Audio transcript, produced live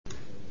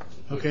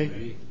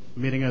Okay.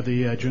 Meeting of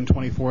the June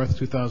 24th,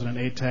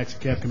 2008 Taxi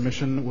Cab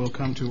Commission will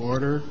come to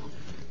order.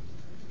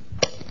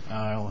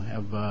 I'll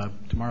have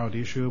Tamara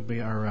Odishu be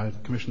our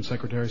Commission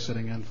Secretary,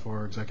 sitting in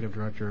for Executive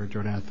Director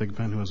Jordana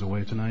Thigpen, who is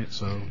away tonight.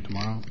 So,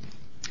 tomorrow.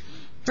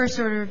 First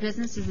order of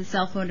business is the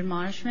cell phone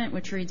admonishment,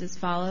 which reads as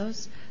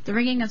follows. The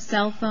ringing of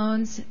cell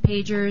phones,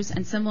 pagers,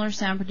 and similar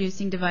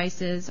sound-producing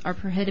devices are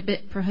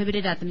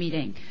prohibited at the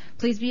meeting.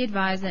 Please be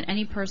advised that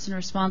any person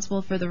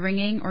responsible for the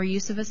ringing or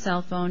use of a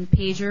cell phone,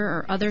 pager,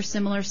 or other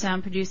similar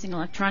sound-producing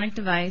electronic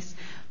device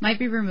might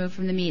be removed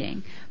from the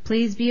meeting.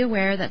 Please be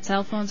aware that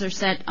cell phones are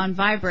set on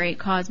vibrate,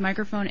 cause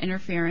microphone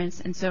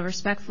interference, and so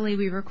respectfully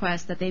we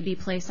request that they be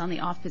placed on the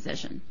off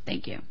position.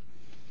 Thank you.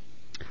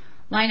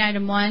 Line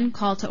item 1,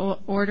 call to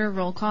order,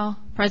 roll call.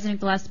 President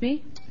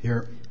Gillespie?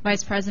 Here.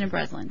 Vice President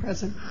Breslin?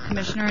 Present.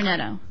 Commissioner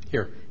Anetto?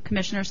 Here.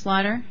 Commissioner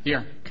Slaughter?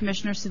 Here.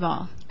 Commissioner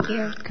Saval?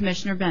 Here.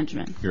 Commissioner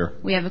Benjamin? Here.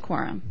 We have a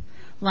quorum.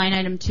 Line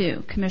item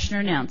 2,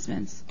 Commissioner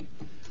announcements.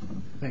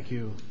 Thank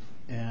you.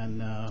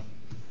 And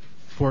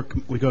before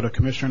we go to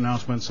Commissioner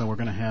announcements, we're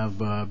going to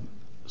have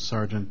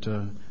Sergeant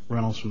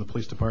Reynolds from the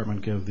Police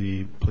Department give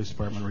the Police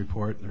Department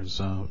report. There's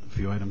a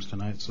few items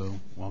tonight, so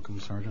welcome,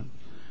 Sergeant.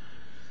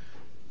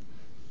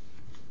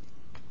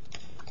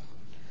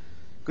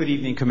 Good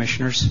evening,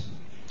 Commissioners,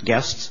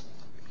 guests.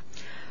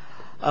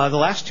 The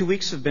last 2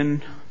 weeks have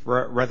been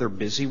a rather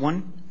busy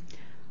one.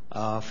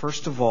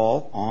 First of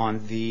all,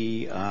 on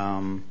the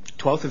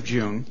 12th of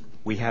June,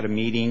 we had a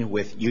meeting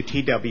with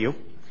UTW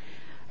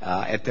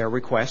at their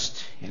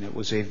request, and it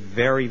was a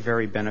very,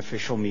 very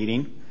beneficial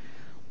meeting.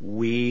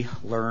 We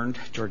learned,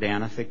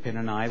 Jordana Thigpen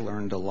and I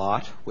learned a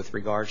lot with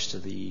regards to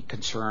the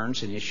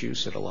concerns and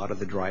issues that a lot of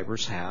the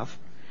drivers have.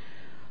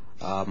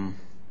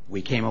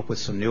 We came up with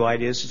some new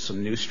ideas and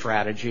some new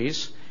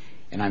strategies,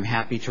 and I'm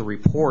happy to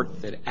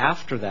report that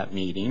after that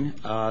meeting,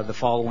 the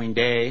following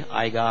day,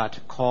 I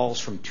got calls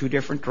from 2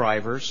 different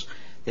drivers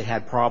that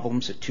had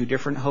problems at 2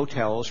 different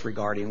hotels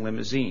regarding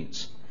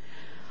limousines.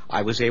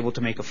 I was able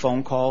to make a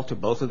phone call to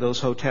both of those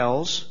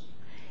hotels,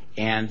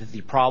 and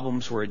the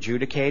problems were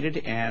adjudicated,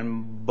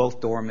 and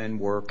both doormen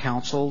were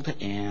counseled,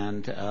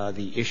 and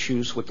the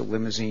issues with the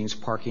limousines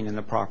parking in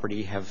the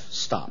property have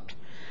stopped.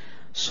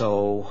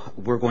 So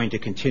we're going to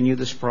continue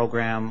this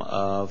program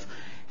of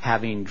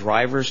having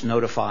drivers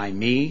notify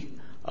me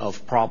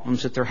of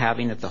problems that they're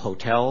having at the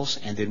hotels,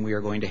 and then we are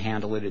going to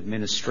handle it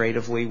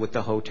administratively with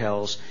the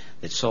hotels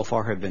that so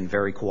far have been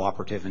very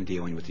cooperative in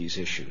dealing with these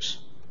issues.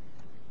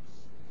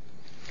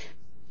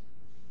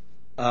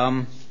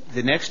 The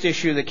next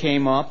issue that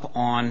came up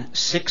on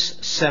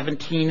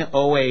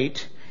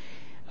 6/17/08,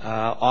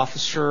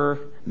 Officer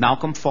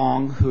Malcolm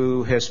Fong,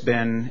 who has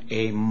been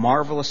a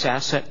marvelous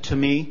asset to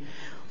me,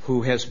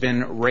 who has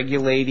been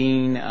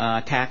regulating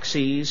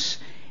taxis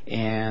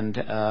and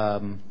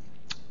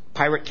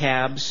pirate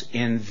cabs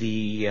in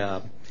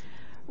the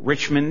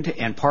Richmond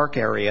and Park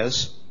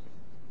areas,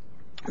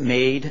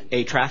 made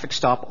a traffic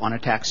stop on a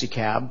taxi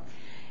cab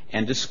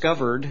and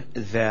discovered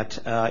that,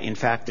 in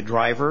fact, the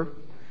driver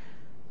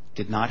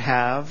did not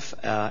have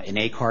an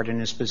A card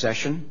in his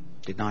possession,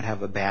 did not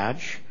have a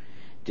badge,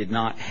 did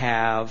not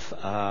have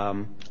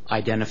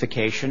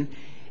identification,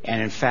 and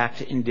in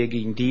fact, in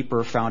digging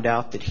deeper, found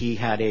out that he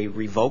had a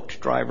revoked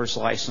driver's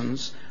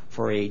license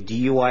for a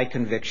DUI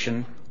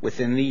conviction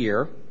within the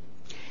year.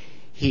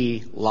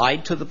 He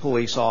lied to the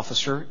police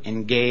officer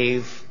and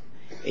gave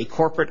a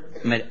corporate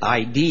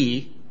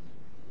ID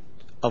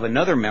of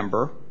another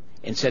member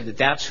and said that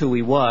that's who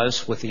he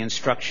was, with the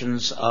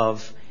instructions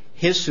of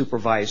his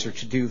supervisor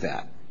to do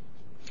that.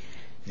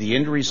 The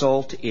end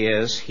result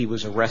is he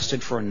was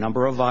arrested for a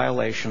number of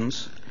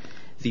violations.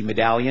 The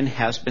medallion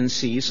has been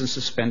seized and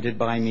suspended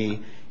by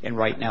me, and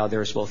right now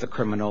there's both a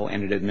criminal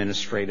and an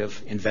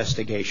administrative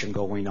investigation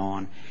going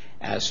on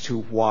as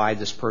to why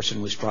this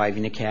person was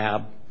driving a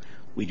cab.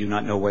 We do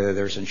not know whether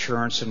there's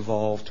insurance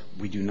involved.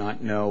 We do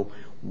not know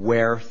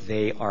where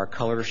they are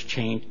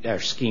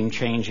scheme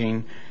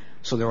changing.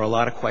 So there are a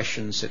lot of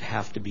questions that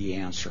have to be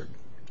answered.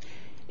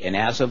 And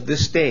as of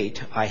this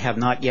date, I have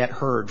not yet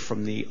heard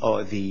from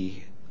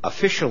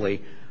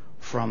officially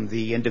from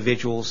the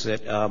individuals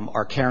that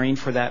are caring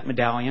for that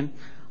medallion.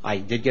 I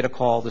did get a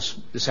call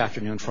this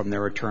afternoon from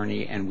their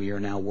attorney, and we are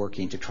now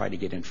working to try to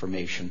get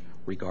information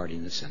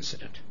regarding this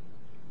incident.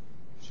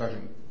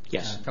 Sergeant?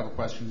 Yes. A couple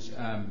questions.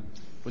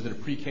 Was it a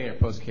pre-K or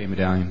post-K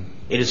medallion?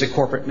 It is a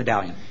corporate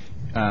medallion.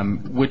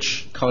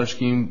 Which color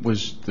scheme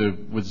was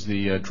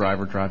the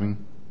driver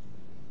driving?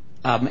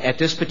 At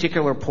this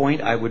particular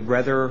point, I would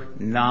rather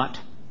not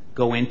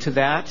go into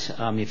that.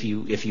 If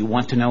you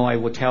want to know, I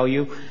will tell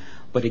you.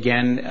 But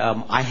again,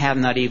 I have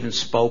not even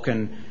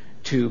spoken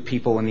to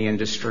people in the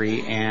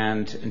industry,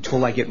 and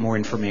until I get more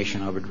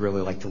information, I would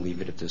really like to leave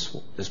it at this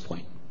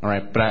point. All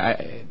right,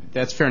 but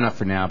that's fair enough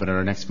for now. But at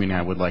our next meeting,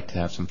 I would like to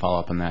have some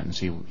follow-up on that and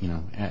see,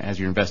 as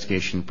your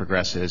investigation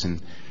progresses. And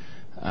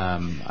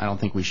I don't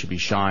think we should be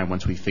shy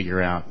once we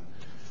figure out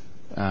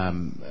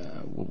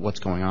what's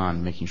going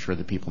on, making sure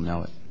that people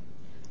know it.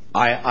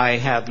 I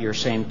have your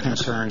same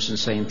concerns and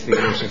same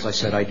fears. As I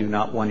said, I do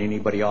not want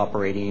anybody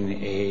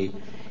operating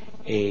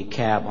a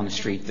cab on the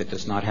street that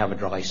does not have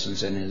a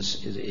license and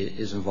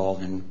is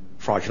involved in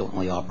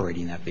fraudulently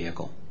operating that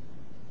vehicle.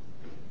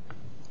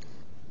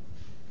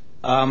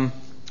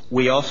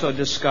 We also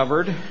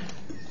discovered,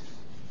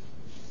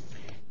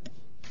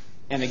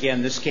 and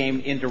again, this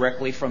came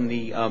indirectly from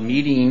the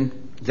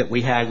meeting that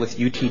we had with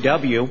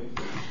UTW,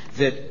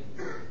 that,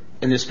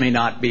 and this may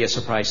not be a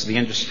surprise to the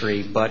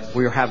industry, but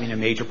we're having a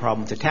major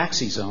problem with the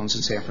taxi zones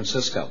in San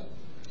Francisco.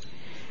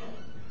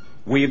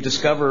 We have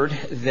discovered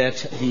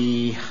that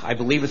I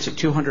believe it's a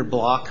 200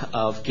 block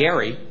of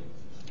Gary,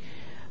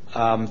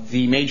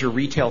 the major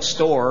retail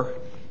store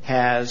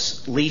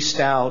has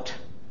leased out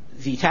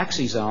the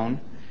taxi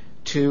zone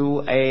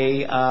to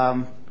a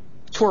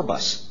tour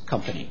bus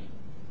company.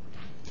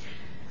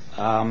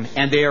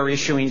 And they are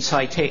issuing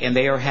and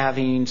they are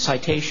having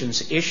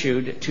citations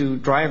issued to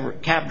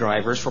cab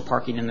drivers for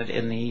parking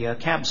in the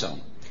cab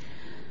zone.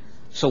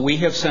 So we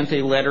have sent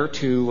a letter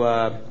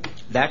to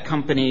that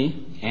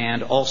company,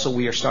 and also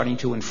we are starting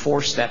to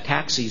enforce that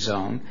taxi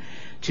zone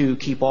to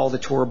keep all the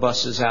tour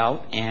buses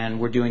out, and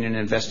we're doing an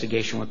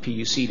investigation with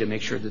PUC to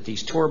make sure that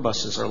these tour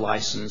buses are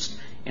licensed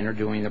and are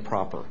doing the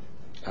proper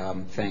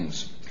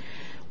things.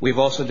 We've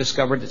also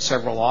discovered that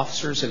several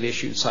officers have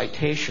issued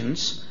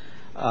citations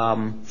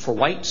for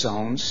white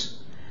zones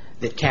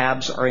that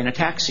cabs are in a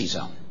taxi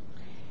zone.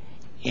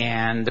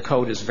 And the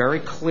code is very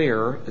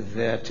clear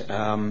that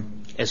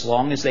as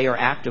long as they are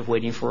active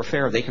waiting for a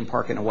fare, they can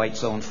park in a white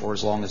zone for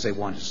as long as they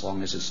want, as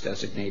long as it's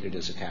designated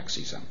as a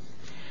taxi zone.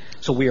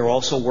 So we are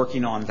also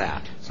working on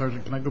that.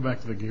 Sergeant, can I go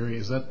back to the Geary?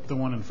 Is that the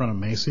one in front of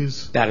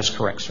Macy's? That is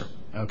correct, sir.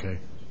 Okay.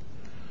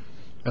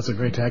 That's a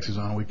great taxi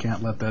zone. We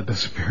can't let that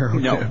disappear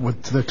No.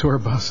 with the tour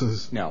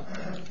buses. No.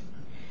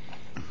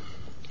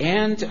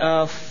 And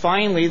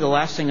finally, the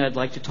last thing I'd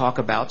like to talk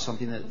about,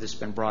 something that's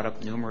been brought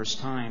up numerous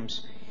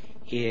times,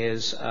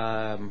 is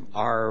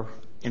our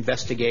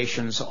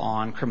investigations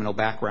on criminal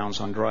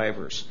backgrounds on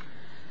drivers.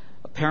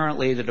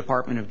 Apparently, the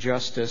Department of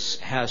Justice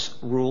has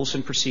rules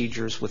and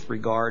procedures with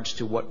regards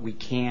to what we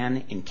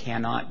can and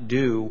cannot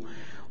do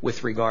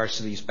with regards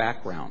to these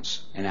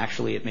backgrounds. And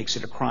actually, it makes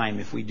it a crime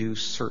if we do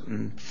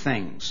certain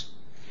things.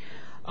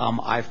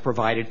 I've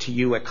provided to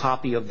you a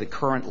copy of the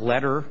current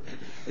letter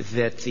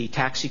that the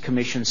Taxi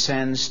Commission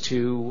sends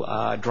to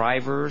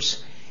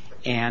drivers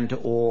and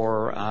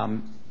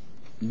or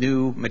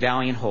new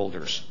medallion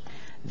holders.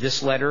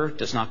 This letter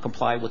does not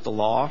comply with the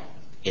law.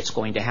 It's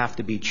going to have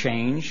to be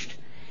changed,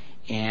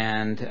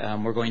 and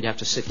we're going to have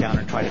to sit down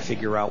and try to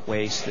figure out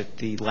ways that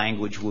the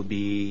language will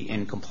be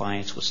in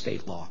compliance with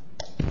state law.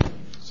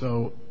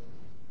 So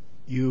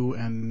you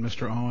and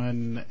Mr.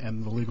 Owen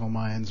and the legal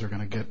minds are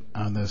going to get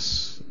on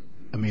this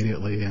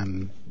immediately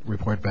and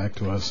report back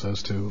to us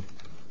as to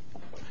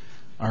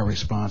our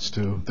response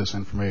to this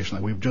information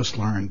that we've just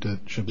learned that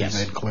should be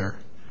made clear.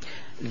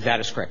 That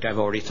is correct. I've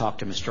already talked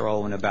to Mr.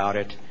 Owen about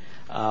it.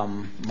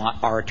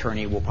 Our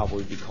attorney will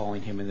probably be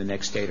calling him in the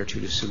next day or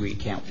two to see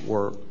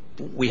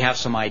we have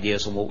some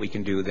ideas on what we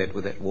can do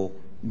that will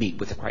meet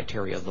with the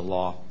criteria of the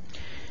law.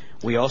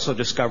 We also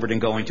discovered in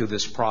going through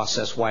this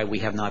process why we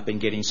have not been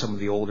getting some of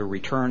the older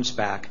returns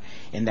back,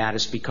 and that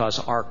is because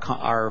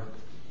our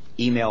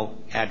email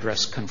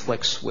address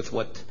conflicts with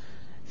what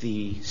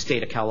the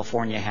state of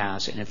California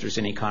has, and if there's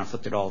any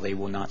conflict at all, they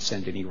will not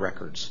send any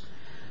records.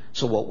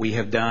 So what we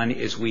have done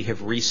is we have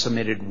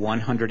resubmitted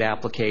 100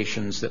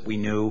 applications that we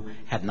knew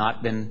had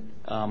not been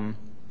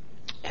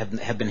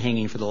have been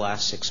hanging for the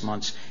last 6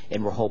 months,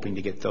 and we're hoping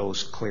to get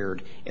those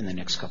cleared in the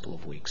next couple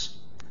of weeks.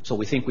 So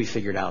we think we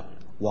figured out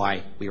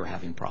why we were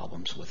having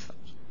problems with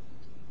those.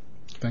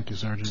 Thank you,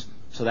 Sergeant.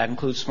 So that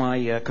concludes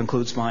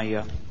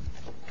my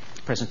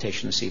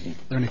presentation this evening.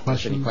 Are there any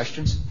questions? Any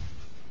questions?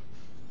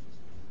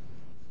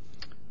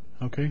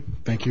 Okay,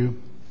 thank you.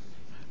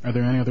 Are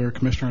there any other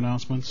commissioner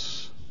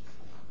announcements?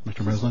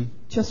 Mr. Breslin?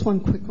 Just one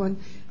quick one.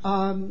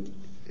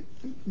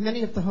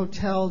 Many of the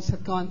hotels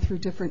have gone through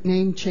different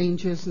name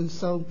changes, and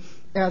so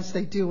as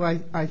they do,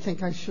 I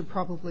think I should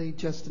probably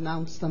just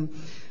announce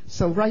them.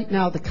 So right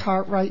now, the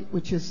Cartwright,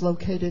 which is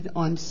located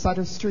on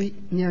Sutter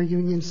Street near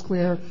Union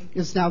Square,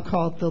 is now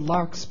called the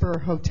Larkspur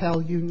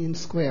Hotel Union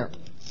Square.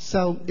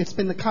 So it's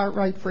been the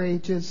Cartwright for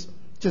ages.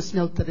 Just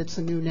note that it's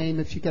a new name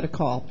if you get a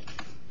call.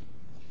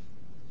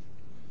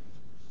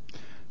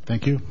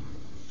 Thank you.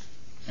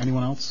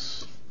 Anyone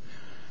else?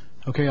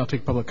 Okay, I'll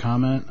take public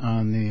comment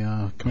on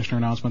the commissioner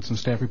announcements and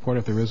staff report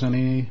if there is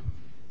any.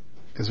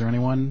 Is there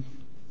anyone?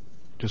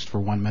 Just for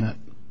 1 minute.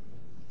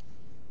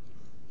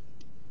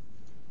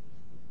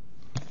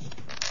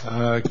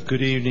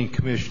 Good evening,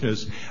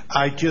 Commissioners.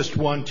 I just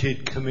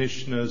wanted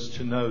Commissioners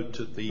to note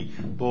that the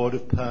Board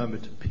of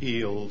Permit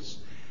Appeals,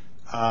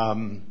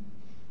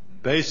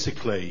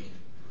 basically,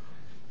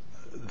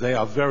 they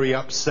are very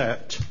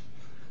upset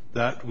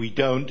that we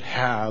don't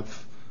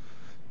have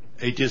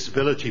a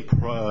disability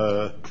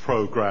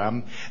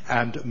program,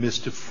 and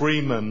Mr.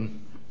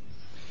 Freeman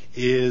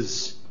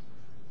is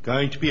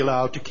going to be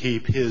allowed to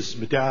keep his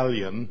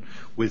medallion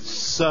with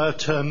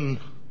certain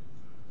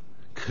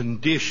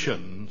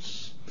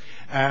conditions,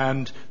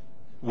 and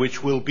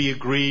which will be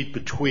agreed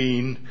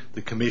between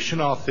the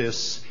Commission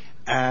office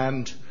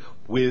and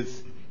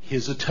with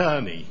his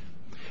attorney.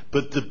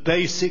 But the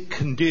basic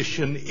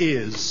condition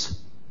is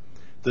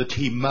that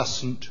he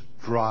mustn't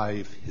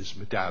drive his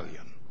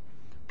medallion.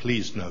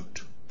 Please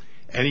note,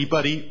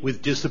 anybody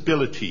with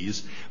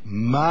disabilities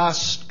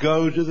must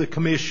go to the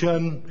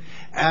Commission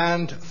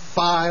and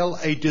file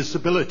a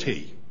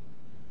disability.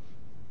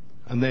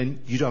 And then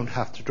you don't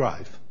have to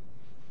drive.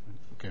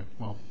 Okay,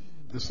 well,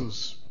 this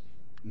is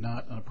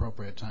not an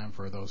appropriate time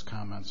for those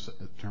comments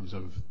in terms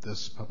of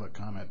this public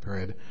comment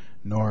period,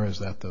 nor is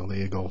that the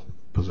legal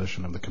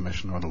position of the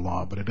Commission or the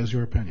law, but it is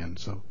your opinion.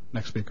 So,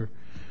 next speaker.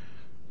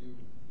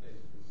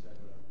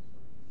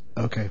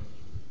 Okay.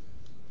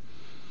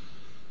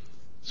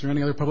 Is there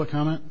any other public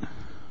comment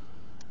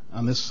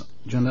on this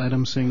agenda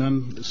item? Seeing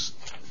none, this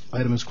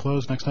item is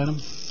closed. Next item.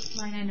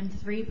 Line item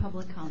 3,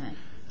 public comment.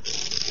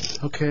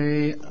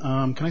 Okay.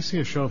 Can I see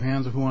a show of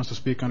hands of who wants to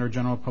speak under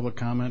general public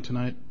comment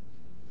tonight?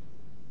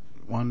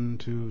 1,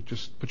 2,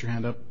 just put your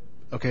hand up.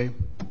 Okay.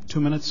 2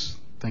 minutes.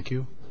 Thank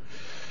you.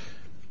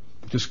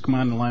 Just come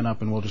on and line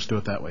up and we'll just do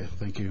it that way.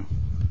 Thank you.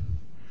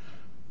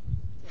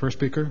 First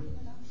speaker.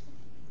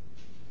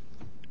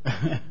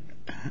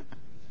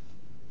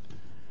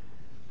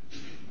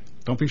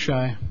 Don't be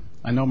shy.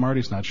 I know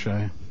Marty's not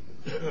shy.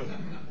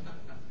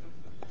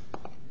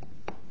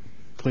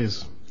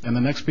 Please. And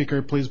the next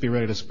speaker, please be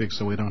ready to speak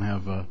so we don't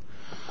have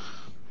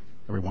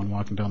everyone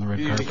walking down the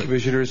red carpet.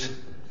 Commissioners,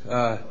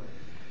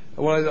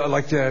 what I'd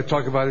like to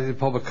talk about in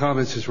public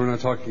comments is we're not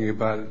talking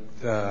about it.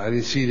 I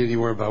didn't see it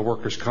anywhere about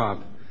workers'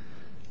 comp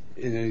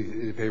in any of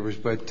the papers,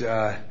 but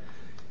I'd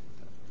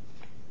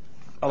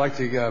like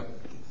to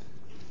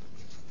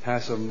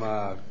pass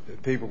some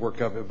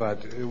paperwork up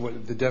about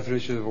what the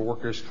definition of a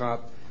workers'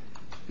 comp.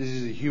 This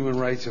is a human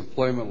rights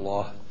employment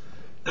law,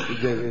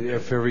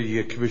 if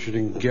every commissioner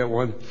can get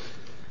one.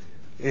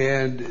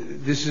 And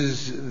this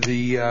is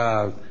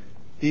the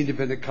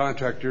independent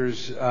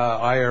contractors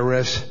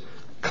IRS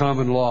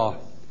common law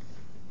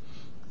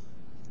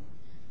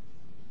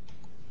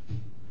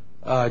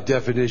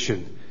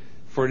definition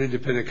for an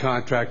independent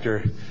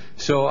contractor.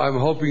 So I'm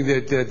hoping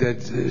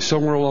that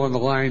somewhere along the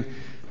line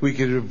we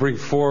could bring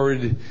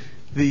forward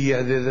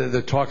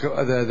the talk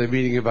the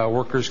meeting about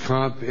workers'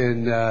 comp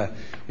and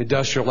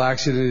industrial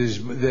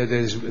accident that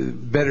is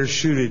better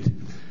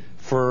suited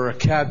for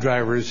cab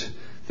drivers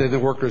than the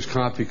workers'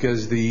 comp,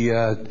 because the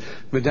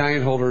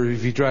medallion holder,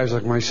 if he drives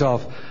like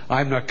myself,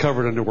 I'm not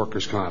covered under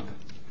workers' comp.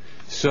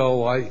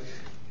 So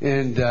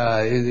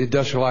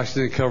industrial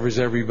accident covers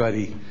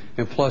everybody,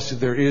 and plus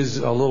there is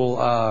a little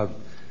I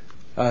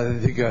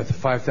think a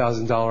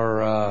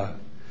 $5,000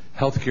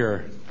 health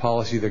care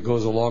policy that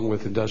goes along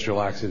with industrial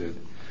accident.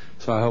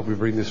 So I hope we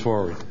bring this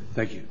forward.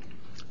 Thank you.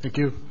 Thank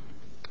you.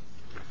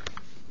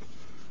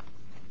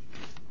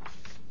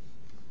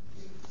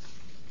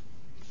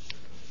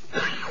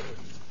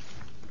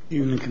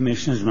 Evening,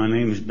 Commissioners. My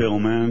name is Bill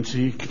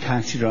Manzi,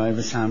 taxi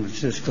driver, San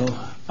Francisco.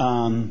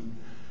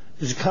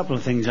 There's a couple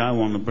of things I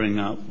want to bring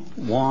up.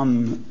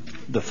 One,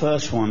 the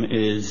first one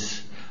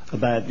is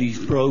about these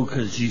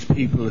brokers, these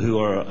people who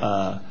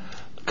are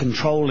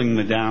controlling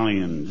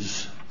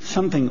medallions.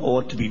 Something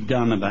ought to be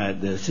done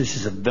about this. This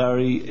is a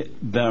very,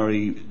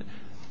 very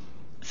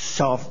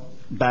soft,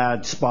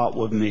 bad spot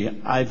with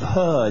me. I've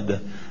heard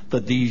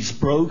that these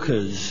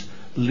brokers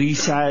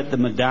lease out the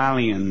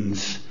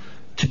medallions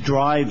to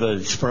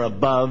drivers for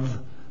above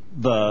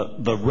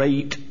the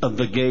rate of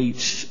the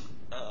gates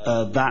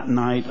that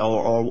night,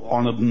 or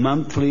on a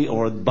monthly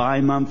or a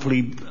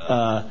bi-monthly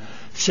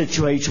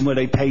situation where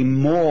they pay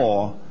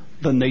more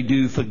than they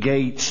do for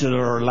gates that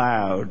are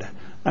allowed.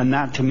 And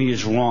that to me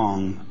is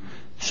wrong.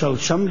 So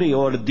somebody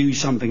ought to do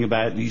something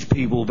about these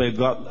people. They've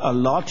got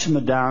lots of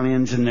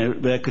medallions and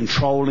they're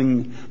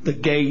controlling the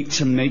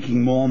gates and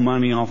making more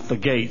money off the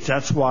gates.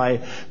 That's why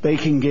they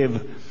can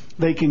give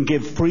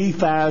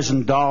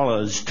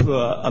 $3,000 to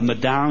a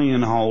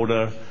medallion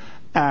holder,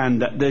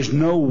 and there's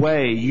no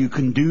way you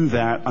can do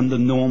that under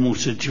normal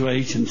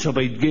situations. So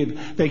they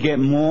get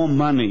more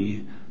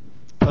money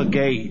per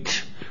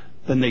gate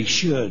than they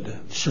should.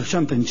 So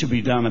something should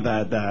be done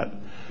about that.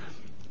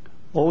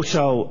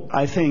 Also,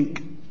 I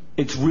think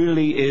it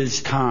really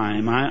is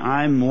time.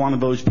 I'm one of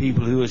those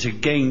people who is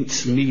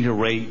against meter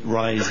rate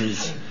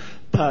rises,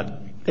 but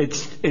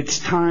it's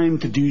time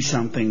to do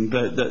something.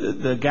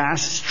 The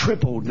gas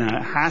tripled now.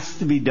 It has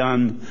to be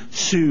done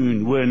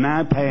soon. We're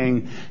now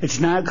paying. It's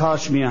now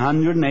costing me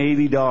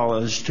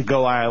 $180 to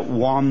go out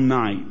one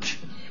night.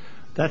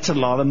 That's a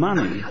lot of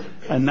money,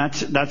 and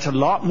that's a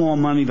lot more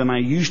money than I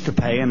used to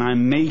pay, and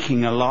I'm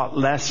making a lot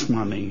less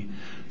money.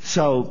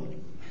 So,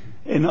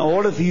 in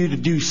order for you to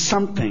do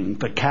something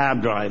for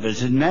cab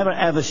drivers, it never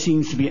ever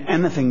seems to be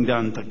anything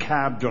done for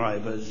cab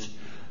drivers.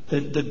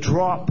 The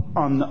drop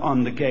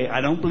on the gate, I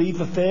don't believe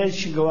the fares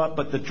should go up,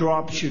 but the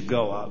drop should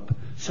go up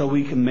so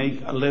we can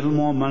make a little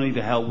more money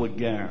to help with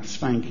gas.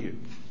 Thank you.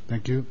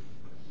 Thank you.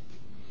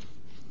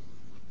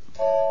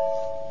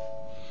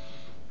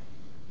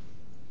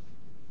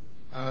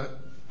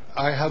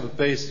 I have a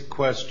basic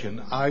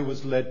question. I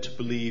was led to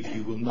believe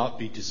you will not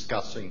be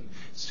discussing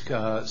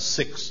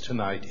 6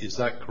 tonight. Is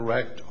that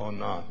correct or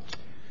not?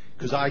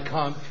 Because I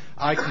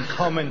can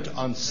comment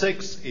on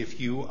 6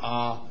 if you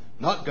are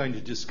not going to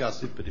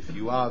discuss it, but if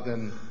you are,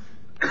 then...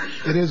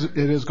 It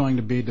is going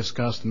to be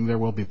discussed, and there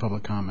will be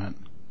public comment.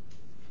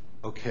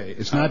 Okay.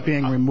 It's not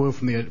being removed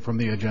from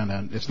the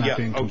agenda. It's not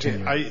being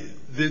continued. Okay.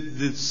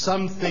 There's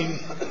something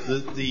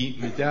that the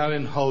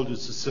Medallion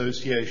Holders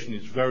Association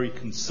is very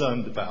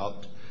concerned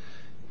about,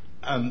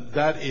 and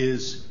that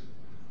is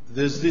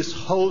there's this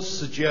whole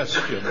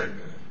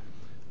suggestion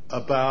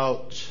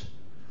about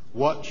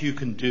what you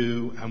can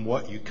do and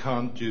what you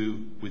can't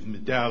do with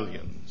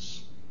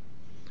medallions.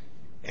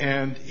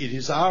 And it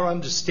is our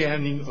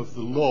understanding of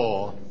the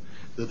law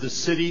that the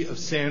city of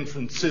San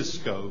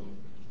Francisco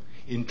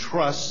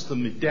entrusts the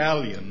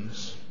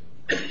medallions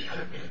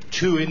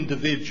to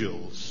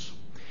individuals.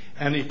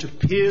 And it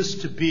appears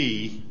to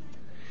be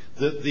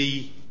that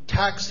the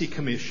taxi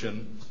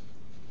commission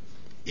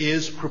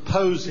is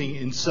proposing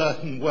in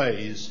certain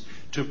ways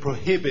to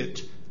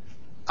prohibit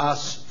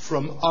us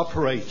from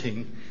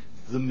operating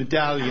the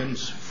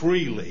medallions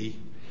freely,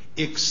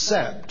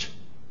 except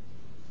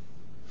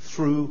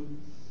through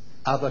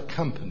other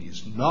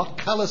companies, not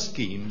color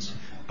schemes,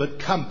 but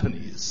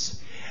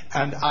companies.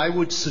 And I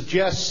would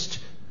suggest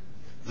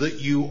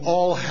that you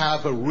all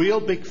have a real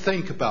big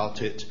think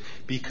about it,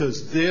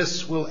 because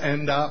this will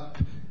end up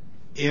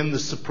in the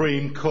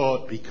Supreme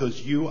Court,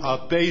 because you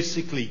are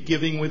basically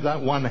giving with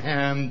that one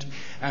hand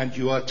and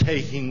you are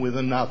taking with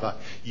another.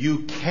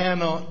 You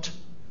cannot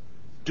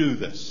do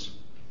this.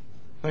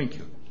 Thank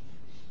you.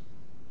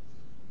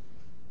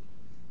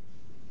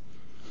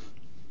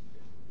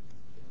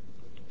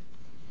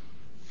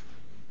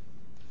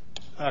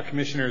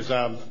 Commissioners,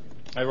 I've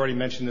already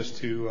mentioned this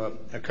to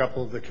a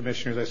couple of the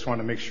commissioners. I just want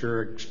to make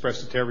sure,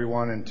 express it to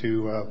everyone and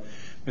to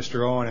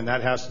Mr. Owen, and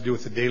that has to do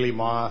with the Daily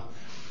Ma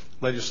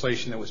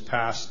legislation that was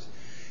passed.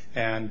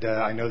 And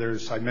I know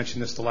I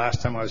mentioned this the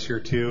last time I was here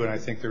too, and I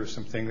think there was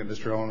something that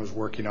Mr. Owen was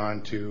working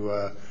on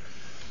to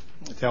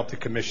help the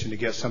commission to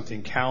get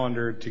something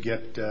calendared, to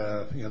get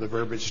the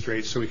verbiage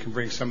straight, so we can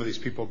bring some of these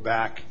people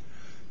back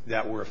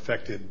that were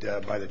affected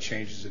by the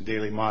changes in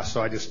Daily Ma.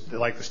 So I just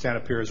like to stand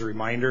up here as a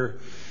reminder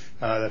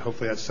that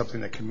hopefully that's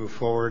something that can move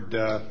forward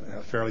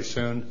fairly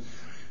soon.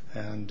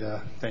 And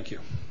thank you.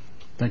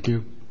 Thank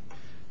you.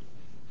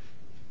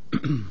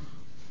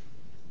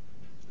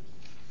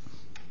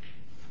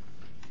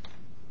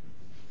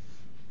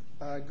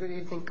 Good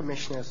evening,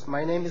 Commissioners.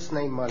 My name is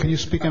Naeem Malik. Can you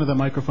speak into the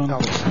microphone?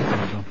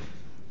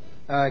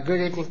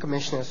 Good evening,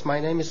 Commissioners. My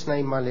name is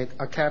Naeem Malik,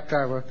 a cab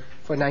driver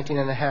for 19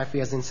 and a half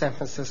years in San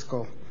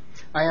Francisco.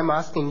 I am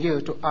asking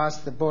you to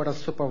ask the Board of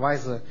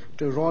Supervisors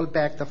to roll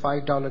back the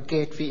 $5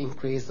 gate fee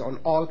increase on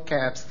all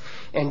cabs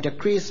and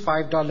decrease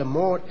 $5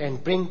 more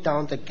and bring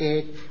down the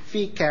gate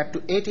fee cap to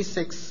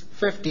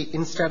 $86.50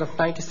 instead of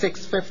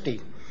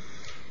 $96.50.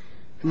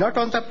 Not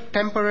on the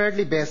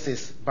temporary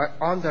basis, but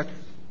on the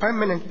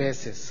permanent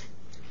basis.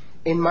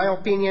 In my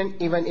opinion,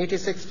 even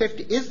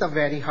 $86.50 is a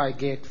very high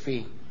gate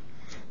fee.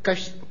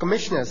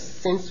 Commissioners,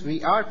 since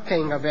we are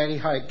paying a very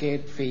high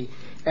gate fee,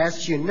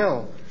 as you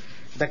know,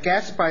 the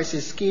gas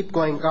prices keep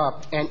going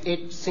up, and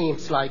it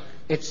seems like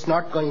it's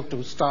not going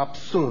to stop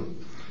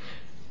soon.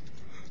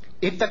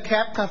 If the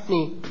cab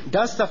company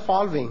does the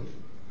following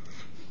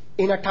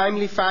in a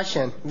timely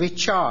fashion,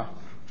 which are,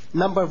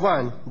 number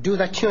 1, do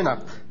the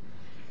tune-up.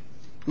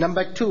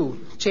 Number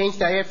 2, change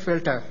the air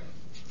filter.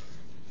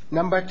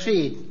 Number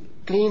 3,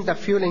 clean the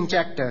fuel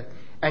injector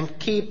and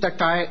keep the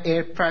tire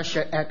air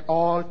pressure at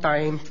all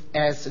times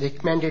as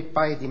recommended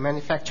by the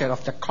manufacturer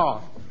of the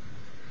car.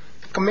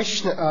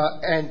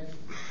 And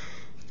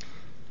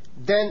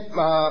then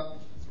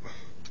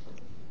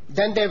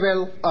they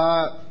will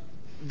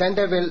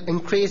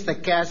increase the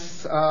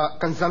gas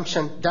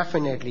consumption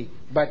definitely,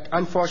 but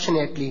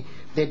unfortunately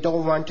they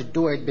don't want to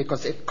do it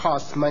because it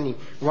costs money.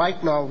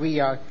 Right now we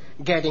are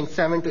getting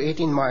 7 to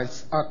 18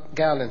 miles a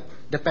gallon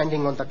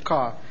depending on the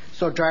car.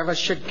 So drivers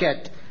should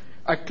get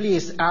at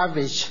least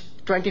average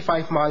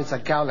 25 miles a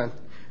gallon.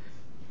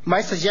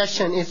 My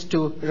suggestion is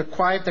to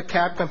require the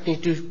cab company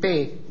to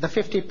pay the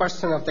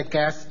 50% of the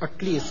gas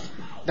at least.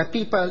 The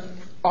people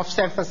of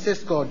San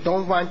Francisco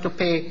don't want to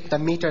pay the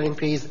meter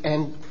increase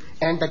and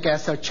the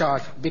gas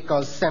surcharge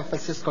because San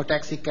Francisco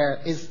taxi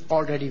cab is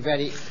already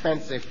very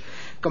expensive.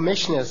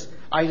 Commissioners,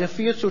 I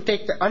refuse to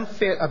take the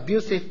unfair,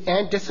 abusive,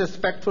 and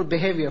disrespectful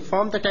behavior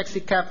from the taxi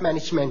cab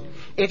management.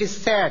 It is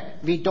sad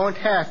we don't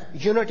have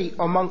unity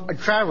among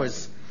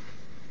drivers.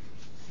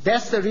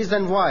 That's the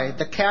reason why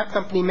the cab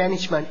company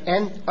management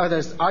and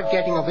others are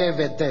getting away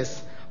with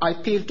this. I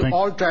appeal to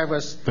all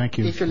drivers. Thank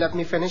you. If you let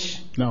me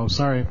finish. No,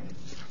 sorry.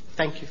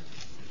 Thank you.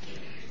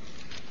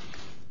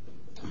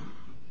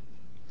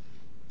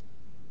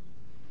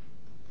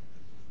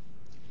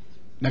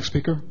 Next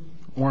speaker,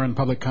 or in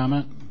public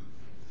comment.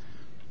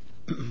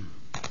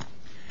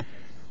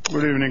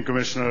 Good evening,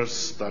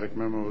 Commissioners. Tariq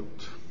Mahmood.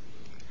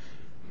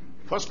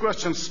 First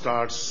question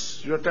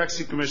starts, your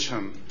taxi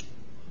commission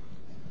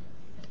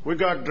We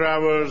got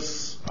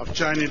drivers of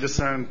Chinese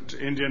descent,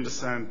 Indian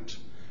descent,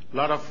 a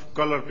lot of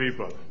colored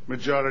people,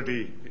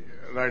 majority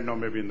right now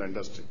maybe in the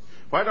industry.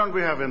 Why don't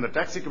we have in the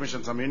taxi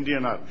commission some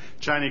Indian or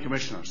Chinese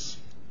commissioners?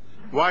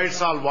 Why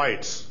it's all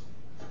whites?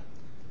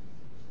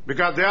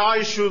 Because there are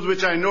issues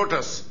which I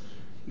notice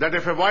that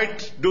if a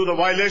white do the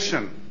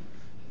violation,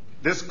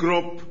 this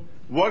group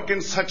work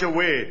in such a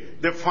way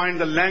they find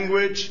the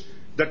language,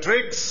 the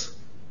tricks,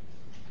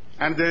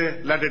 and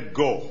they let it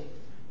go.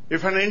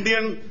 If an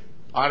Indian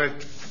or a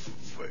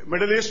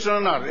Middle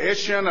Eastern or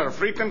Asian or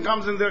African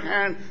comes in their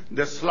hand,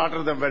 they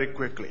slaughter them very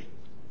quickly.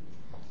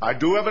 I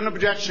do have an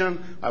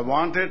objection. I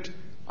want it.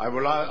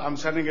 I'm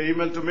sending an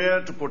email to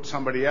mayor to put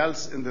somebody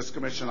else in this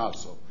commission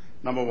also.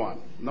 Number one.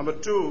 Number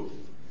two,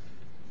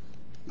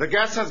 the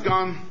gas has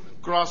gone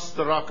across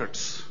the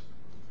rockets.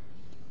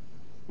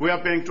 We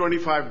are paying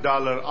 $25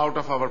 out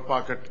of our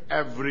pocket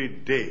every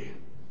day.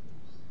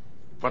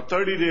 For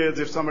 30 days,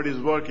 if somebody is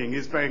working,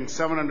 he's paying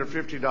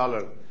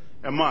 $750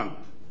 a month.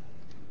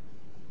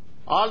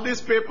 All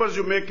these papers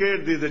you make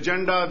it, these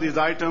agenda, these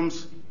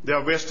items, they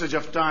are wastage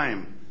of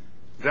time.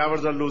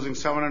 Drivers are losing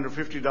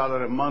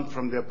 $750 a month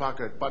from their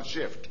pocket per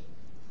shift.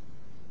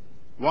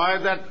 Why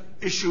that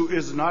issue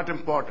is not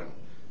important?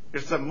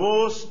 It's the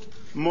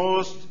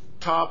most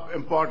top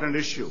important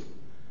issue.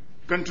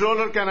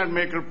 Controller cannot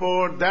make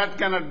report, that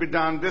cannot be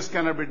done, this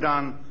cannot be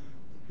done.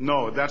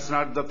 No, that's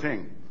not the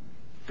thing.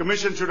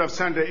 Commission should have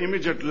sent an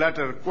immediate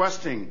letter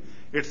requesting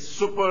it's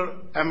super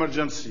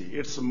emergency.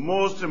 It's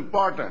most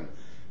important.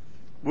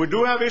 We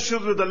do have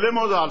issues with the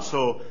limos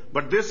also,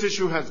 but this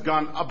issue has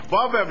gone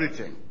above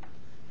everything.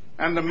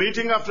 And the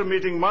meeting after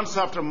meeting, months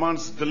after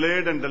months,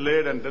 delayed and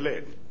delayed and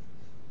delayed.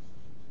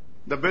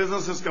 The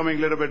business is coming a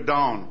little bit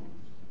down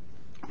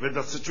with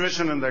the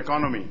situation in the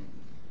economy.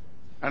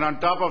 And on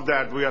top of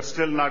that, we are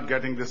still not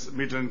getting this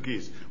meter and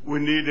keys. We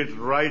need it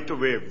right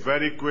away,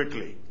 very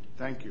quickly.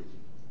 Thank you.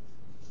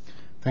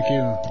 Thank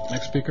you.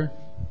 Next speaker.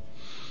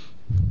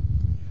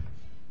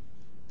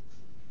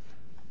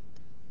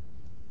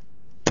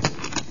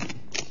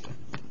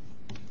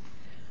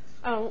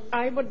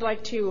 I would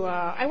like to,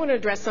 I want to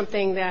address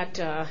something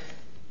that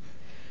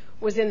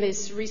was in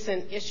this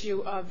recent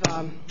issue of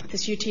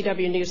this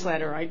UTW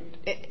newsletter.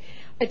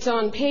 It's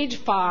on page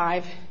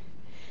 5.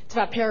 It's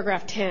about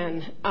paragraph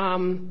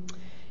 10.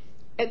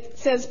 It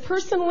says,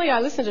 personally,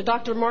 I listened to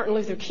Dr. Martin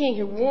Luther King,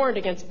 who warned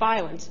against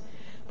violence.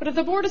 But if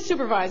the Board of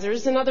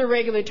Supervisors and other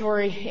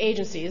regulatory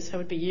agencies, that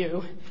would be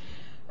you,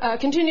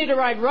 continue to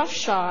ride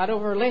roughshod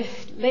over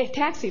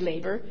taxi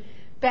labor,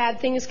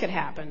 bad things could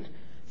happen.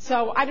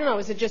 So I don't know,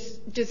 is it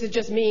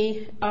just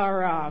me,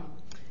 or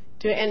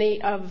do any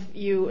of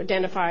you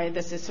identify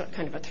this as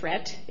kind of a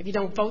threat? If you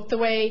don't vote the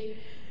way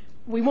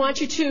we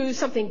want you to,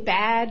 something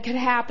bad could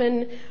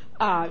happen.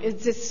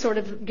 Is this sort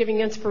of giving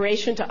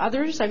inspiration to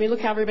others? I mean,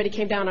 look how everybody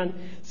came down on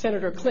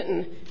Senator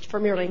Clinton for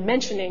merely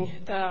mentioning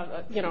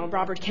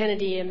Robert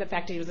Kennedy and the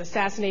fact that he was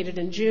assassinated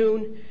in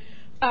June.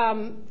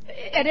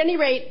 At any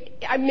rate,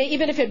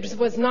 even if it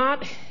was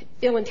not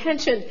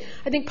ill-intentioned,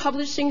 I think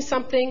publishing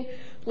something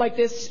like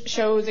this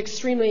shows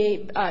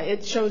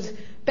it shows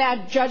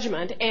bad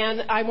judgment.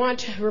 And I want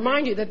to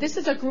remind you that this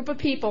is a group of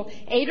people,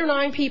 8 or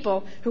 9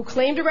 people, who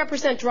claim to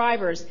represent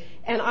drivers.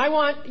 And I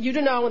want you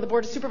to know, and the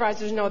Board of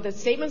Supervisors know, that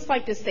statements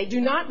like this, they do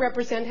not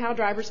represent how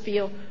drivers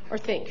feel or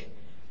think.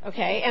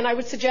 Okay? And I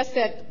would suggest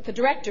that the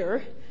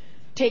director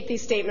take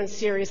these statements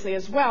seriously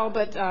as well,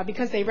 but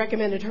because they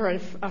recommended her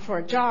for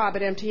a job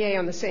at MTA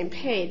on the same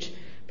page,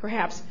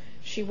 perhaps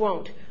she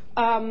won't.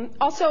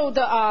 Also,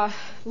 the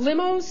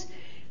limos,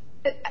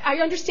 I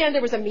understand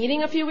there was a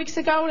meeting a few weeks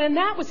ago, and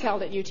that was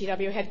held at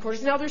UTW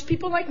headquarters. Now, there's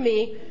people like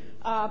me,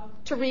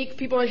 Tariq,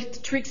 people on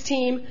Tariq's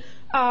team.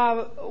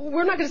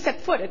 We're not going to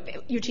set foot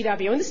at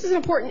UTW, and this is an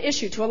important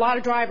issue to a lot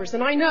of drivers.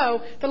 And I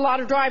know that a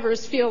lot of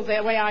drivers feel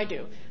the way I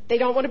do. They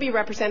don't want to be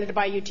represented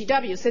by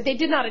UTW, so they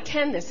did not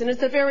attend this, and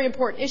it's a very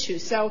important issue.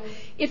 So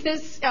if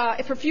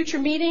for future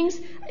meetings,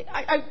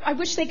 I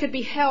wish they could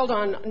be held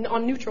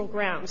on neutral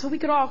ground, so we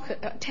could all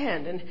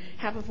attend and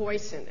have a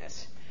voice in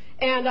this.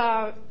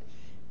 And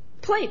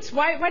plates.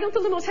 Why don't the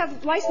limos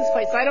have license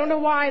plates? I don't know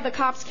why the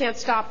cops can't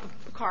stop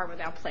a car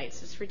without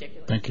plates. It's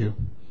ridiculous. Thank you.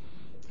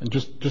 And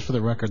just for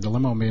the record, the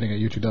limo meeting at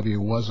UTW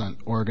wasn't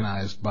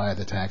organized by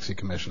the Taxi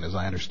Commission. As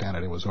I understand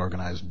it, it was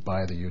organized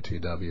by the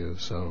UTW.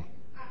 So.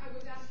 I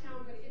was out of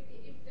town, but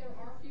if there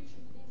are future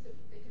meetings, they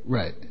could.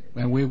 Right.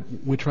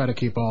 And we try to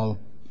keep all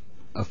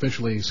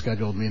officially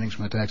scheduled meetings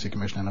from the Taxi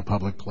Commission in a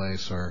public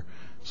place or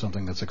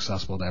something that's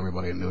accessible to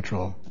everybody and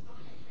neutral.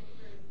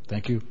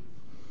 Thank you.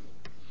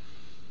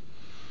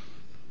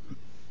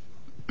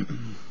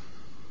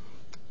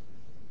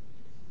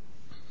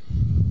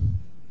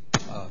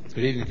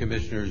 Good evening,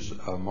 Commissioners.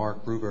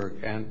 Mark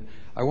Bruberg. And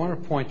I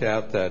want to point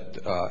out that,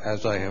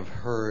 as I have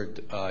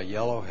heard,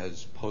 Yellow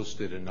has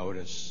posted a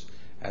notice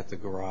at the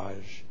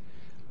garage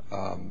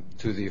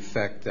to the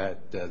effect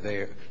that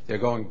they're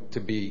going to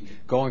be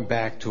going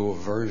back to a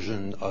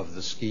version of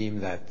the scheme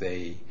that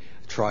they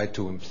tried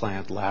to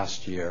implant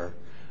last year,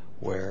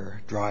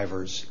 where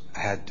drivers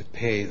had to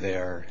pay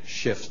their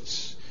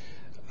shifts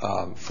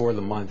for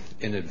the month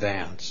in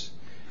advance.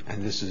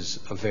 And this is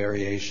a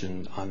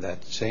variation on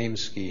that same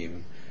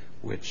scheme,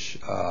 which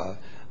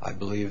I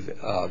believe,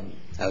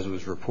 as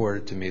was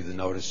reported to me, the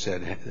notice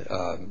said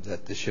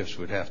that the shifts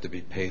would have to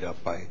be paid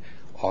up by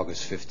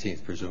August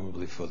 15th,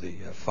 presumably for the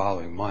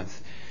following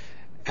month.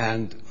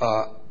 And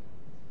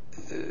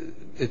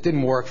it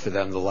didn't work for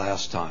them the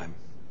last time.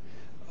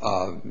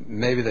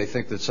 Maybe they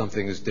think that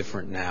something is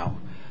different now.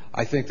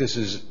 I think this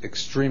is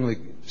extremely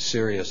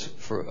serious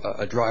for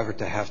a driver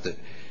to have to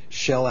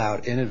shell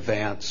out in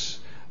advance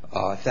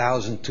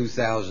 $1,000,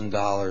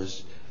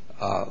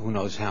 $2,000, who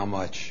knows how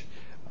much.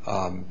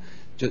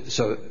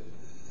 So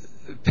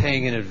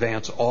paying in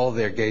advance all of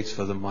their gates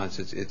for the months,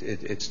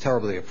 it's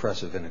terribly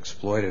oppressive and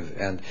exploitive.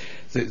 And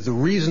the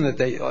reason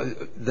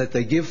that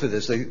they give for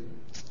this, they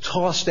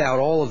tossed out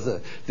all of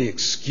the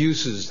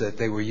excuses that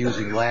they were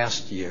using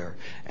last year,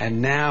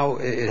 and now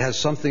it has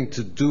something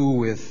to do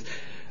with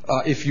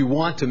if you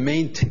want to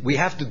maintain, we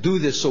have to do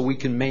this so we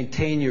can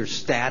maintain your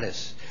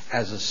status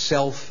as a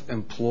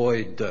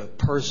self-employed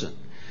person.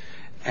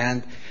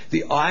 And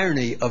the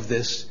irony of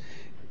this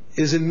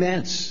is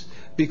immense,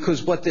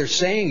 because what they're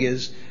saying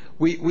is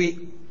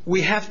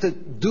we have to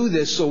do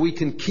this so we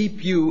can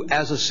keep you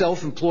as a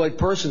self-employed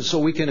person, so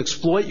we can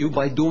exploit you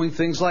by doing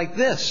things like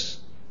this.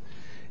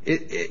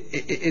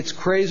 It's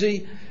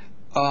crazy.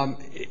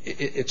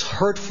 It's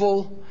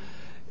hurtful.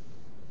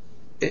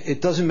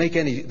 It doesn't make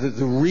any,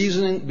 the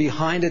reasoning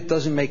behind it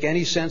doesn't make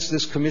any sense.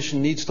 This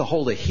commission needs to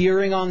hold a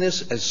hearing on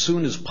this as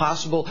soon as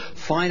possible,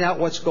 find out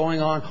what's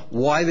going on,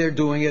 why they're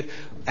doing it,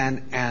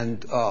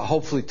 and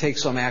hopefully take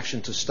some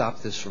action to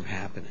stop this from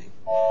happening.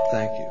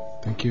 Thank you.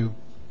 Thank you.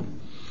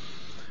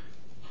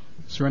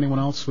 Is there anyone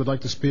else who would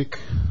like to speak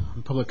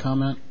on public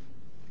comment?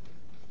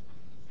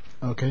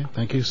 Okay,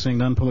 thank you. Seeing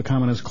none, public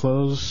comment is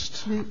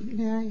closed.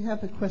 May I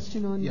have a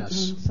question on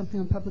Yes. something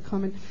on public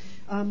comment?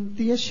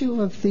 The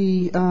issue of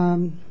the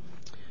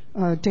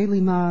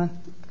Daily Ma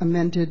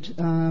amended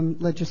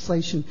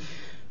legislation,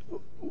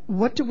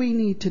 what do we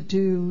need to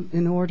do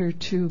in order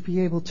to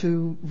be able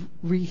to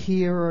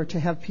rehear or to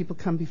have people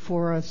come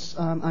before us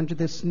under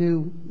this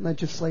new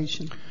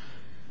legislation?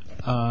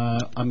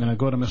 I'm going to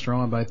go to Mr.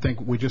 Owen, but I think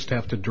we just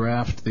have to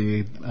draft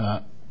the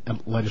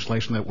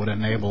legislation that would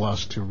enable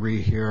us to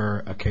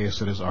rehear a case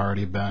that has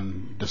already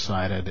been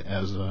decided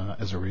as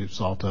a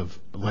result of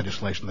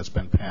legislation that's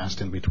been passed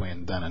in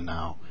between then and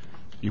now.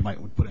 You might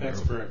put in.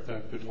 That's correct.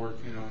 I've been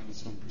working on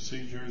some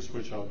procedures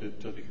which I'll get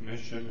to the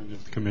commission, and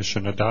if the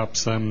commission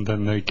adopts them,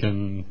 then they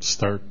can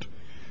start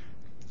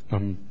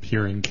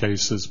hearing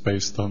cases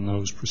based on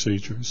those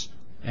procedures.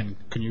 And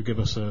can you give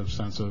us a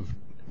sense of,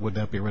 would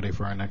that be ready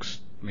for our next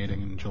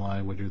meeting in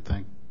July, would you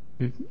think?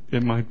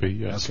 It might be,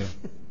 yes. Okay.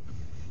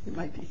 It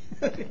might be.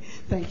 Okay.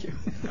 Thank you.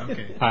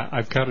 Okay.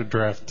 I've got a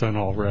draft done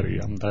already.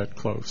 I'm that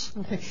close.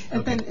 Okay.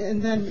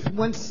 And then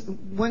once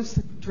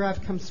the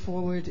draft comes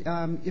forward,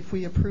 if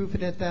we approve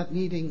it at that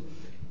meeting,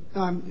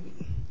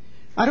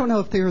 I don't know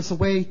if there's a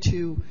way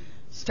to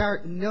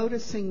start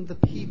noticing the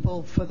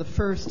people for the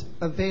first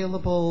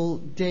available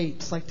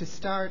dates, like to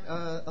start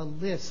a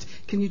list.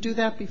 Can you do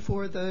that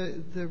before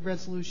the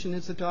resolution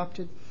is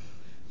adopted?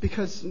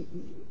 Because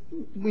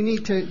we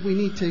need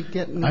to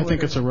get in order. I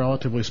think it's a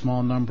relatively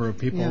small number of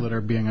people that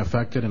are being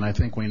affected, and I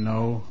think we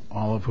know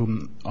all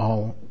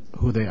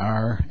who they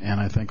are, and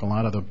I think a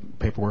lot of the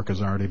paperwork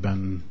has already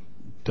been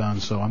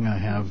done. So I'm going to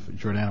have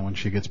Jordana, when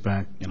she gets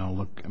back,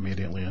 look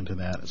immediately into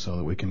that so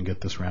that we can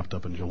get this wrapped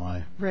up in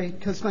July. Right,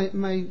 because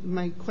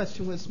my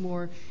question was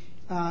more,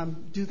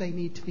 do they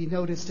need to be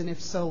noticed, and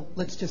if so,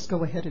 let's just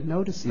go ahead and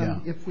notice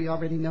them if we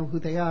already know who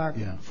they are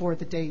for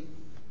the date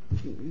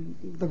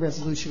the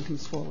resolution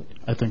comes forward.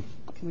 I think.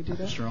 Can we do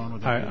that? Mr.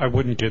 Owen, I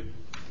wouldn't get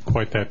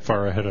quite that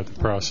far ahead of the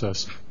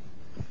process.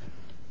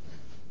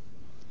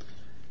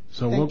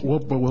 So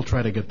we'll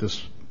try to get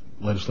this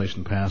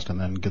legislation passed and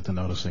then get the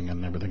noticing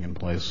and everything in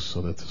place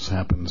so that this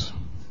happens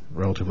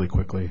relatively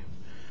quickly.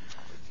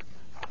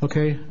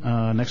 Okay,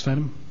 next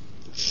item.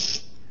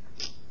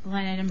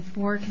 Line item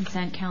 4,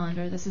 consent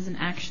calendar. This is an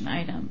action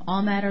item.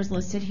 All matters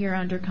listed here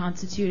under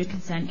constitute a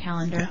consent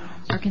calendar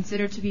are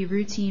considered to be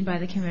routine by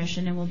the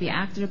Commission and will be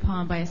acted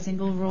upon by a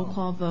single roll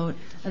call vote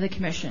of the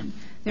Commission.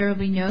 There will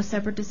be no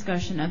separate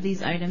discussion of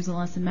these items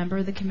unless a member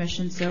of the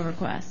Commission so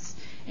requests,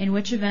 in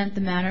which event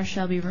the matter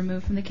shall be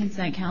removed from the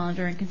consent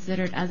calendar and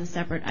considered as a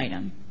separate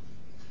item.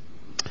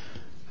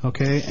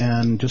 Okay,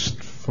 and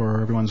just for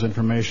everyone's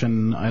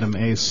information, item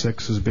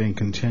A6 is being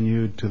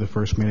continued to the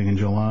first meeting in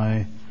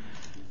July.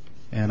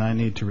 And I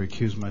need to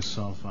recuse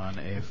myself on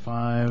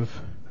A5,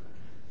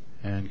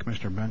 and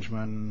Commissioner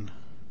Benjamin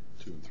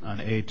on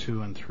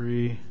A2 and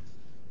 3.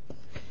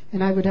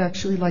 And I would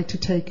actually like to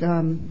take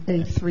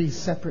A3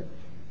 separate.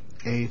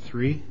 A3?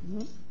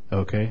 Mm-hmm.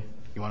 Okay.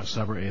 You want to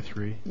sever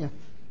A3? Yeah.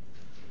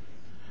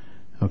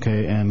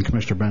 Okay, and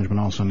Commissioner Benjamin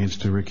also needs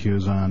to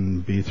recuse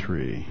on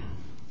B3.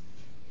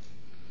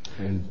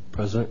 And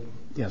President?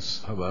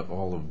 Yes. How about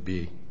all of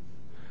B?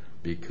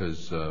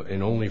 Because,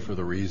 and only for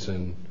the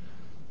reason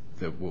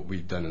that what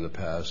we've done in the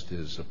past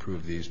is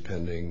approve these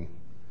pending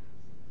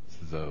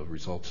the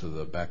results of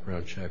the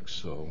background checks,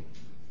 so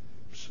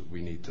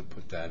we need to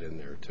put that in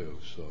there too.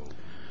 So,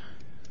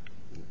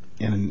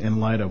 in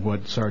light of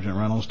what Sergeant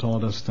Reynolds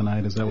told us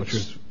tonight, is that what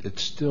you're?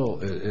 It's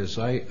still, as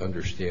I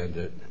understand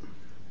it,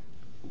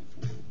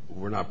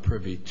 we're not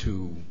privy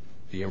to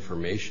the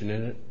information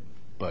in it,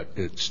 but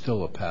it's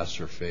still a pass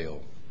or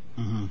fail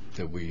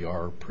that we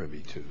are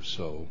privy to.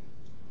 So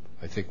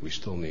I think we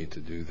still need to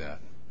do that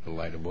in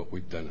light of what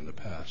we've done in the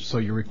past. So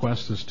your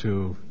request is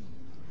to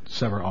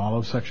sever all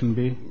of Section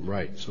B?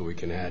 Right, so we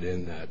can add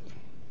in that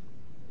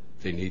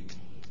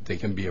they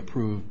can be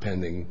approved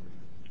pending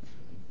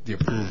the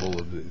approval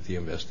of the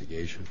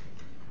investigation.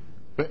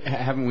 But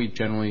haven't we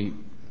generally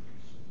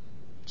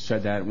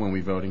said that when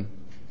we're voting?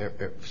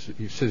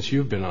 Since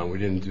you've been on, we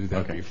didn't do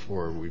that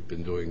before. We've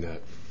been doing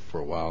that for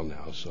a while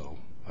now, so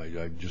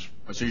I just...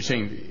 So you're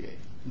saying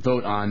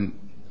vote on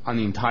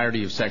the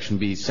entirety of Section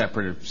B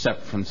separate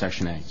from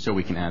Section A, so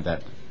we can add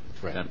that.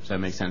 Right. Does that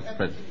make sense?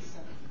 But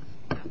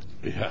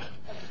yeah.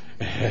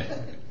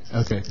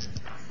 Okay.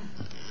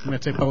 I'm going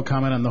to take public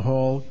comment on the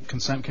whole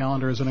consent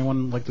calendar. Does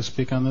anyone like to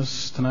speak on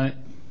this tonight?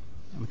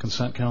 On the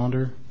consent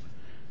calendar?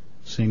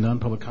 Seeing none,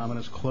 public comment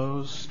is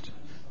closed.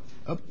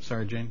 Oh,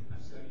 sorry, Jane.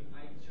 I'm sorry, I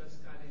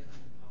just got in. I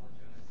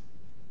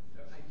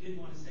apologize. I did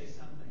want to say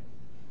something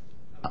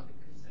about the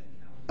consent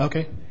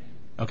calendar.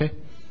 Okay.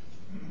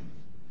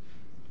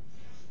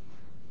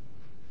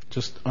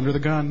 Just under the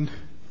gun.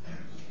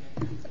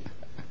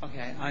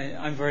 Okay,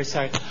 I'm very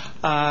sorry.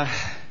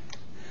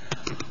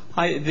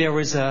 There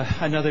was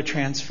another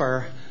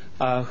transfer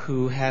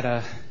who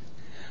had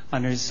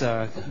on his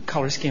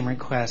color scheme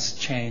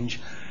request change,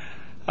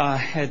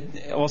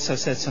 had also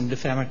said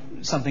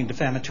something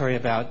defamatory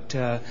about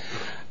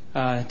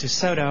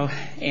DeSoto,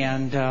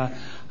 and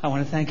I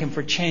want to thank him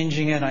for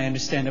changing it. I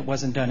understand it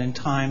wasn't done in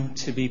time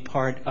to be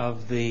part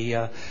of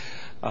the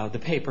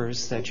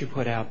papers that you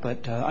put out,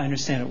 but I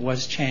understand it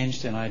was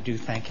changed, and I do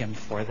thank him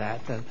for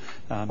that,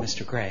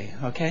 Mr. Gray.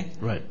 Okay?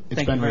 Right. It's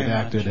Thank been you very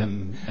redacted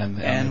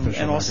much.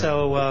 and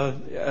also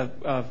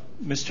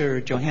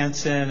Mr.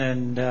 Johansson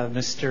and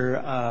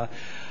Mr.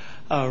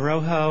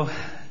 Rojo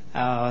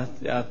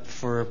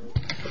for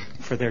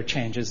their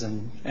changes,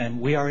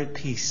 and we are at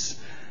peace.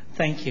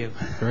 Thank you.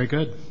 Very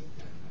good.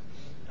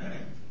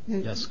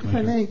 Yes, if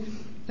I may,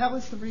 that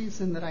was the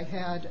reason that I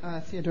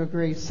had Theodore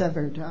Gray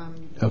severed.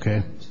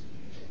 Okay.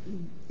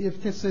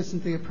 If this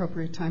isn't the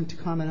appropriate time to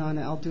comment on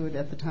it, I'll do it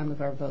at the time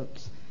of our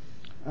votes,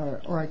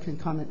 or I can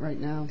comment right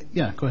now.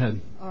 Yeah, go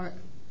ahead. All right.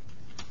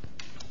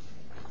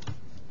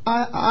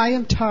 I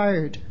am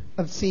tired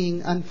of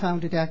seeing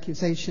unfounded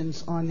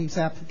accusations on these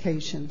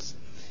applications,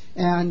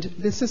 and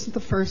this isn't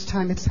the first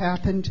time it's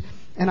happened,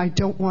 and I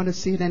don't want to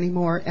see it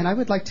anymore. And I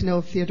would like to know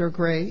if Theodore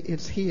Gray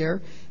is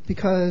here,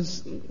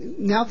 because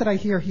now that I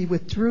hear he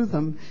withdrew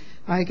them,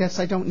 I guess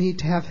I don't need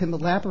to have him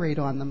elaborate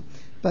on them.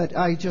 But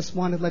I just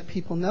want to let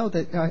people know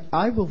that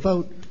I will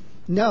vote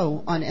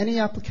no on any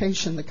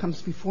application that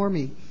comes before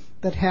me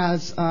that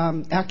has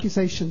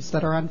accusations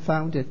that are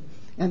unfounded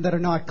and that are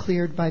not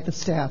cleared by the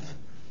staff.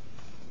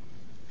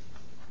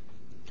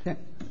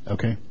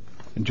 Okay.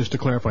 And just to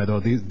clarify, though,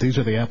 these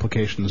are the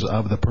applications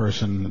of the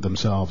person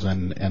themselves,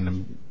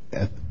 and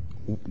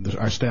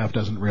our staff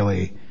doesn't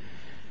really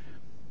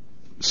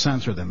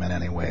censor them in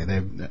any way.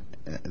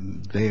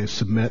 They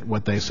submit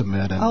what they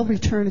submit. I'll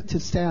return it to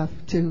staff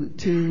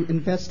to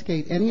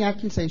investigate any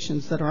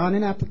accusations that are on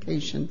an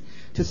application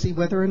to see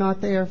whether or not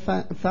they are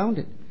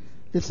founded.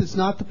 This is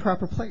not the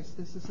proper place.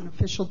 This is an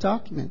official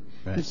document.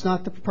 Right. It's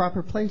not the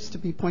proper place to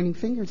be pointing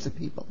fingers at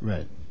people.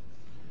 Right.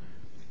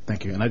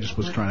 Thank you. And I just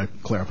was trying to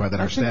clarify that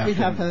our staff... I think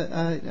we have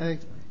a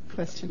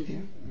question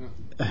here.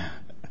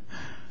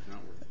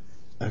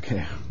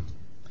 Okay.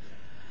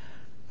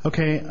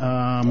 Okay.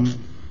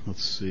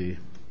 Let's see.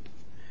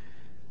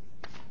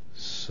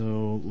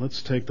 So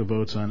let's take the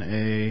votes on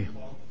A.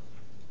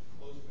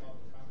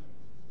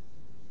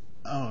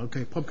 Oh,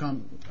 okay.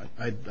 PubCom.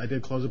 I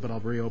did close it, but I'll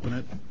reopen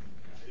it.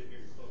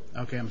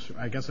 Okay.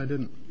 I guess I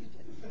didn't.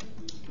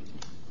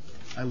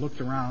 I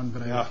looked around,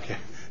 but I. Okay.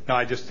 No,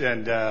 I just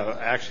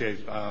actually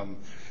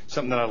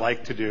something that I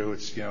like to do.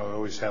 It's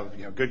always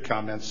have good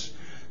comments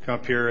come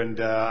up here, and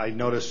I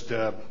noticed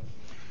a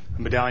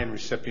medallion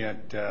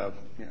recipient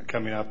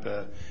coming up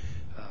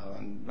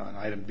on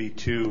item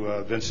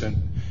B2, Vincent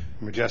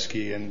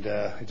Majeski,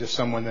 and just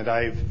someone that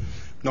I've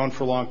known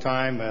for a long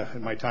time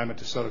in my time at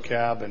DeSoto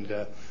Cab, and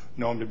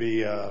know him to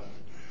be a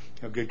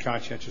good,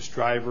 conscientious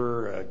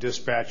driver, a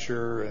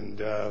dispatcher,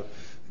 and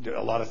did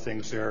a lot of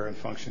things there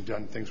and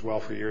done things well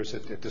for years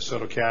at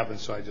DeSoto Cab, and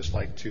so I just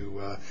like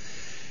to.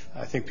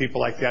 I think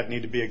people like that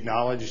need to be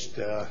acknowledged,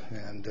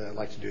 and I'd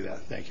like to do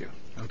that. Thank you.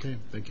 Okay,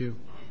 thank you.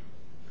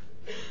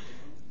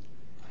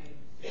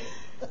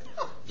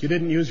 You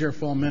didn't use your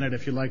full minute.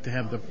 If you'd like to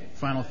have the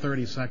final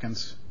 30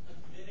 seconds.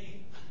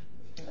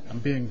 I'm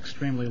being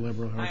extremely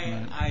liberal here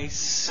tonight. I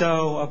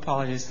so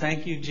apologize.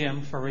 Thank you,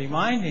 Jim, for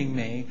reminding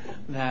me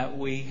that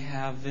we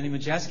have Vinny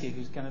Majeski,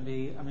 who's going to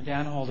be a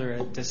medallion holder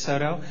at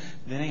DeSoto.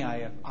 Vinny,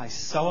 I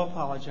so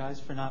apologize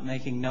for not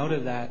making note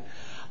of that.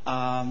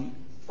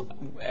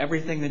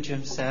 everything that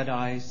Jim said,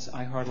 I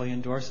heartily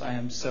endorse. I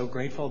am so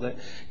grateful that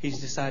he's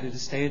decided to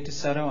stay at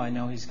DeSoto. I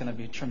know he's going to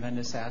be a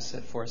tremendous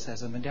asset for us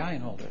as a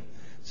medallion holder.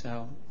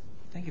 So,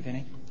 thank you,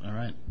 Vinny. All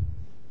right.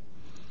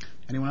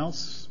 Anyone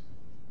else?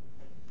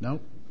 No?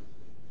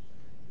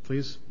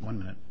 Please, 1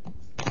 minute.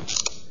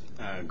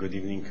 Good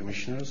evening,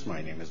 Commissioners.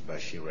 My name is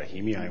Bashir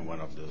Rahimi. I'm one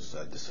of those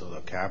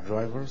DeSoto cab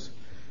drivers.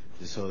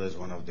 DeSoto is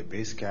one of the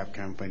best cab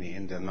company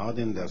not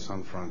in the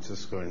San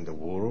Francisco, in the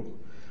world,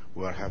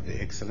 where have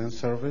the excellent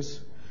service.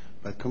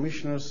 But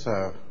Commissioners,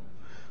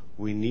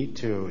 we need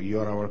to,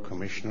 you're our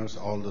commissioners,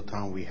 all the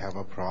time we have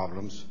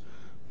problems.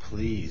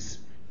 Please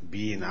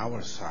be in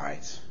our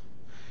sides,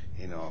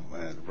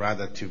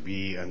 rather to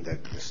be on the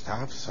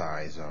staff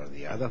side or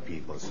the other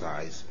people's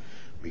sides,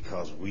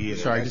 because we...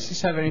 Sorry, does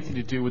this have anything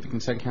to do with the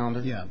consent calendar?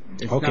 Yeah.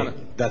 Okay,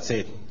 that's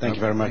it. Thank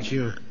you very much. Thank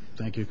you.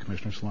 Thank you,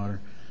 Commissioner Slaughter.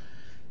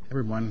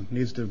 Everyone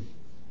needs to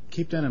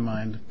keep that in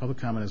mind. Public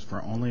comment is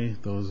for only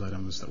those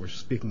items that we're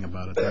speaking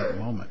about at that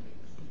moment.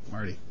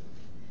 Marty.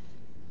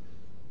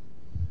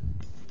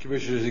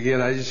 Commissioners, again,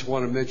 I just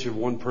want to mention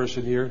one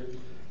person here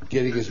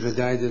getting his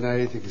medallion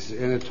tonight. I think it's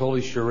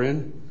Anatoly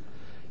Sharin.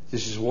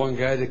 This is one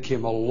guy that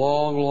came a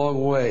long,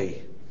 long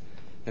way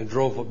and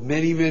drove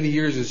many, many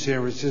years in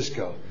San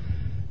Francisco.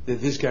 That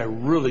this guy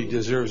really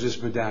deserves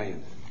this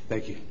medallion.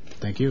 Thank you.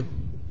 Thank you.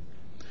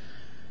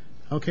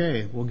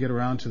 Okay, we'll get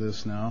around to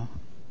this now.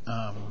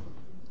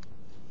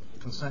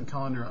 Consent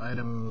calendar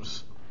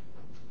items,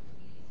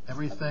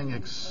 everything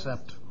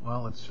except,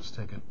 well, let's just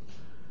take it.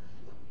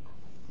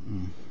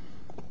 A1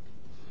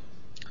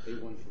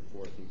 for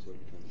 4, I think is what you're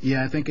trying to say.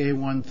 Yeah, I think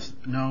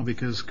A1, no,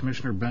 because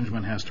Commissioner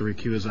Benjamin has to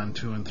recuse on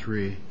 2 and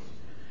 3.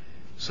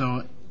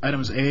 So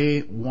items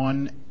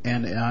A1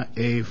 and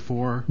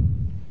A4,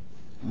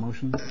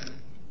 motion? Don't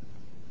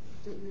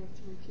you have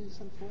to recuse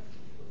on 4?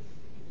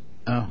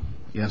 Oh,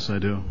 yes, I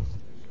do.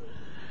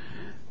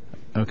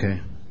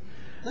 Okay.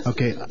 Let's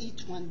Okay. do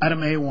each one. Item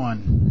A1.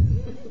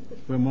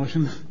 We have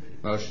motion?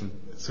 Motion.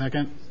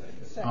 Second?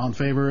 All in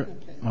favor?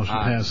 Motion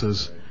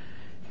passes.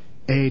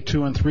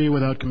 A2 and 3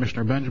 without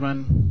Commissioner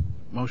Benjamin.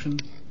 Motion?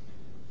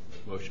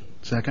 Motion.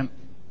 Second?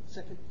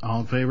 Second.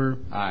 All in favor?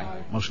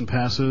 Aye. Motion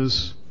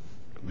passes.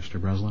 Commissioner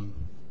Breslin,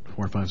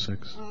 4, 5,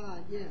 6.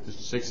 Yes.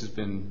 6 has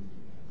been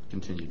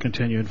continued.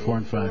 Continued, 4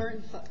 and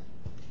 5.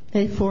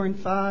 A4 and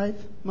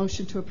 5.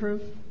 Motion to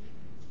approve.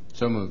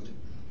 So moved.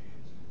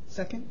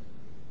 Second.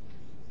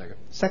 Second.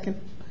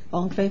 Second.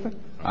 All in favor?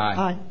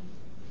 Aye.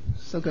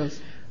 So goes.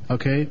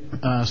 Okay.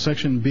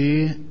 Section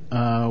B,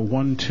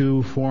 1,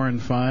 2, 4,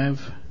 and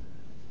 5.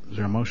 Is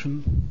there a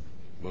motion?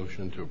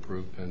 Motion to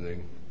approve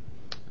pending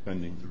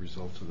the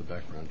results of the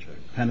background check.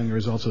 Pending the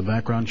results of the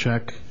background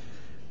check.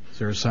 Is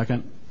there a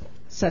second?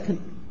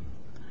 Second.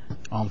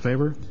 All in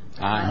favor?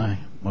 Aye.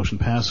 Motion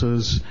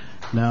passes.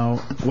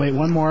 Now, wait,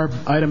 one more.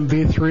 Item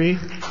B3.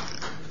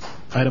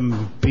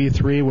 Item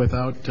B3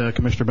 without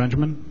Commissioner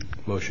Benjamin.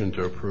 Motion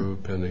to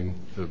approve pending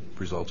the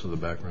results of the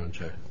background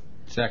check.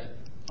 Second.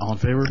 All in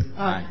favor?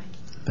 Aye.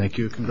 Thank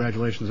you.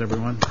 Congratulations,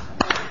 everyone.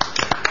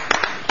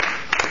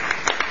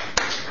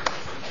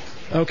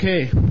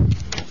 Okay.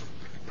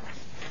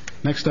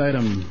 Next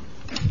item.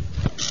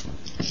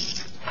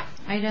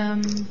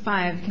 Item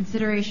 5,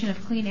 consideration of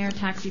Clean Air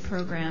Taxi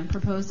Program,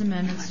 proposed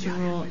amendments to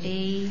Rule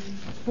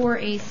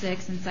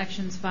A4A6 and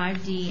Sections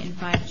 5D and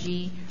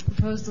 5G,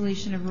 proposed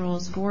deletion of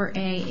Rules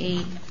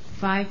 4A8,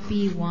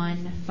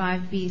 5B1,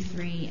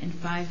 5B3, and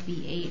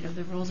 5B8 of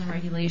the Rules and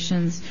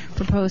Regulations,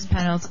 proposed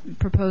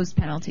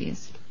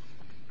penalties.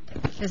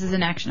 This is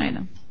an action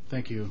item.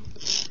 Thank you.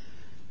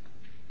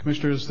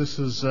 Commissioners, this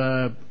is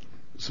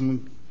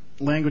some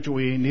language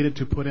we needed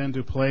to put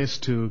into place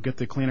to get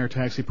the Clean Air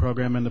Taxi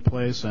Program into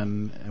place,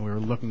 and we were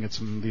looking at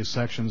some of these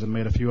sections and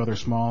made a few other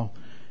small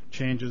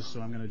changes. So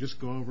I'm going to just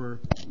go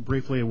over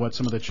briefly what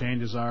some of the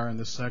changes are in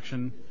this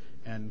section.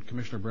 And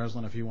Commissioner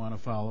Breslin, if you want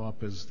to follow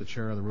up as the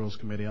chair of the Rules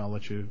Committee, I'll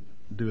let you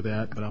do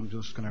that. But I'm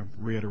just going to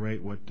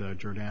reiterate what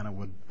Jordana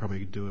would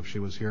probably do if she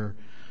was here.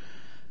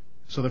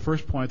 So the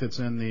first point that's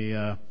in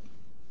the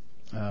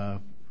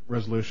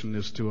resolution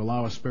is to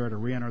allow a spare to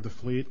re-enter the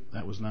fleet.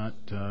 That was not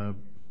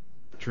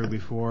true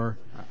before.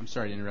 I'm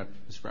sorry to interrupt.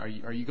 Are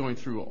you going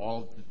through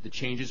all the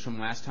changes from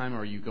last time, or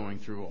are you going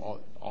through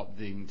all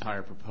the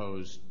entire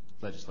proposed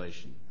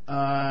legislation?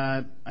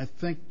 I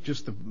think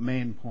just the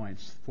main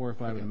points, 4 or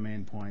 5 of the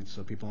main points,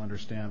 so people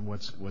understand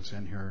what's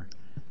in here.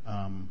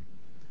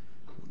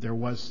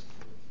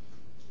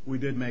 We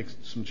did make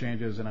some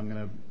changes, and I'm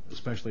going to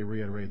especially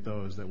reiterate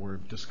those that were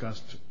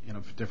discussed in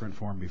a different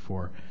form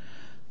before.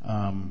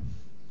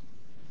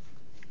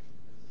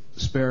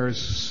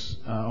 Spares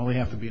only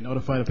have to be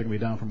notified if they can be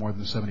down for more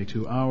than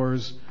 72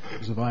 hours.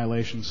 There's a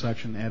violation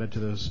section added to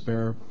the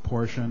spare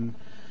portion.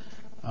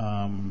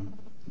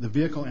 The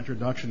vehicle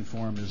introduction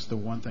form is the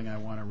one thing I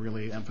want to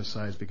really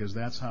emphasize, because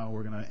that's how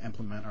we're going to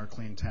implement our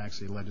clean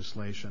taxi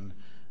legislation.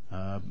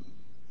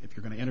 If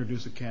you're going to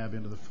introduce a cab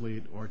into the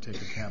fleet or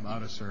take a cab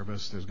out of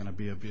service, there's going to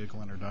be a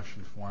vehicle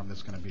introduction form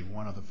that's going to be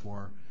one of the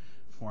 4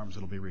 forms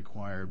that will be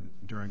required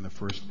during the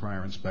first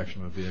prior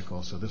inspection of a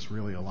vehicle. So this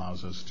really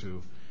allows us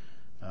to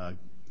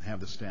have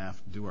the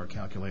staff do our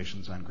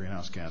calculations on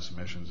greenhouse gas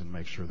emissions and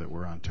make sure that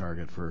we're on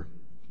target for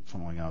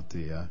following out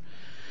the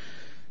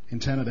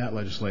intent of that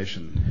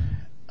legislation.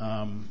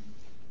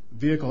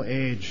 Vehicle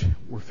age,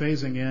 we're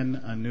phasing in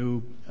a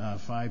new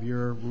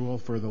 5-year rule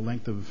for the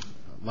length of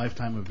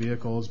lifetime of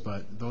vehicles,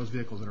 but those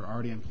vehicles that are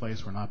already in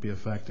place will not be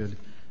affected.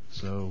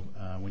 So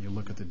when you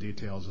look at the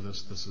details of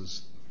this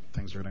is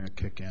things that are going to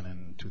kick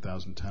in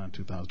 2010 and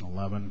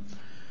 2011.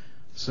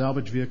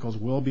 Salvage vehicles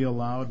will be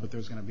allowed, but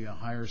there's going to be a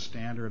higher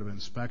standard of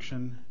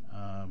inspection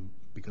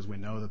because we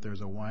know that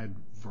there's a wide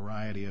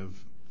variety of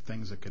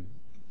things that could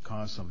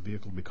cause some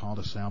vehicle to be called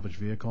a salvage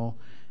vehicle,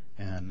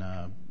 and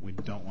we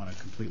don't want to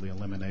completely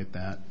eliminate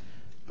that,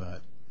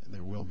 but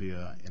there will be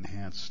an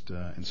enhanced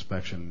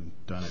inspection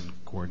done in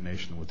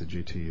coordination with the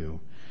GTU.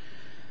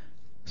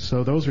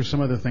 So those are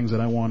some of the things that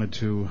I wanted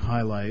to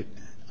highlight.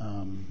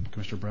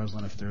 Commissioner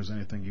Breslin, if there's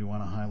anything you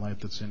want to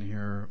highlight that's in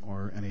here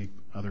or any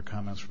other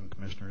comments from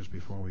commissioners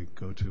before we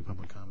go to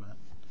public comment.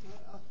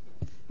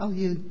 I'll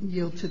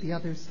yield to the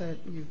others that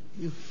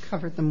you've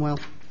covered them well.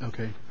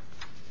 Okay.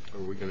 Are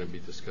we going to be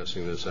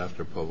discussing this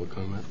after public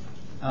comment?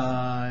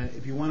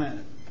 If you want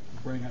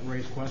to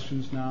raise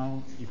questions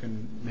now, you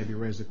can maybe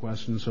raise the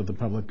questions so the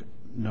public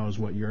knows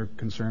what your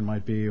concern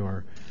might be.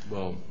 Or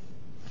well,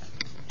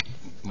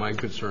 my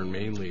concern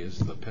mainly is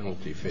the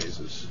penalty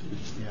phases.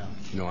 Yeah.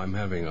 You know, I'm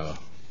having a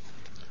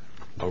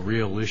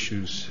real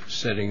issue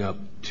setting up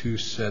 2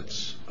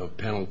 sets of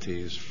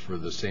penalties for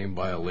the same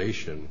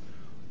violation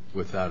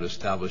without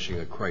establishing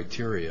a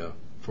criteria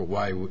for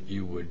why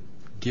you would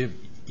give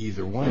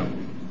either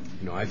one.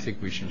 You know, I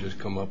think we should just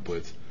come up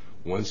with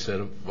one set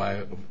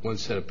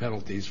of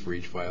penalties for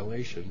each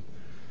violation,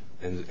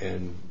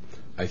 and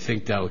I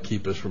think that'll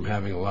keep us from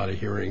having a lot of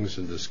hearings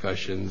and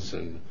discussions.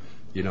 And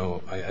you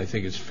know, I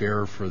think it's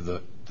fair for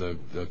the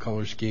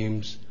color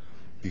schemes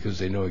because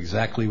they know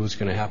exactly what's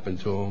going to happen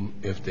to them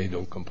if they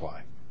don't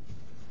comply.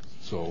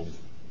 So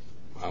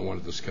I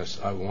want to discuss.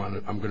 I'm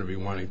going to be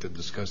wanting to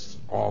discuss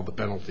all the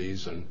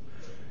penalties and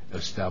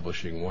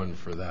establishing one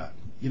for that.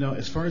 You know,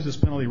 as far as this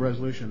penalty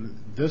resolution,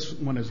 this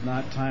one is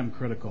not time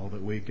critical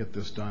that we get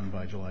this done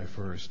by July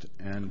 1st.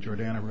 And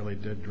Jordana really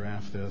did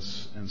draft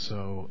this. And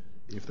so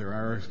if there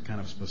are kind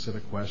of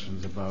specific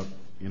questions about,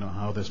 you know,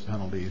 how this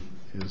penalty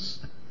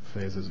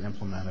phase is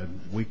implemented,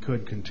 we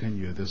could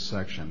continue this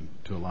section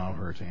to allow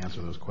her to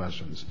answer those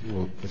questions.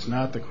 Well, it's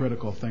not the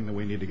critical thing that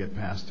we need to get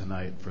passed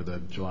tonight for the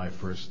July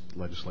 1st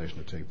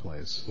legislation to take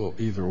place. Well,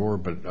 either or,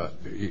 but,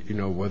 you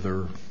know,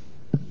 whether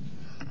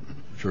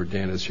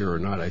Jordana's here or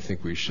not, I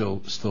think we still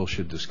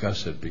should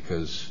discuss it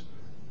because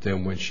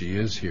then when she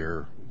is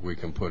here, we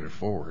can put it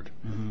forward.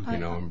 Mm-hmm. You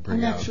know, and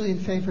bring I'm actually in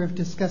favor of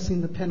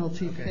discussing the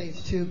penalty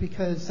phase too,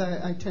 because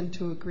I tend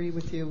to agree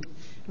with you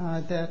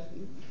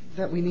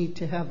that we need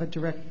to have a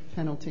direct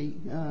penalty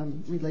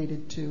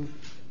related to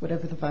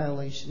whatever the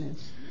violation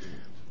is.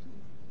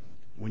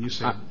 When you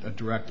say a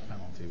direct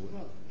penalty,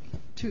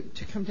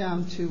 to come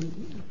down to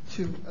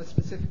a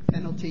specific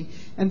penalty,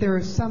 and there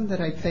are some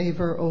that I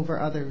favor over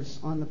others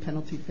on the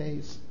penalty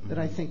phase that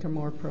I think are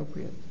more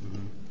appropriate.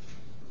 Mm-hmm.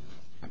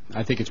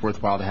 I think it's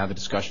worthwhile to have the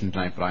discussion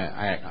tonight, but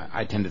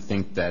I tend to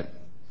think that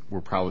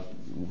we'll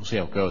see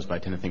how it goes, but I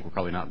tend to think we're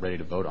probably not ready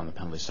to vote on the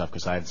penalty stuff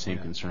because I have the same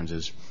concerns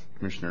as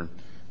Commissioner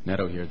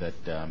Neto here that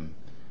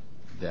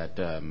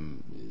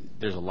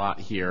there's a lot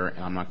here,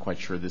 and I'm not quite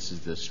sure this is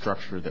the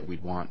structure that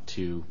we'd want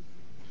to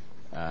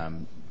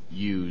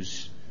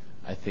use.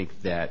 I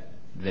think that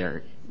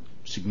they're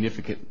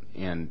significant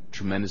and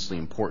tremendously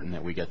important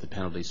that we get the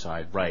penalty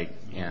side right,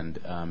 and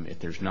if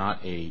there's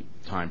not a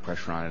time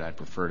pressure on it, I'd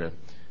prefer to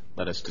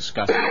let us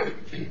discuss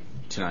it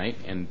tonight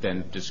and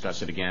then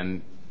discuss it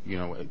again, you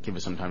know, give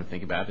us some time to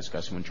think about it,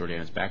 discuss it when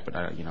Jordana's back, but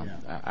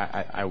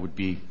I would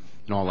be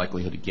in all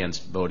likelihood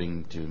against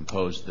voting to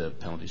impose the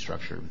penalty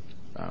structure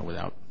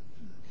without.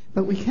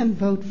 But we can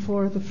vote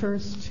for the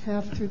first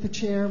half through the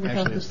chair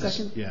without the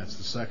second? Yeah, it's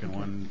the second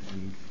one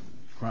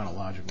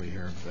chronologically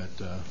here,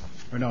 but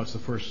or no, it's the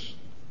first.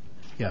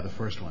 Yeah, the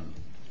first one.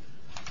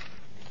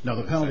 No,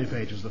 the penalty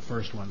page is the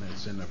first one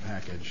that's in the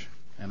package,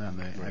 and then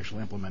the actual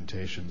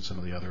implementation, some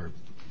of the other,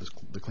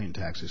 the clean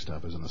taxi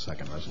stuff is in the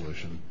second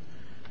resolution.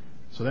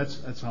 So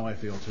that's how I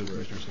feel too,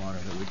 Commissioner Slaughter,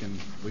 that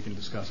we can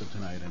discuss it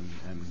tonight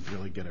and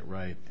really get it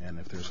right. And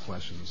if there's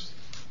questions,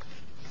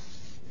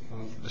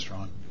 Mr.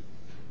 Hahn.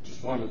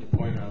 Just wanted to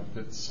point out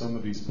that some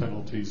of these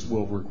penalties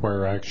will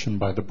require action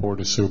by the Board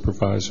of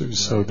Supervisors, right.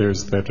 So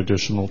there's that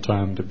additional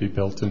time to be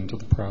built into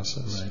the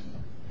process.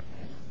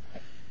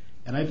 Right.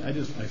 And I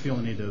feel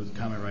the need to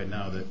comment right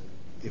now that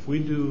if we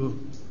do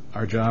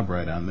our job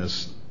right on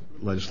this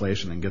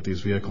legislation and get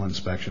these vehicle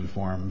inspection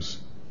forms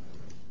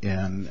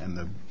in,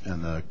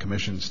 and the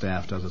commission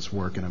staff does its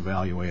work in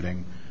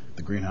evaluating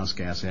the greenhouse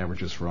gas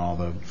averages for all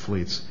the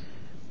fleets,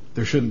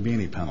 there shouldn't be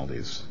any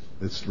penalties.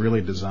 It's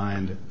really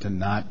designed to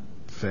not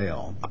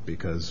fail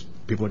because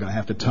people are going to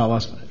have to tell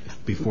us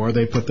before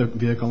they put the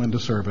vehicle into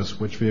service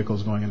which vehicle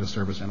is going into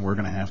service, and we're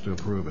going to have to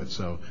approve it.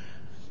 So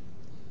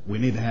we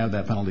need to have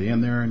that penalty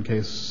in there in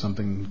case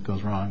something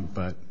goes wrong,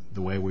 but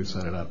the way we've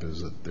set it up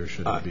is that there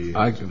shouldn't be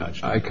too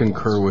much. I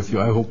concur with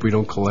you. I hope we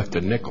don't collect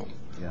a nickel.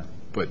 Yeah.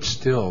 But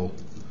still,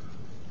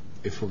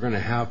 if we're going to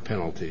have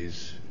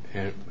penalties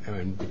and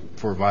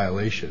for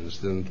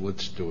violations, then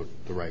let's do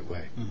it the right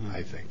way,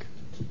 I think.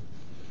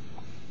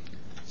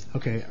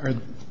 Okay.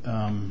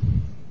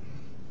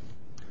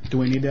 Do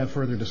we need to have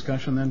further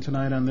discussion then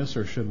tonight on this,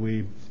 or should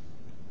we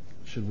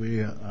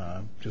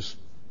just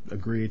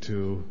agree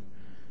to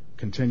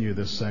continue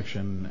this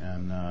section?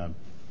 And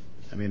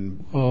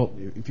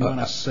if you want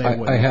to say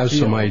what I you have feel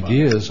some about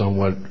ideas on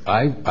what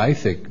I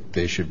think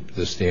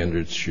the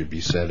standards should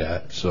be set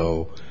at.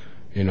 So,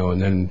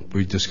 and then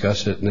we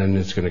discuss it, and then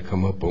it's going to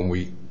come up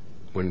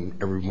when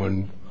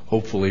everyone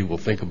hopefully will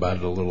think about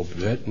it a little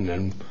bit, and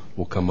then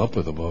we'll come up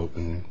with a vote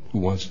and who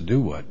wants to do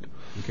what.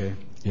 Okay.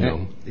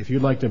 If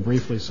you'd like to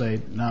briefly say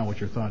now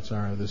what your thoughts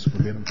are, this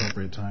would be an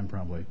appropriate time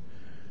probably.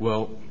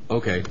 Well,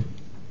 okay.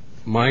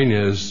 Mine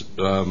is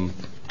on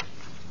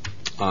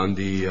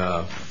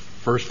the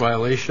first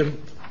violation.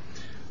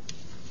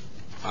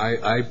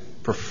 I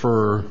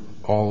prefer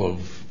all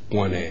of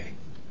 1A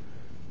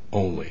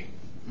only.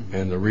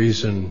 And the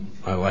reason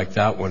I like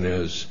that one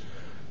is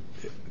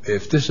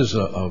if this is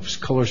a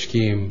color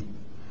scheme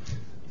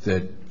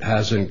that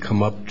hasn't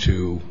come up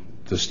to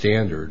the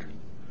standard,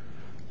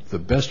 the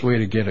best way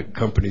to get a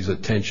company's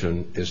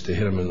attention is to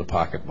hit them in the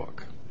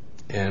pocketbook.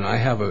 And I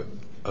have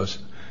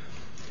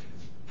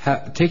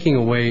taking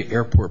away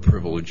airport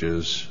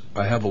privileges,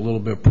 I have a little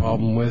bit of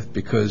problem with,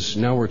 because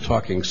now we're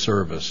talking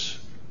service.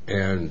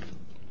 And,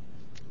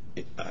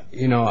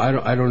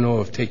 I don't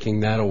know if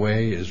taking that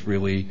away is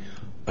really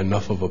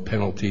enough of a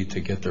penalty to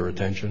get their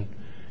attention.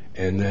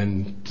 And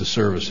then the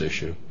service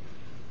issue.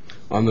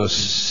 On the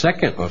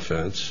second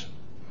offense,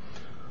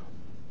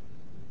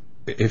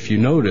 if you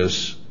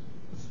notice,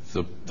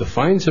 the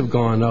fines have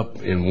gone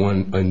up in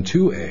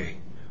 2A,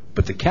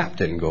 but the cap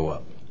didn't go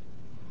up.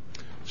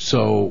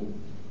 So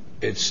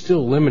it's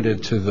still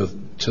limited to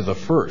the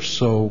first.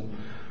 So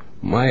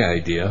my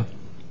idea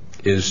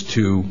is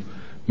to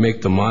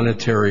make the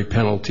monetary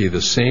penalty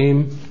the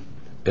same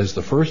as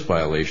the first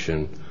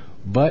violation,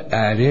 but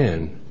add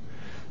in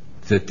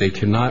that they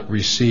cannot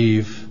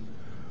receive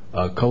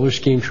color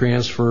scheme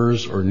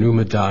transfers or new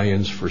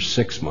medallions for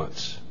 6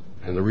 months.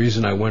 And the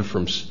reason I went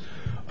from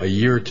a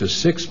year to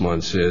 6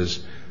 months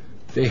is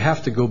they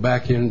have to go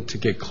back in to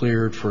get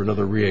cleared for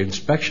another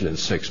re-inspection in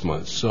 6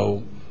 months.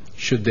 So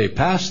should they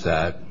pass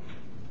that,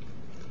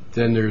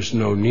 then there's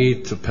no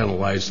need to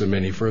penalize them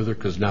any further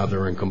because now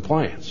they're in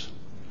compliance.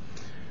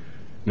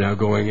 Now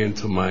going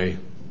into my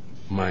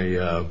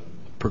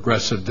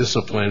progressive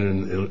discipline,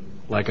 and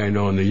like I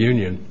know in the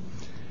union,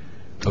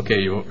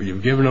 okay,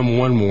 you've given them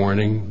one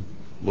warning,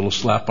 a little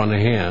slap on the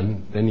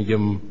hand, then you give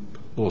them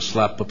a little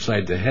slap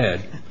upside the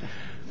head.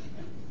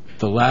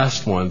 The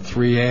last one,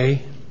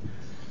 3A,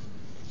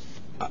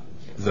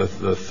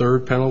 the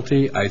third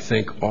penalty, I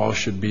think all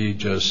should be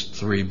just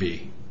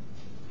 3B.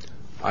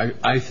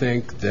 I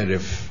think that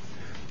if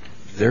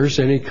there's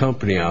any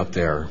company out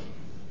there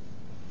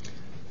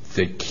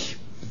that,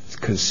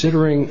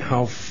 considering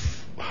how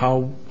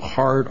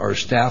hard our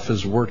staff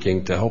is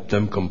working to help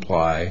them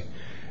comply,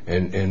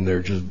 and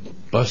they're just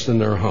busting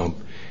their hump,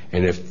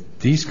 and if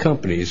these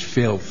companies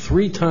fail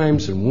 3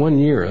 times in 1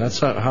 year,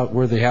 that's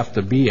where they have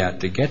to be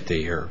at to get to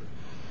here.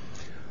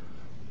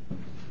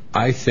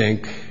 I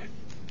think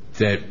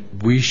that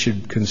we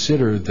should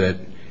consider that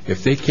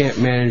if they can't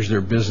manage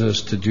their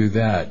business to do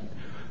that,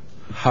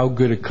 how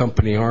good a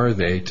company are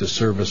they to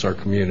service our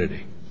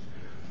community?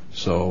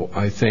 So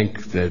I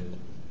think that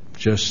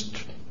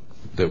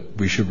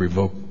we should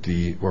revoke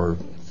their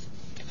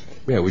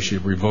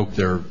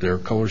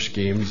color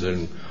schemes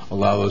and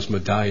allow those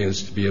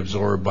medallions to be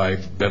absorbed by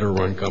better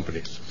run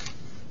companies.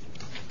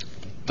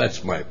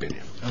 That's my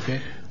opinion. Okay.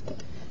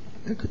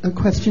 A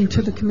question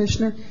to the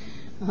Commissioner,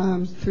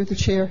 through the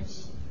Chair.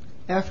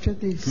 After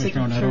the city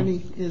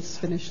attorney is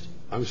finished.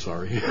 I'm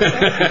sorry.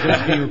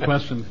 Your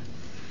question.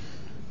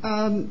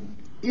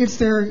 Is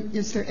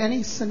there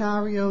any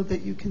scenario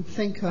that you can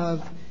think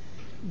of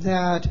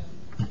that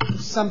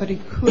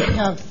somebody could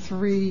have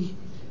 3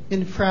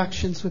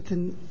 infractions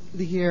within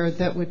the year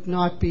that would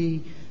not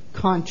be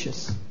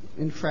conscious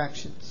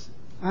infractions?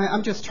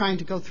 I'm just trying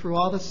to go through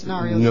all the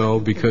scenarios. No,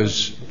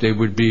 because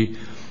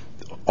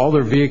all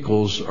their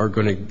vehicles are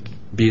going to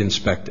be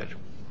inspected.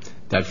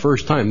 That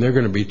first time, they're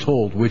going to be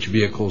told which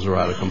vehicles are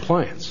out of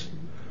compliance.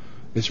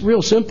 It's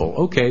real simple.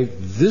 Okay,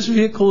 this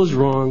vehicle is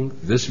wrong,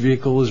 this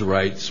vehicle is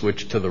right,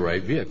 switch to the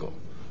right vehicle.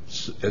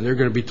 And they're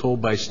going to be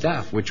told by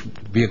staff which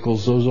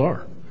vehicles those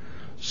are.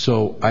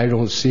 So I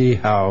don't see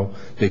how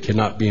they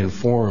cannot be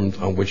informed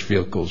on which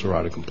vehicles are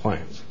out of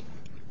compliance.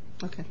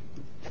 Okay.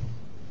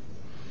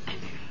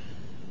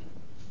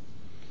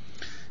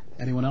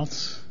 Anyone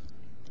else?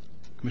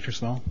 Commissioner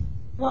Small?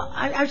 Well,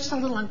 I was just a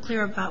little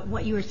unclear about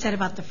what you had said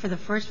for the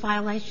first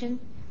violation.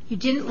 You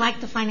didn't like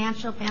the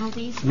financial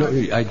penalties? No,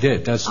 I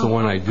did. That's the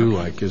one I do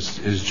like,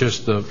 is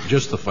just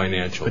the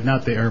financial. But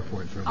not the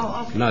airport.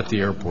 Okay. Not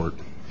the airport.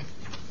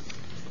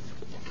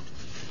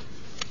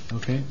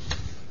 Okay.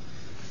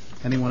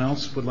 Anyone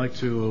else would like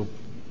to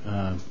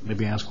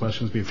maybe ask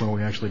questions before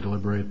we actually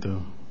deliberate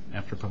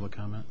after public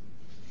comment?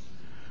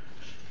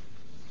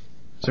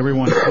 Is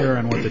everyone clear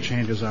on what the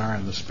changes are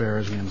in the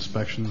spares and the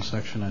inspection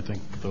section? I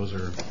think those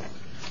are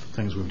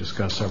things we've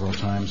discussed several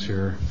times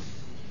here.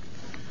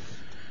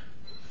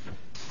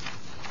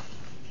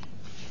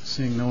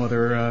 Seeing no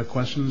other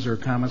questions or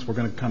comments, we're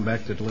going to come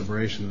back to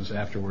deliberations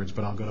afterwards,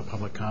 but I'll go to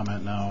public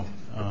comment now.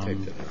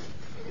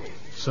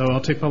 So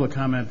I'll take public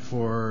comment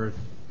for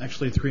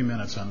actually 3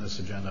 minutes on this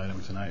agenda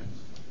item tonight.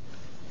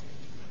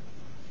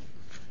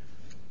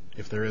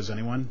 If there is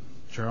anyone.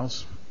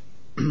 Charles?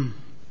 Good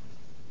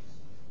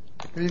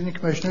evening,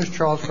 Commissioners.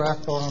 Charles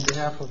Rathbone on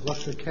behalf of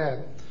Luxor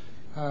Cab.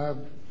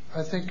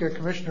 I think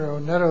Commissioner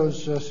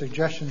Oneto's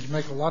suggestions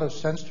make a lot of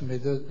sense to me.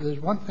 There's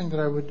one thing that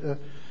I would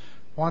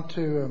want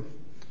to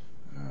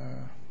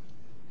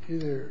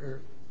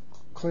either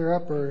clear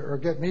up or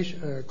get me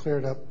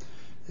cleared up,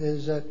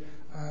 is that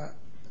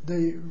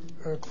the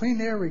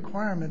clean air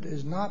requirement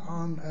is not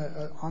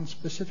on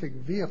specific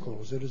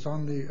vehicles. It is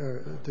on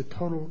the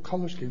total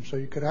color scheme. So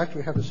you could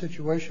actually have a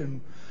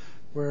situation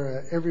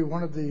where every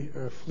one of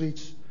the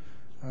fleet's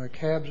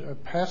cabs are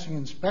passing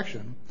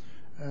inspection,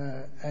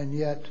 and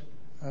yet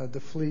the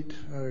fleet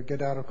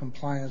get out of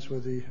compliance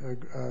with the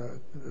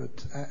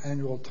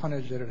annual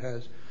tonnage that it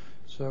has.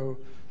 So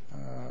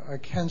I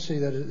can see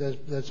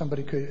that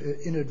somebody could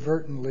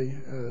inadvertently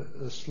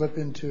slip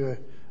into a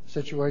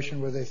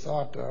situation where they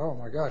thought, oh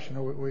my gosh,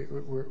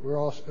 we're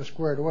all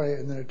squared away,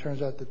 and then it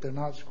turns out that they're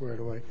not squared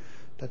away,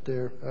 that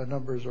their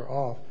numbers are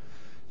off.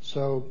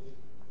 So,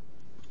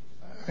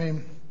 I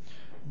mean,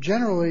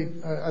 generally,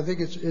 I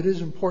think it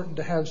is important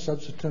to have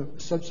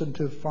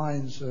substantive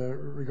fines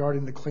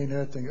regarding the clean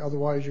air thing.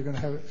 Otherwise, you're going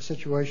to have a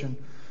situation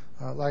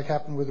like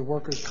happened with the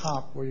workers'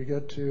 comp, where you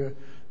get to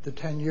the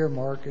 10-year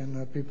mark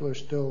and people are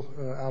still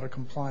out of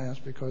compliance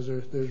because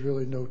there's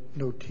really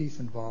no teeth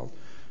involved.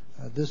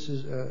 This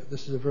is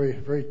a very,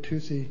 very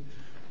toothy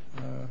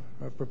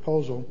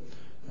proposal.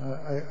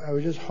 I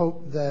would just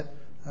hope that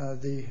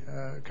the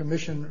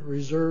Commission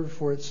reserve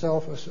for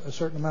itself a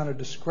certain amount of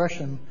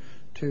discretion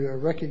to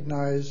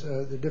recognize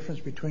the difference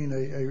between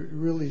a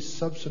really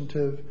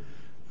substantive,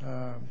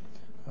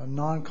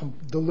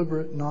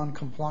 deliberate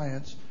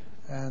non-compliance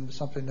and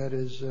something that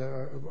is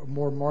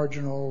more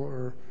marginal,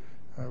 or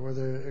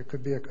whether it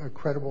could be a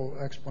credible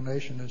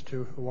explanation as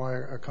to why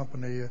a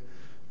company,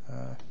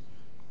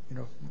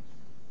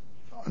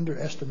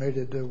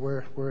 underestimated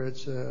where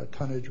its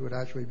tonnage would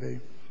actually be.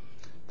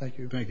 Thank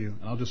you. Thank you.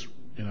 I'll just,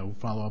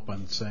 follow up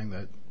on saying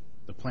that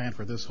the plan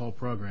for this whole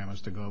program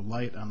is to go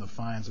light on the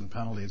fines and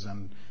penalties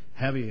and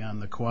heavy on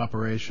the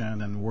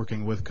cooperation and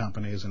working with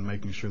companies and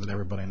making sure that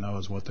everybody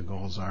knows what the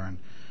goals are and,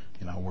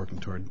 working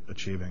toward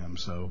achieving them.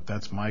 So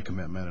that's my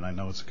commitment, and I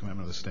know it's a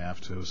commitment of the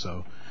staff too.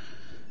 So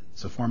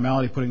it's a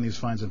formality putting these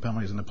fines and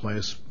penalties into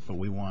place, but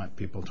we want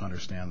people to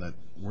understand that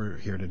we're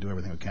here to do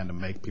everything we can to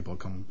make people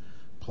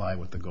comply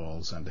with the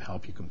goals and to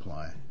help you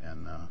comply.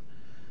 And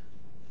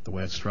the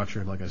way it's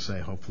structured, like I say,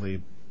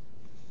 hopefully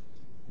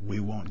we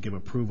won't give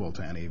approval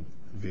to any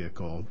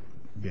vehicle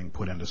being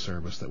put into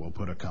service that will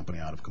put a company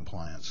out of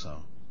compliance.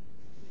 So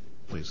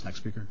please, next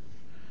speaker.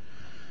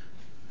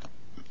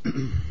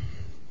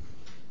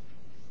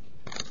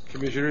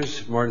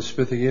 Commissioners, Martin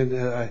Smith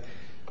again.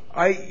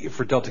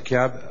 For Delta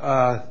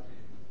Cab,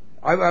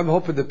 I'm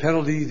hoping the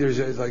penalty, there's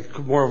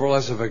more or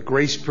less of a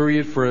grace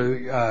period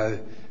for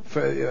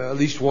at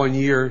least 1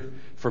 year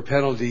for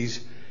penalties,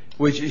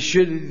 which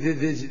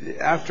should,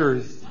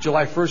 after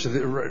July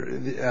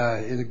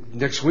 1st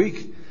next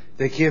week,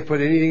 they can't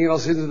put anything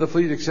else into the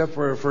fleet except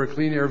for a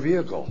clean air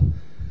vehicle.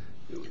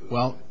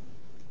 Well,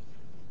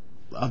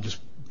 I'll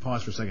just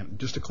pause for a second.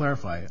 Just to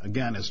clarify,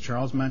 again, as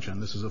Charles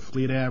mentioned, this is a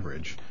fleet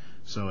average.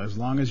 So as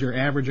long as you're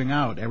averaging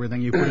out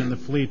everything you put in the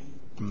fleet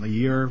from the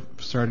year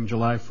starting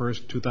July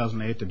 1st,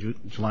 2008 to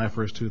July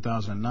 1st,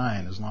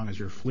 2009, as long as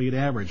your fleet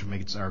average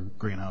meets our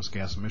greenhouse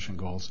gas emission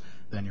goals,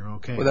 then you're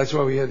okay. Well, that's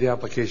why we had the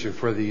application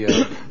for the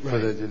for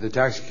the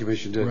taxi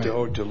commission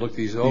to look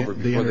these over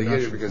before they get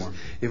it. Because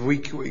if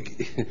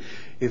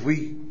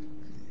we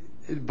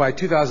by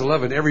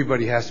 2011,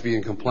 everybody has to be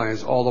in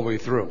compliance all the way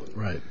through.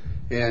 Right.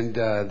 And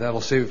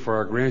that'll save it for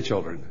our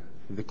grandchildren,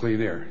 the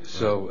clean air.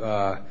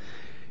 So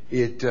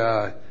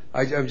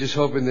I'm just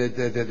hoping that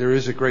there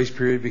is a grace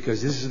period,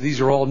 because these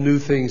are all new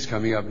things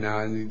coming up now,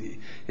 and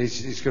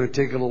it's going to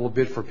take a little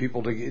bit for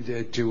people to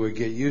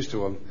get used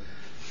to them.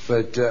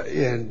 But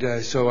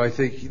so I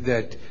think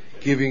that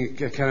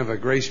giving a kind of a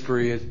grace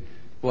period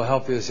will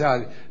help this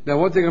out. Now,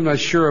 one thing I'm not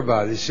sure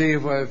about is, say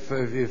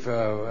if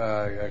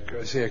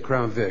say a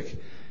Crown Vic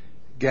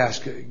gas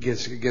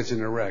gets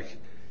in a wreck,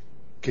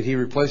 can he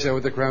replace that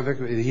with a Crown Vic?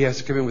 He has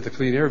to come in with a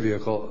clean air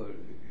vehicle.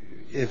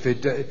 If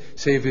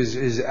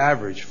his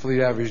average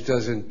fleet average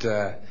doesn't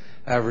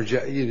average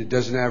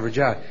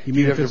out, you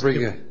mean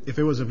if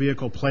it was a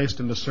vehicle placed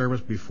into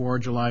service before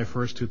July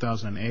 1st,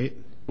 2008?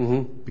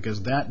 Mm-hmm.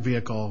 Because that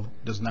vehicle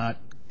does not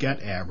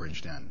get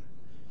averaged in.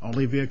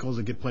 only vehicles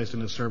that get placed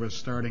into service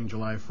starting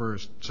July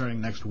 1st,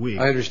 starting next week.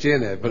 I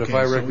understand that, but okay, if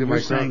I so wreck you're my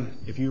car, saying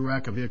if you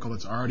wreck a vehicle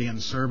that's already in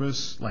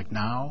service, like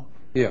now,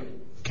 yeah,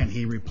 can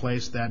he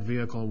replace that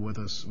vehicle with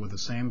the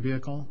same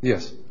vehicle?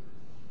 Yes.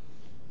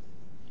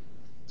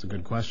 It's a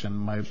good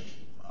question.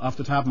 Off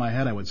the top of my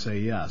head, I would say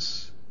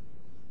yes.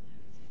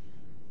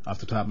 Off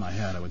the top of my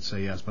head, I would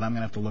say yes, but I'm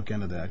going to have to look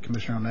into that.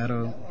 Commissioner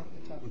Oneto?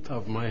 Off the top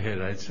of my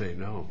head, I'd say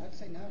no. I'd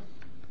say no.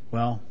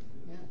 Well,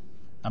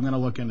 I'm going to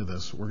look into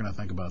this. We're going to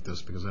think about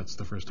this because that's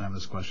the first time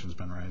this question's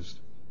been raised.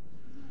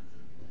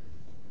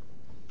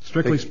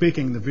 Strictly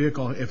speaking, the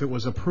vehicle, if it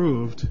was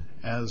approved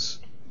as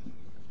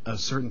a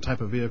certain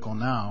type of vehicle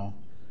now,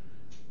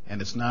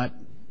 and it's not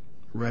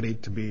ready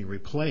to be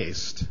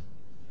replaced,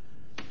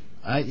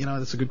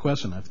 that's a good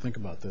question. I have to think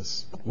about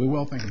this. We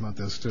will think about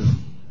this too,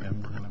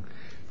 and we're going to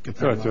get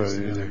that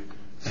together.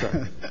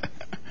 Sorry.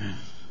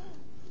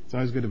 It's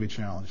always good to be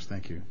challenged.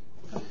 Thank you.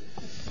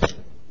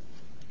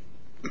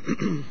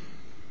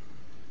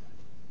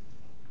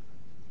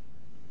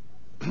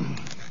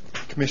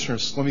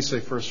 Commissioners, let me say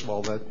first of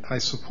all that I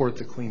support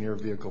the Clean Air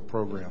Vehicle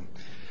Program.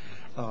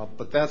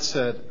 But that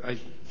said, I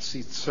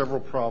see several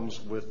problems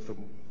with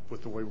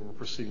the way we're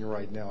proceeding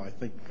right now. I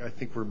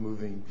think we're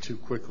moving too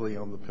quickly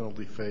on the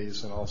penalty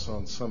phase and also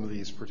on some of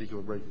these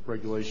particular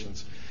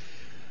regulations.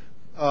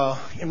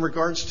 In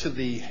regards to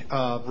the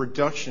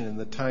reduction in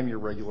the time year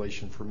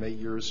regulation from 8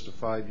 years to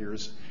 5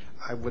 years,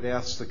 I would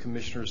ask the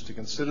commissioners to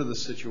consider the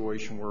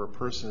situation where a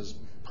person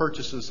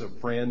purchases a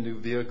brand new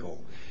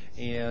vehicle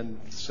and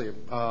say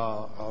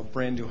a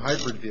brand new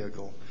hybrid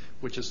vehicle,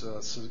 which is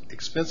an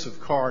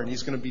expensive car, and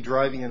he's going to be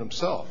driving it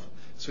himself.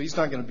 So he's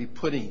not going to be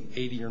putting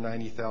 80 or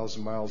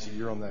 90,000 miles a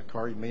year on that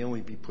car. He may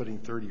only be putting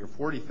 30 or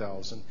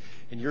 40,000.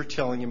 And you're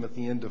telling him at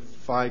the end of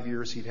 5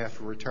 years he'd have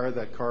to retire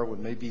that car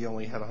when maybe he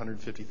only had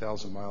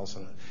 150,000 miles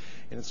on it.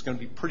 And it's going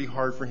to be pretty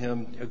hard for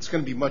him. It's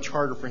going to be much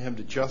harder for him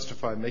to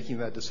justify making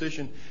that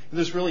decision. And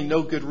there's really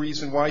no good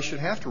reason why he should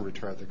have to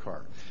retire the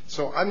car.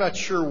 So I'm not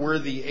sure where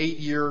the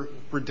 8-year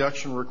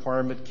reduction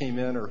requirement came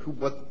in or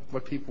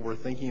what people were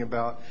thinking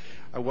about.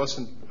 I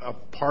wasn't a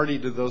party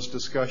to those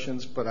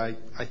discussions, but I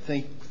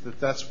think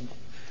that's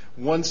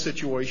one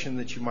situation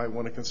that you might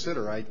want to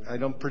consider. I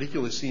don't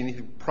particularly see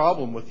any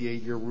problem with the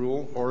 8-year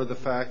rule or the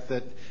fact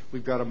that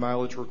we've got a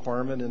mileage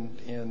requirement.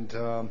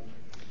 And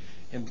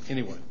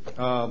anyway,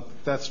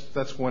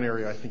 that's one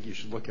area I think you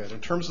should look at.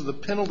 In terms of the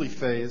penalty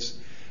phase,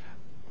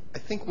 I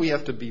think we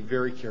have to be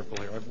very careful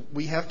here.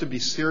 We have to be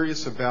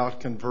serious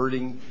about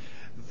converting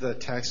the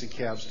taxi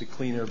cabs to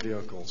clean air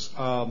vehicles.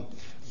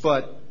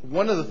 But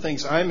one of the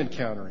things I'm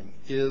encountering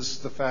is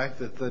the fact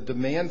that the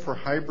demand for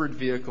hybrid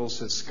vehicles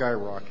has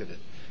skyrocketed.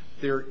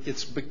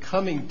 It's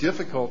becoming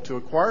difficult to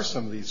acquire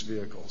some of these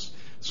vehicles.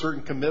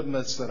 Certain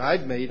commitments that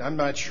I've made, I'm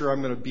not sure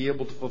I'm going to be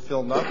able to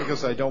fulfill, not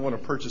because I don't want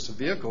to purchase the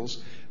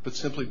vehicles, but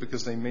simply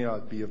because they may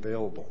not be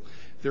available.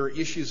 There are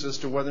issues as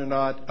to whether or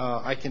not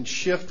I can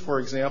shift, for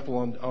example,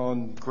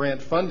 on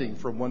grant funding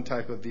from one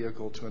type of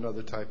vehicle to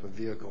another type of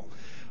vehicle.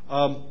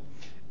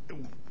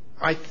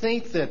 I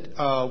think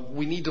that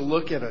we need to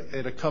look at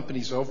a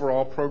company's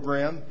overall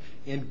program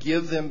and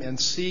give them and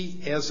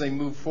see as they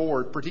move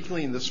forward,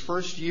 particularly in this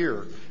first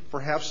year,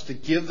 perhaps to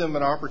give them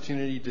an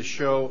opportunity to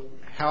show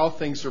how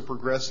things are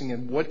progressing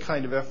and what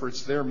kind of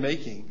efforts they're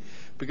making.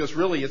 Because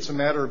really it's a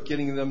matter of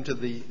getting them to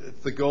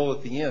the goal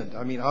at the end.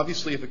 I mean,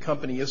 obviously if a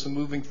company isn't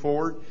moving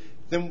forward,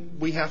 then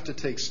we have to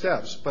take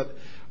steps. But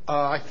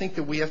I think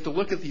that we have to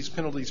look at these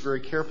penalties very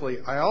carefully.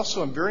 I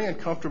also am very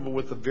uncomfortable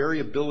with the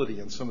variability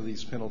in some of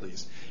these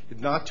penalties.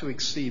 Not to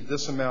exceed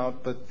this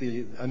amount, but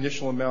the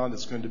initial amount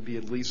is going to be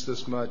at least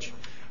this much.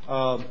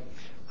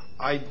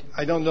 I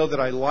don't know that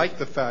I like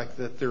the fact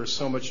that there is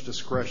so much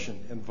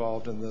discretion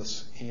involved in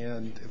this,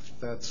 and if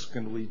that's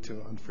going to lead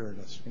to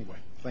unfairness. Anyway,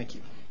 thank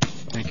you.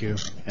 Thank you.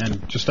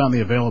 And just on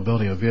the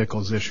availability of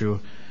vehicles issue,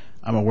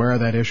 I'm aware of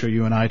that issue.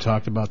 You and I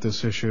talked about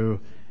this issue,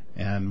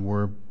 and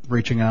we're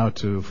reaching out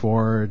to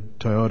Ford,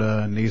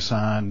 Toyota,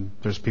 Nissan.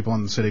 There's people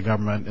in the city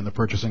government, in the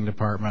purchasing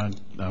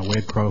department,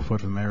 Wade Crowfoot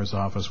from the mayor's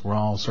office. We're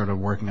all sort of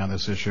working on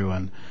this issue,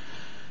 and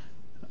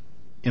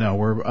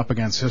we're up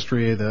against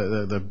history,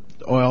 the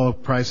oil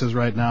prices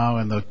right now,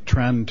 and the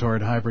trend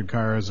toward hybrid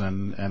cars,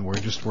 and we're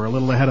a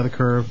little ahead of the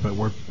curve, but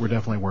we're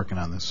definitely working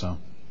on this. So,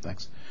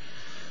 thanks.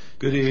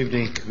 Good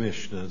evening,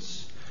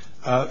 Commissioners.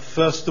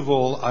 First of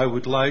all, I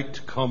would like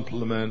to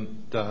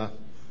compliment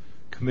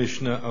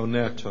Commissioner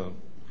Oneto.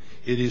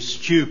 It is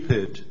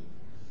stupid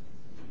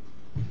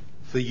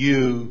for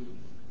you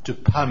to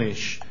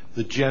punish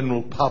the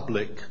general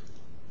public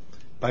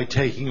by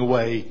taking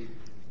away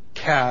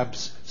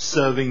cabs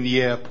serving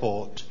the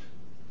airport.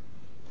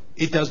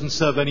 It doesn't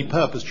serve any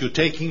purpose. You're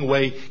taking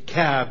away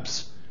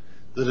cabs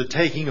that are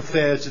taking a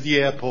fare to the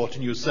airport,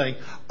 and you're saying,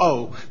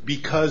 oh,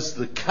 because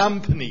the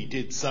company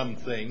did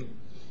something,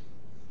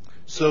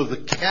 so the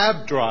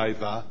cab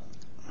driver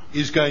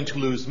is going to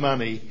lose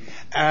money,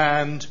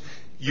 and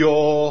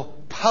your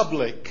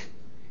public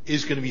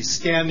is going to be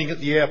standing at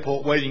the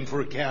airport waiting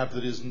for a cab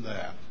that isn't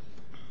there.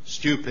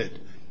 Stupid.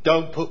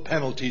 don't put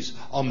penalties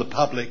on the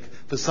public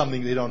for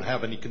something they don't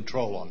have any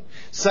control on.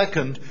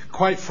 Second,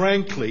 quite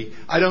frankly,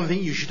 I don't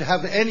think you should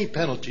have any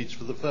penalties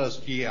for the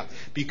first year,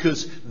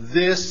 because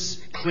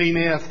this clean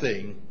air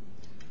thing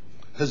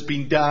has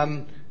been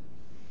done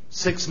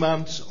 6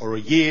 months or a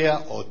year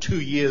or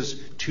 2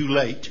 years too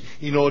late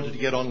in order to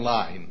get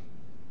online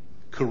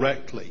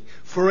correctly.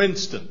 For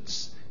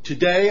instance,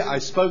 today I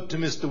spoke to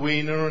Mr.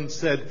 Wiener and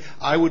said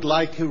I would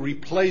like a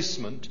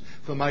replacement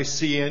for my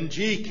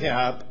CNG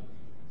cab.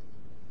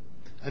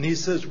 And he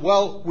says,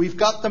 well, we've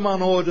got them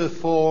on order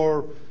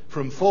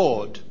from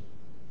Ford,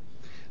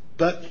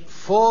 but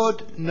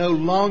Ford no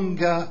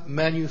longer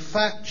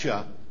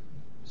manufacture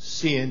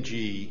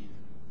CNG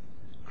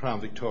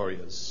Crown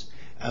Victorias,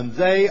 and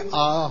they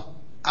are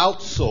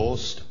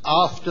outsourced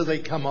after they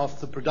come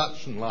off the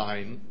production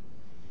line,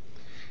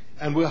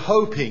 and we're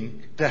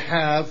hoping to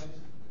have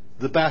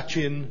the batch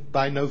in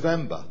by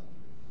November.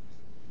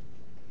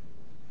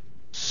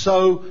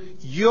 So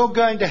you're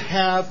going to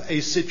have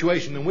a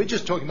situation, and we're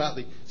just talking about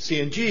the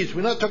CNGs,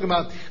 we're not talking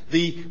about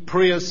the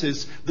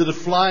Priuses that are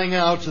flying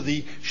out of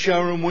the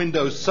showroom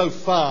windows so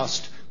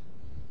fast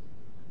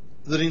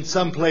that in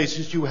some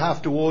places you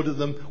have to order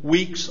them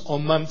weeks or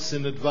months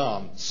in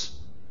advance.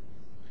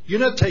 You're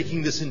not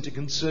taking this into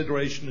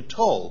consideration at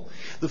all.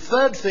 The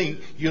third thing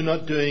you're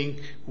not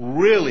doing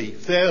really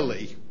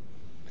fairly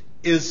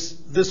is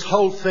this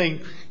whole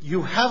thing.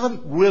 You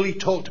haven't really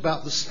talked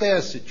about the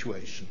spare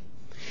situation.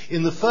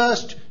 In the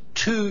first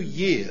 2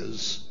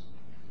 years,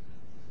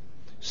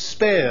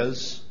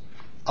 spares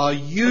are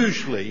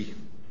usually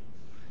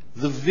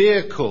the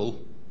vehicle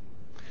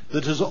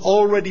that has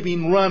already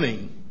been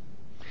running,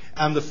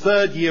 and the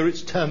third year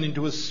it's turned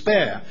into a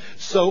spare.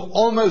 So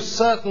almost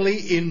certainly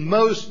in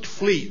most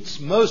fleets,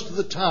 most of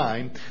the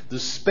time, the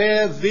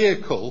spare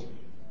vehicle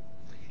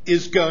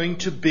is going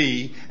to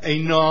be a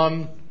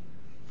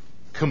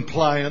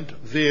non-compliant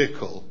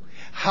vehicle.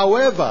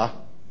 However,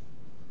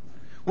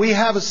 we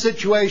have a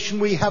situation,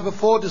 we have a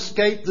Ford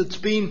Escape that's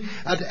been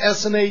at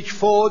S&H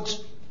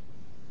Fords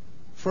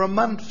for a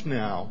month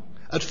now,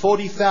 at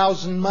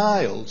 40,000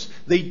 miles.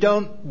 They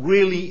don't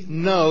really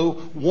know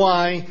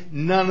why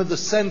none of the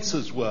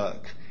sensors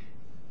work.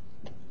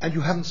 And you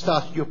haven't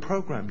started your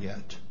program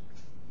yet.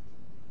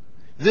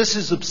 This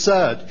is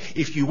absurd.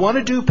 If you want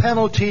to do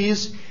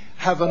penalties,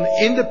 have an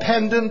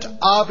independent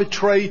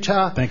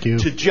arbitrator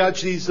to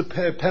judge these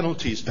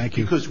penalties. Thank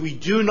you. Because we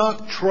do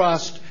not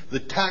trust the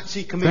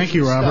taxi commission Thank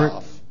you, Robert.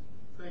 staff.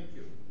 Thank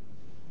you.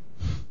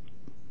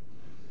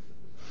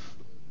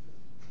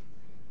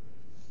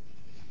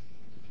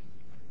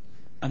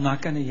 I'm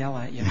not going to yell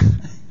at you.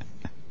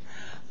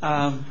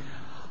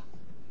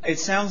 It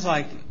sounds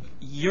like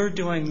you're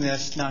doing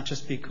this not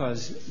just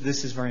because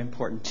this is very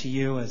important to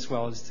you as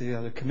well as the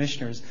other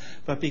commissioners,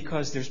 but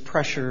because there's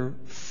pressure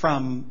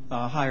from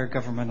higher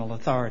governmental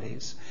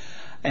authorities.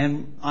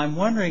 And I'm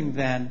wondering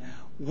then,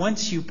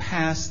 once you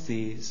pass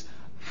these,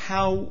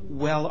 how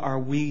well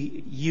are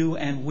you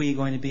and we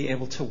going to be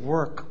able to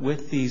work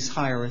with these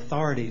higher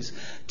authorities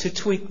to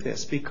tweak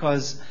this?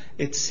 Because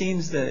it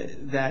seems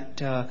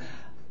that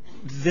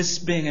this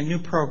being a new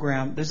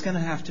program, there's going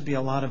to have to be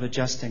a lot of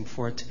adjusting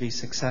for it to be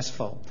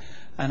successful.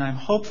 And I'm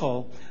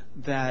hopeful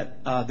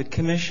that the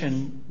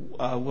Commission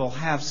will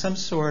have some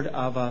sort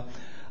of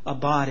a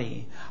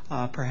body,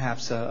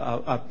 perhaps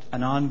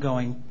an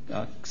ongoing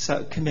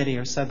committee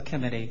or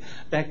subcommittee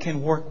that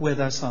can work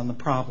with us on the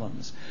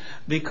problems.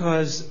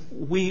 Because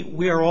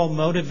we are all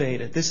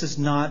motivated. This is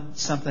not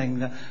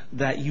something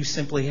that you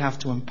simply have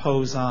to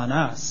impose on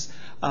us.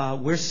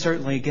 We're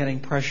certainly getting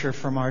pressure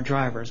from our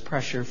drivers,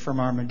 pressure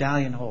from our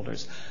medallion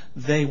holders.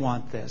 They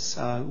want this.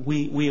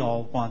 We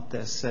all want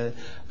this,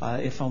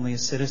 if only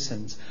as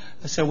citizens.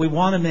 So we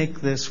want to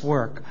make this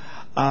work.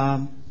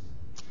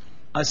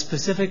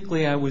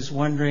 Specifically, I was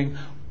wondering,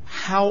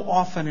 how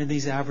often are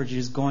these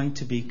averages going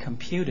to be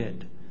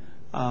computed?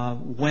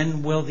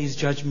 When will these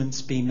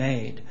judgments be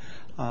made?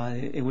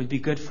 It would be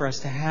good for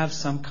us to have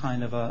some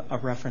kind of a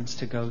reference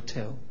to go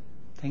to.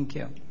 Thank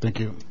you. Thank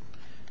you.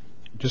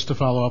 Just to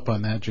follow up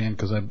on that, Jane,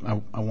 because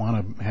I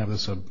want to have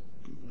this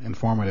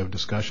informative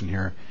discussion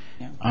here.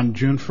 Yeah. On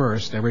June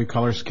 1st, every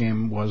color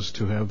scheme was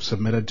to have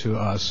submitted to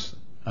us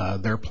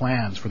their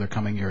plans for their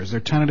coming years. Their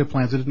tentative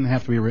plans. It didn't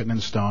have to be written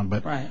in stone,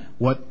 but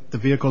what the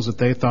vehicles that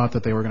they thought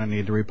that they were going to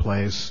need to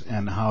replace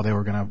and how they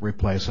were going to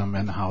replace them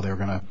and how they were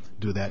going to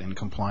do that in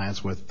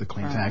compliance with the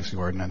Clean Taxi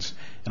Ordinance.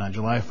 And on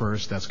July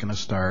 1st, that's going to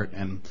start,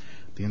 and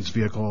these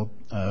vehicle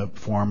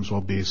forms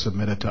will be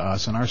submitted to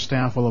us, and our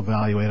staff will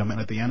evaluate them.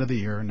 And at the end of the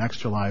year, next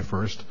July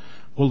 1st,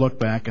 we'll look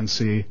back and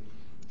see,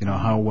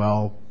 how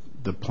well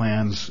the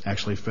plans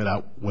actually fit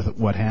out with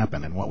what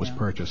happened and what was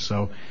purchased.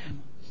 So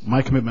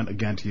my commitment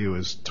again to you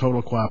is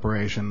total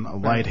cooperation, a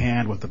light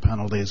hand with the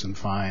penalties and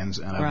fines,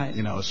 and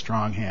a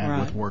strong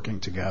hand with working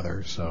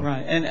together. So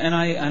and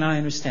I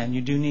understand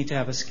you do need to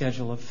have a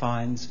schedule of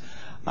fines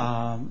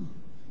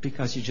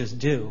because you just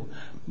do.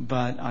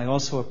 But I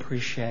also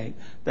appreciate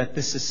that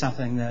this is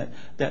something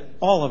that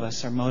all of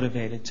us are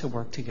motivated to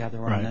work together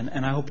on,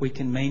 and I hope we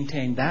can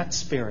maintain that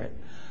spirit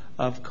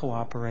of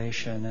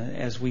cooperation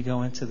as we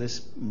go into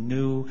this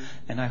new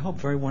and I hope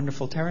very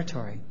wonderful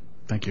territory.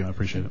 Thank you. I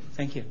appreciate it.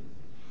 Thank you.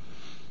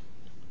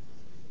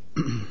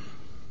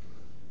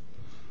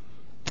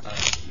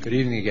 Good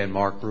evening again,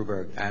 Mark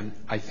Bruberg. And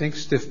I think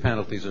stiff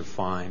penalties are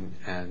fine,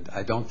 and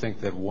I don't think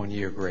that 1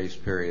 year grace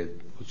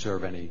period would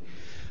serve any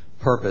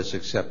purpose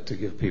except to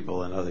give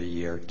people another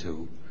year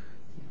to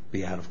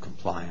be out of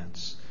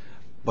compliance.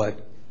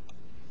 But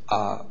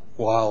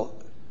while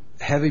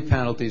heavy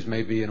penalties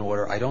may be in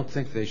order, I don't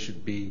think they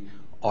should be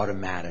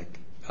automatic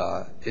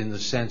in the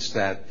sense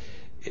that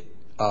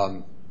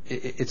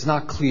it's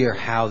not clear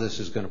how this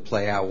is going to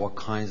play out, what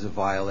kinds of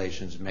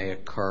violations may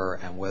occur,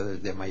 and whether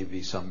there may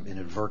be some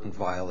inadvertent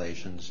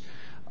violations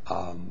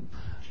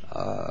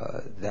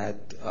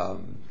that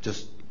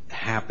just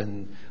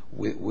happen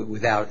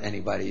without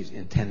anybody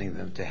intending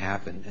them to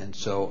happen. And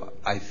so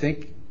I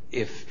think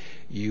if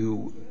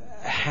you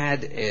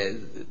had,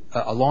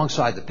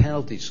 alongside the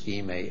penalty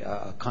scheme,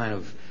 a kind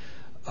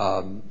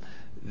of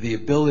the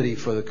ability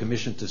for the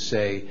Commission to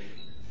say,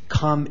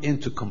 come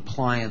into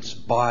compliance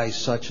by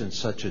such and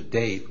such a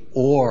date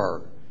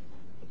or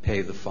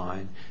pay the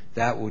fine,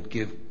 that would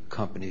give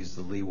companies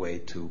the leeway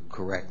to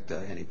correct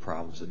any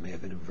problems that may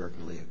have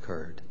inadvertently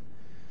occurred.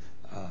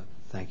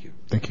 Thank you.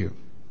 Thank you.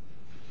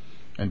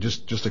 And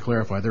just to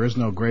clarify, there is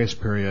no grace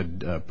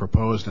period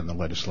proposed in the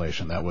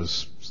legislation. That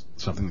was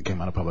something that came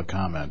out of public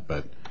comment,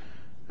 but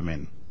I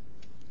mean,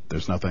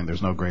 there's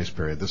no grace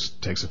period. This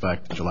takes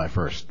effect July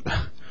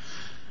 1st.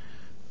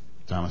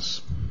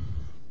 Thomas.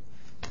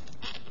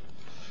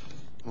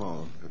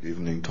 Well, good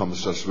evening,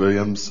 Thomas Josh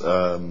Williams.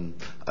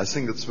 I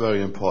think it's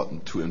very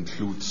important to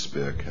include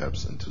spare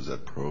cabs into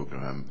that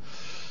program.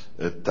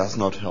 It does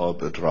not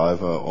help a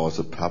driver or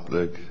the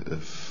public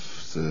if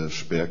the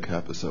spare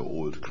cab is an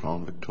old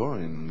Crown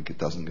Victorian and it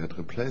doesn't get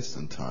replaced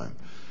in time.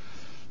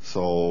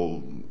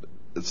 So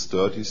it's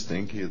dirty,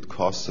 stinky, it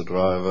costs the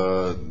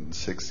driver $60,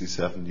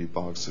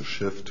 $70 a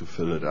shift to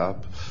fill it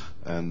up,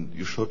 and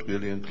you should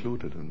really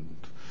include it and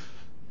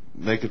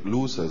make it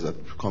looser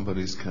that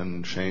companies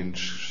can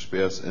change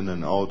spares in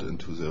and out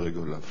into the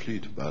regular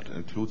fleet, but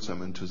include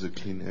them into the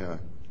clean air.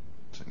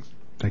 Thanks.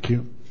 Thank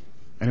you.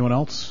 Anyone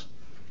else?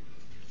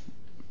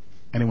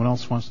 Anyone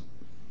else wants?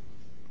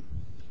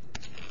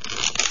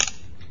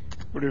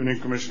 Good evening,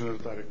 Commissioner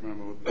Tariq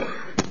Mahmood.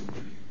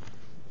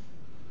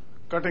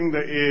 Cutting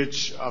the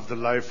age of the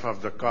life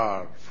of the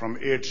car from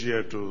 8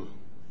 years to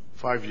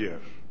 5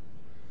 years,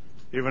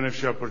 even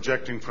if you are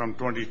projecting from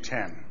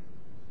 2010.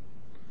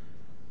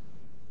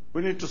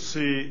 We need to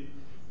see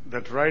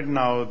that right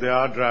now there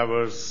are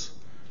drivers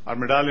or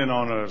medallion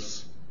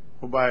owners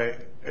who buy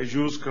a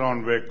used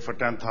Crown Vic for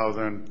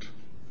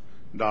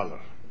 $10,000.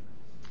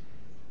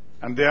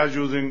 And they are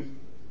using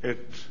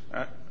it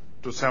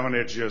to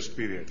 7-8 years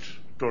period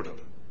total.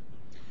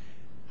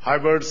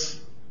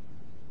 Hybrids,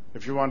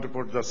 if you want to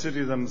put the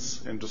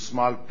citizens into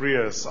small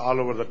Prius all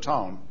over the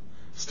town,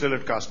 still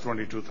it costs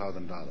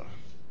 $22,000.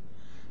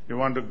 You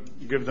want to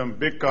give them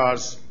big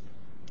cars,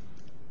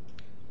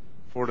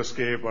 Ford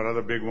Escape or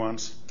other big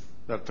ones,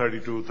 that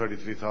 $32,000,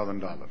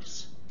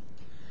 $33,000.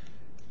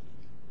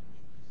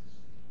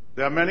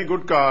 There are many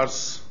good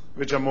cars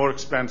which are more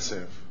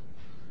expensive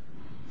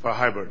for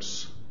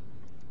hybrids.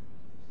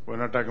 We're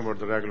not talking about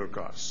the regular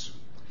cars.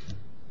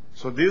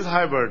 So these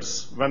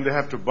hybrids, when they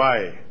have to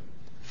buy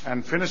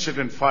and finish it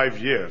in 5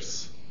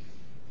 years,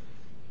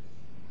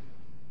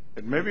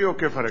 it may be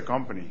okay for a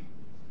company,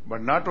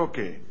 but not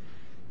okay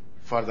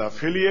for the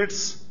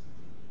affiliates.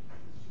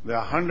 There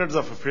are hundreds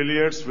of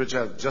affiliates which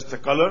have just the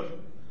color,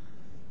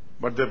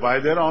 but they buy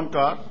their own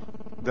car,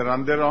 they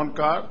run their own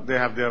car, they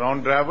have their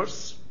own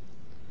drivers,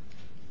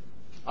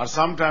 or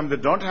sometimes they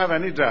don't have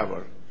any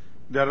driver.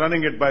 They are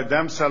running it by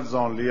themselves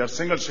only or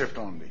single shift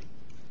only.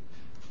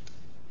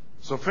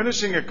 So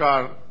finishing a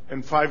car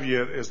in 5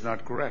 years is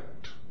not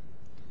correct.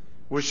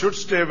 We should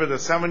stay with a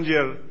 7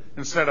 year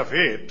instead of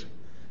 8,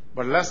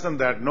 but less than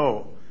that,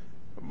 no,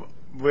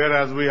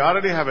 whereas we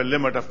already have a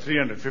limit of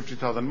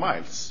 350,000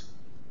 miles.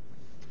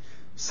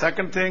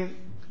 Second thing,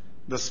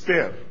 the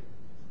spare.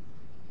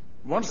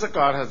 Once the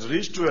car has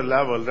reached to a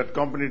level that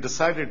company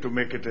decided to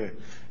make it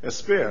a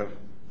spare,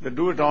 they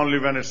do it only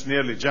when it's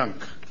nearly junk.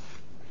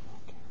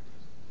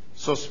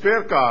 So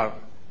spare car,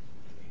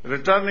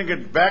 returning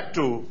it back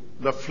to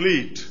the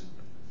fleet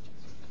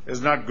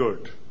is not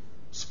good.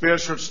 Spare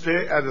should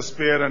stay as a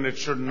spare and it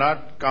should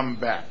not come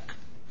back.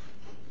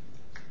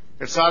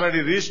 It's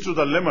already reached to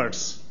the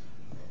limits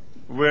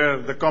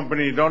where the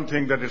company don't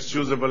think that it's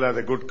usable as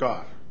a good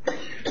car.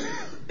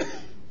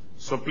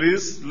 So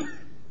please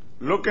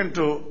look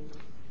into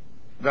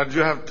that.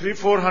 You have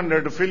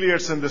 300-400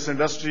 affiliates in this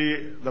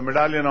industry, the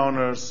medallion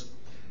owners,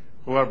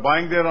 who are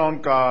buying their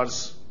own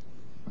cars,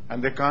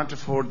 and they can't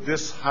afford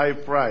this high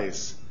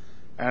price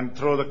and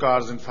throw the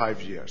cars in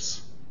 5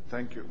 years.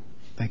 Thank you.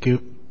 Thank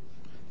you.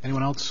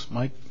 Anyone else?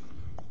 Mike?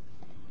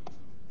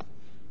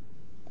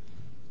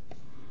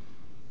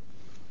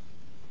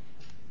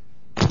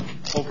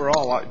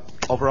 Overall,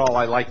 Overall,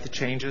 I like the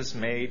changes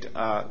made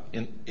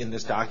in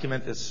this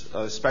document,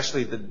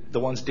 especially the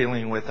ones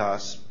dealing with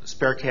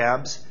spare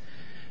cabs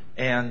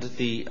and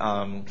the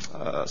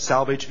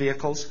salvage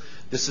vehicles.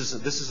 This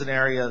is an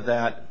area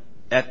that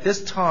at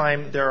this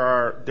time there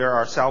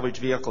are salvage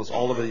vehicles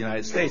all over the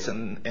United States,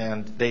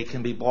 and they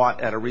can be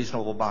bought at a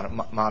reasonable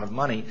amount of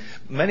money.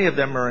 Many of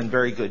them are in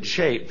very good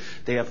shape.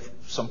 They have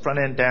some front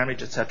end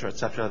damage, et cetera, et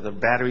cetera. The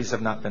batteries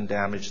have not been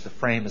damaged. The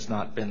frame has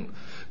not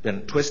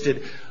been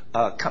twisted.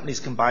 Companies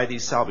can buy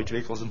these salvage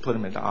vehicles and put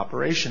them into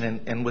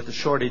operation. And with the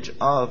shortage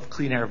of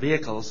clean air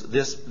vehicles,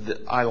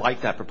 I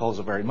like that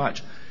proposal very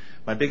much.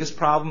 My biggest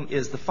problem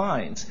is the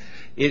fines.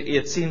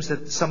 It seems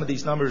that some of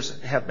these numbers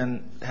have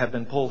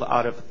been pulled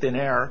out of thin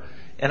air,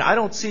 and I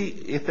don't see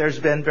if there's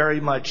been very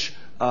much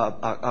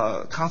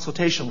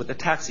consultation with the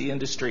taxi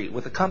industry,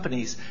 with the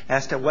companies,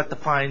 as to what the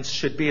fines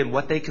should be and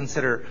what they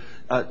consider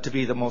to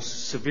be the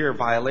most severe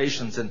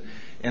violations.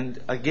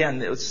 And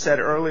again, it was said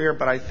earlier,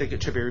 but I think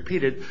it should be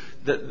repeated,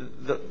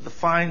 the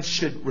fines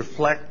should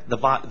reflect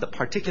the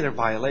particular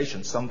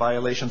violations. Some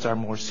violations are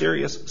more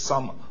serious,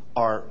 some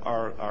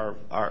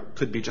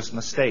could be just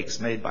mistakes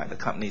made by the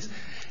companies.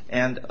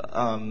 And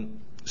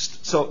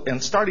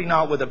starting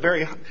out with a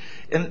very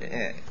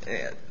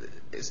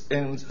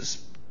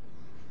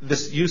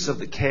this use of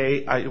the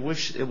K, I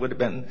wish it would have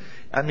been.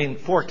 I mean,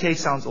 4K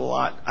sounds a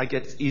lot. I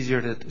get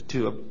easier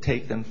to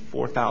take than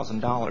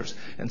 $4,000,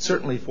 and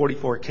certainly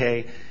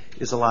 44K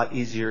is a lot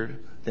easier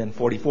than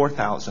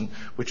 44,000,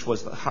 which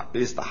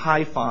is the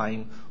high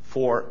fine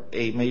for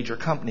a major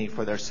company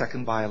for their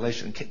second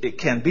violation. It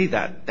can be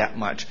that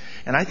much.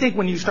 And I think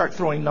when you start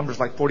throwing numbers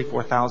like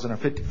 44,000 or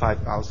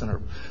 55,000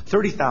 or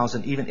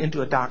 30,000 even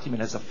into a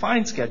document as a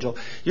fine schedule,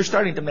 you're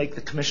starting to make the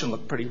commission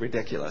look pretty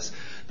ridiculous,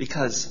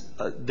 because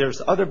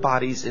there's other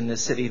bodies in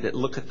this city that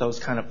look at those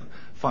kind of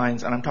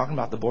fines, and I'm talking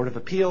about the Board of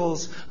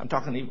Appeals, I'm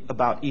talking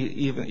about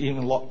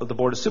even the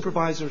Board of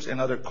Supervisors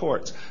and other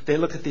courts. They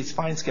look at these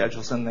fine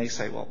schedules and they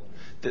say, well,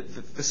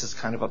 this is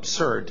kind of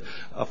absurd.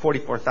 A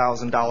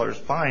 $44,000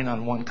 fine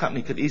on one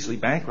company could easily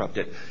bankrupt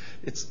it.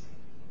 It's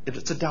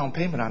a down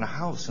payment on a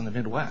house in the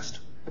Midwest.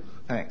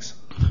 Thanks.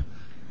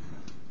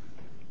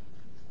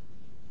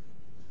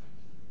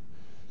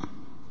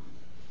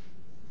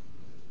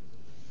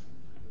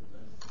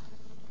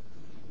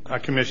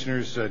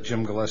 Commissioners,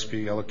 Jim Gillespie,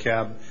 Yellow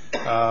Cab.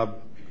 I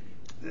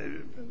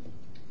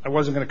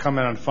wasn't going to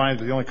comment on fines,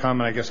 but the only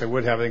comment I guess I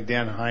would have, I think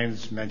Dan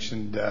Hines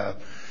mentioned a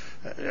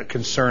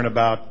concern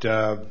about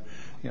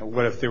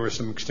what if there were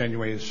some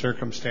extenuating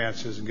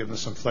circumstances and giving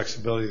some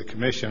flexibility to the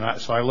commission.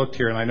 So I looked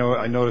here and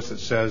I noticed it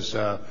says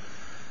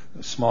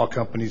small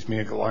companies,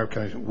 meaning large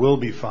companies, will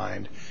be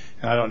fined.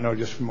 And I don't know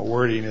just from a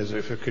wording is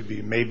if it could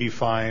be maybe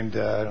fined.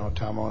 I don't know,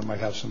 Tom Owen might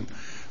have some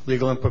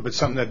legal input, but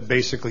something that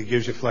basically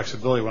gives you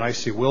flexibility. When I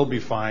see will be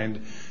fined,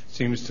 it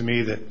seems to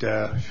me that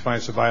if you find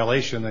it's a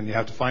violation, then you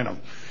have to fine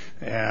them.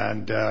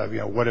 And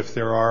what if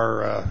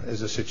there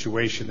is a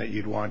situation that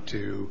you'd want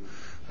to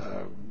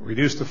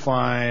reduce the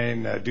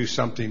fine, do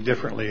something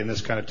differently, and this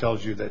kind of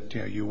tells you that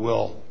you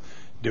will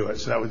do it.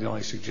 So that was the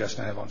only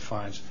suggestion I have on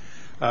fines.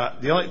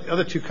 The only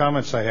other two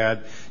comments I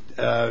had,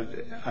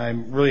 I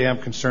really am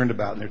concerned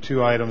about, and there are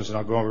two items, and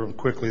I'll go over them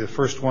quickly. The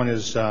first one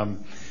is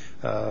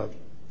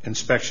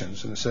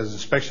inspections, and it says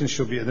inspections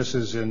shall be, and this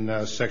is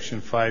in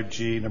section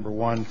 5G, number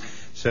 1,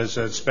 says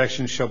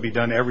inspections shall be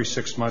done every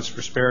 6 months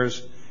for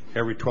spares,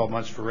 every 12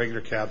 months for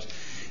regular cabs.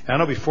 And I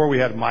know before we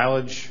had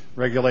mileage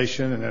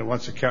regulation, and then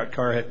once a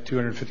car hit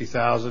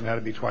 250,000, it had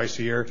to be twice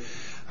a year.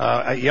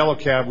 At Yellow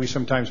Cab, we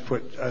sometimes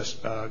put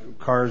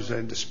cars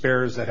into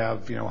spares that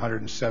have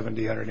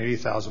 170,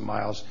 180,000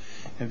 miles,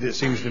 and it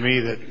seems to me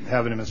that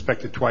having them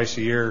inspected twice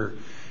a year,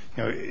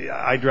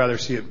 I'd rather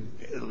see it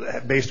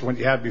based on what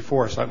you had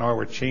before. So I don't know why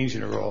we're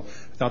changing the rule.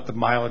 I thought the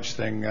mileage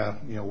thing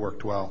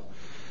worked well.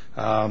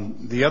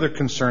 The other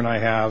concern I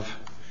have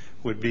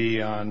would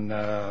be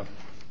on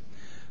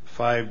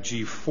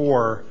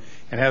 5G4,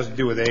 and has to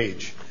do with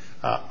age.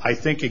 I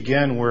think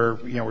again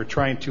we're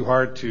trying too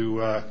hard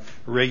to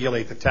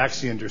regulate the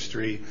taxi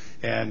industry,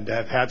 and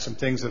have had some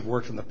things that have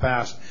worked in the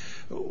past.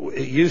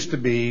 It used to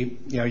be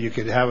you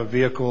could have a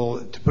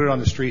vehicle to put it on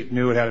the street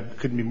new. It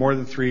couldn't be more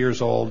than 3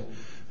 years old,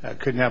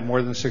 couldn't have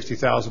more than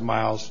 60,000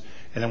 miles,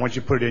 and then once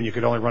you put it in, you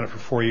could only run it for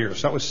 4 years.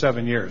 So that was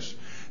 7 years.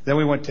 Then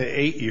we went to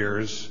 8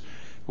 years,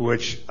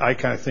 which I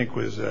kind of think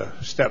was a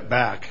step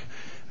back.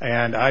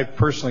 And I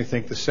personally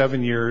think the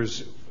 7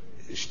 years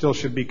still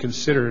should be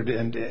considered.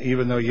 And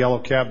even though Yellow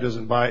Cab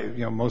doesn't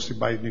mostly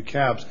buy new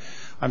cabs,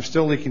 I'm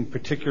still thinking,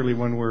 particularly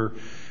when we're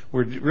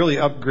really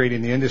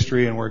upgrading the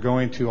industry and we're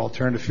going to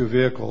alternative fuel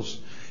vehicles.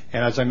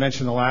 And as I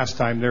mentioned the last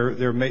time,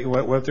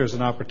 what if there's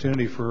an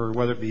opportunity for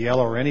whether it be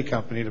Yellow or any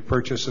company to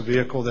purchase a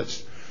vehicle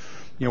that's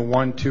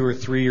 1, 2, or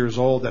 3 years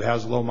old that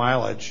has low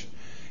mileage,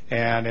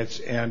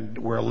 and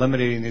we're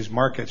eliminating these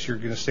markets. You're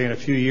going to say in a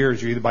few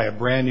years you either buy a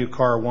brand new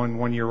car,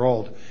 1 year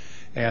old,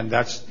 and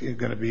that's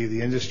going to be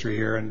the industry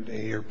here, and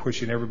you're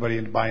pushing everybody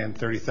into buying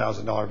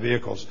 $30,000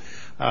 vehicles.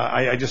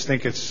 I just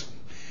think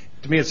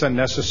to me it's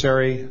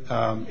unnecessary.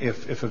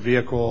 If a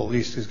vehicle at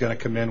least is going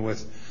to come in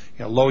with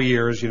low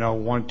years,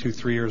 1, 2,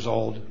 3 years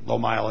old, low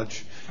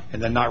mileage,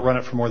 and then not run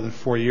it for more than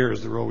 4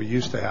 years, the rule we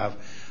used to have.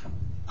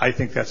 I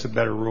think that's a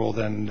better rule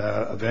than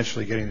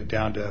eventually getting it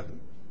down to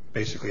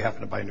basically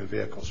having to buy new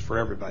vehicles for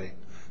everybody.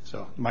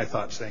 So my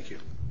thoughts. Thank you.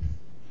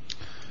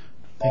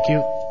 Thank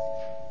you.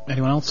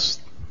 Anyone else?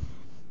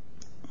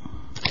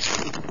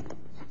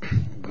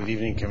 Good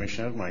evening,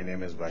 Commissioner. My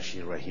name is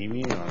Bashir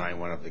Rahimi, and I'm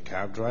one of the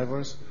cab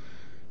drivers.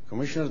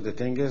 Commissioner, the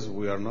thing is,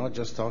 we are not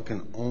just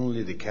talking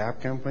only the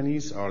cab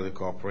companies or the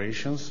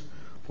corporations.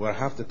 We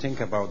have to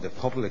think about the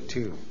public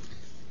too.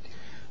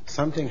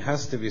 Something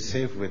has to be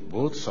safe with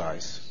both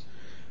sides.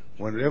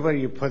 Whenever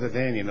you put it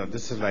in,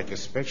 this is like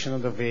inspection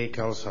of the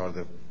vehicles or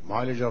the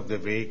mileage of the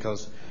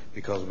vehicles,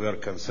 because we are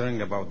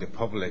concerned about the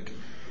public.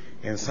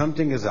 And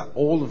something is an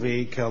old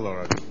vehicle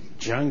or a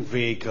junk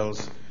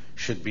vehicles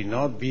should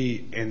not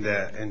be in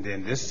the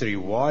industry.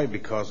 Why?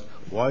 Because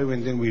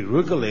when then we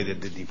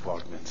regulated the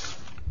departments.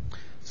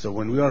 So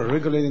when we are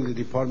regulating the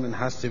department, it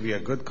has to be a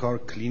good car,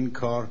 clean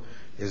car,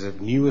 as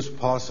new as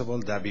possible.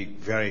 That'd be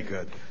very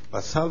good.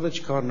 But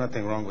salvage car,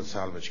 nothing wrong with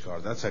salvage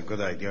car. That's a good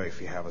idea if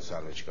you have a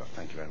salvage car.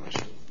 Thank you very much.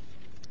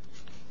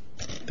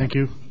 Thank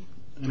you.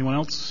 Anyone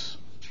else?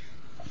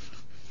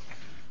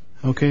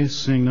 Okay,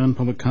 seeing none,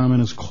 public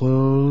comment is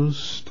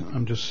closed.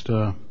 I'm just,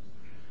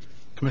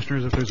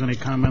 Commissioners, if there's any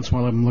comments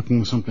while I'm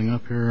looking something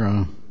up here.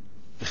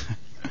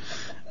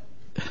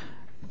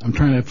 I'm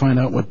trying to find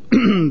out what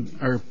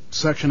our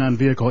section on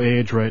vehicle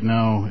age right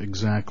now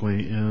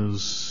exactly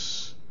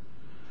is.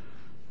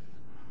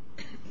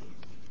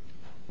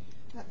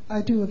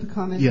 I do have a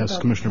comment yes,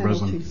 about Commissioner the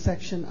penalty Breslin.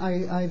 section.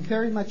 I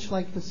very much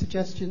like the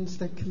suggestions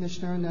that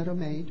Commissioner Neto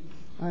made.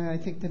 I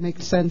think they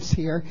make sense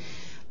here.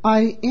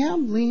 I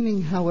am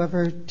leaning,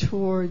 however,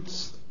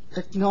 towards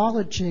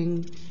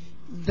acknowledging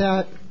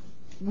that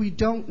we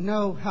don't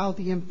know how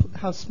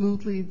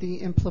smoothly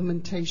the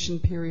implementation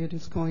period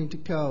is going to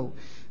go.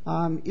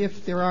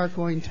 If there are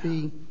going to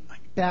be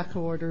back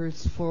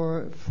orders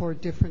for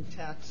different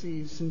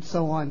taxis and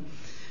so on.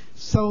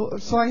 So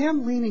I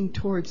am leaning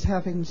towards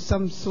having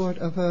some sort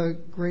of a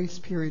grace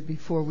period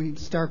before we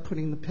start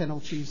putting the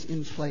penalties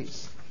in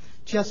place,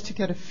 just to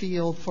get a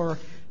feel for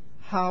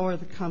how are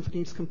the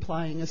companies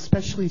complying,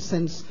 especially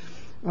since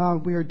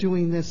we are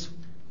doing this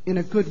in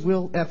a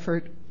goodwill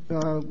effort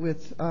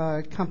with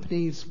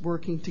companies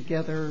working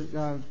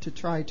together to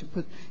try to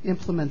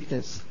implement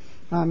this.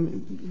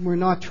 We're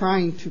not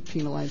trying to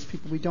penalize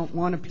people. We don't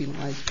want to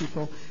penalize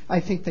people. I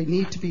think they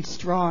need to be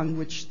strong,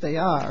 which they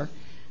are,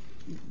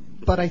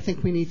 but I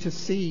think we need to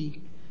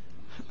see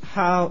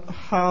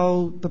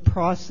how the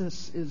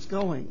process is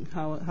going,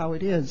 how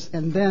it is,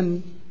 and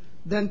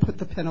then put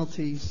the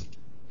penalties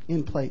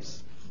in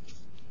place.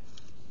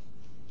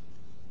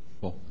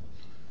 Well,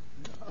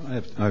 I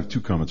have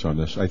two comments on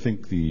this. I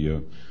think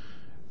the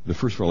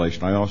first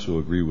violation, I also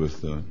agree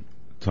with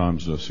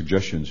Tom's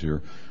suggestions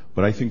here,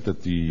 but I think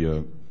that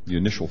the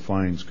initial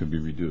fines could be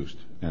reduced,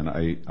 and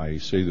I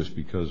say this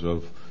because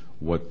of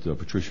what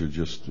Patricia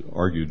just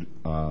argued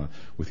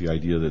with the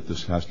idea that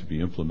this has to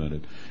be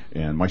implemented.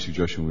 And my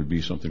suggestion would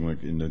be something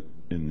like in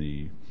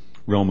the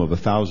realm of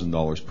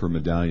 $1,000 per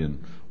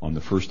medallion on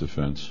the first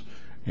offense,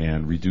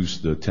 and reduce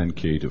the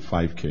 10K to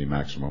 5K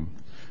maximum,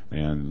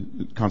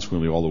 and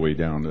consequently all the way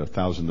down to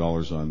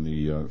 $1,000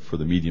 on for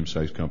the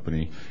medium-sized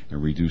company,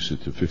 and reduce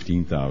it to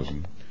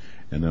 $15,000.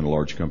 And then a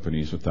large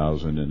company is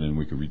 $1,000, and then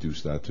we could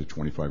reduce that to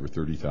 $25,000 or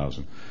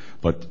 $30,000.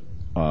 But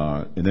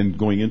and then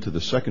going into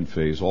the second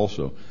phase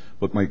also.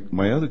 But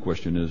my other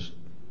question is,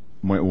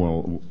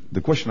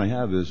 the question I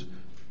have is,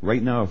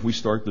 right now, if we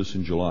start this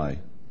in July,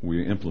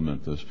 we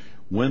implement this,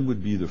 when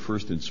would be the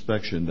first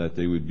inspection that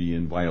they would be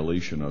in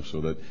violation of?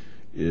 So that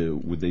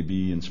would they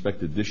be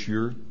inspected this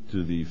year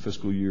to the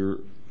fiscal year,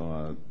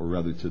 or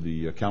rather to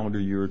the calendar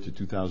year to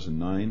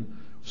 2009?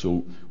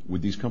 So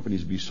would these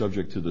companies be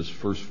subject to this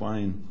first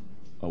fine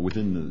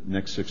within the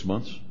next 6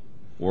 months,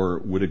 or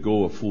would it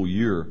go a full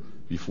year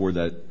before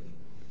that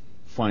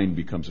fine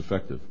becomes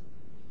effective?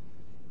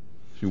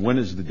 See, when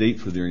is the date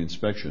for their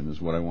inspection is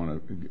what I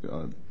want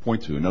to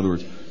point to. In other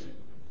words,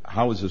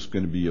 how is this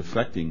going to be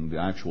affecting the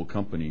actual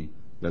company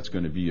that's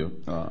going to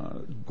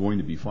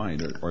be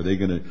fined? Are they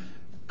going to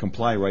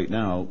comply right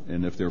now,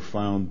 and if they're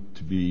found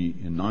to be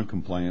in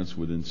noncompliance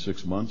within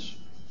 6 months,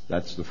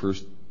 that's the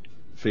first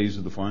phase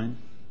of the fine?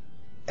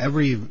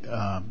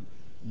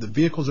 The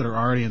vehicles that are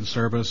already in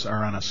service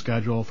are on a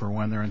schedule for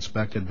when they're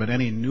inspected, but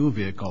any new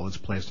vehicle that's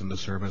placed into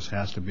service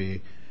has to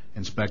be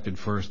inspected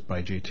first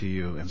by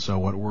GTU. And so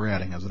what we're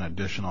adding is an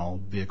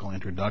additional vehicle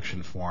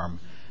introduction form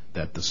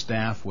that the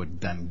staff would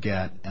then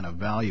get and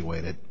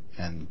evaluate it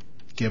and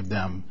give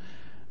them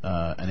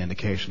an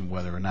indication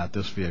whether or not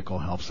this vehicle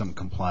helps them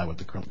comply with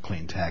the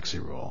clean taxi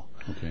rule.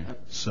 Okay.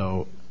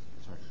 So,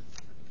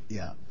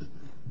 yeah.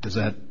 Does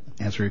that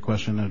answer your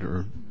question?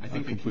 Or I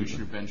think that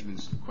Commissioner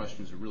Benjamin's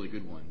question is a really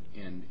good one.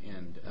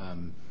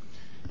 And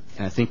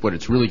I think what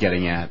it's really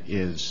getting at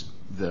is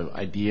the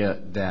idea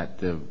that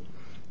the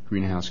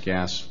greenhouse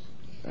gas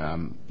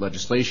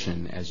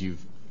legislation, as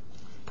you've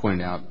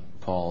pointed out,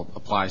 Paul,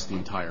 applies to the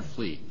entire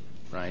fleet,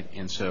 right?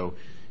 And so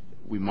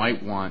we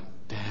might want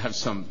to have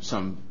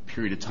some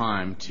period of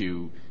time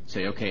to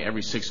say, okay,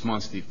 every 6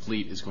 months the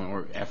fleet is going,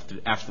 or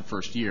after the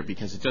first year,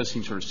 because it does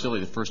seem sort of silly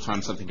the first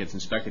time something gets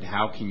inspected,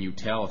 how can you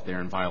tell if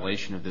they're in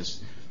violation of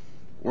this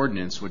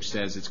ordinance, which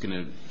says it's going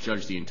to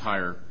judge the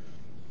entire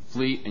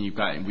fleet,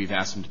 and we've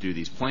asked them to do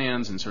these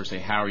plans, and sort of say,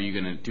 how are you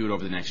going to do it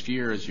over the next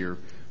year as your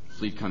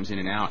fleet comes in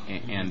and out?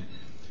 And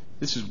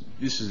this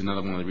is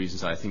another one of the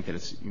reasons I think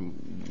that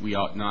we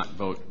ought not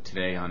vote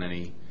today on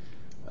any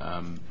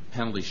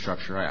penalty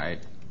structure. I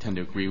tend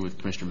to agree with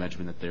Commissioner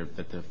Medjman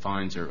that the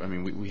fines are, I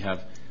mean, we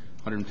have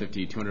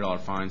 $150,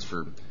 $200 fines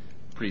for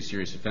pretty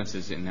serious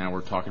offenses, and now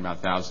we're talking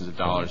about thousands of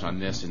dollars on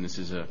this, and this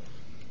is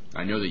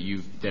I know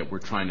that we're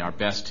trying our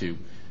best to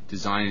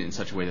design it in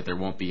such a way that there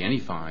won't be any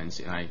fines,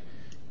 and I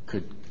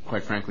could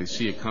quite frankly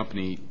see a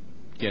company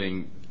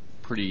getting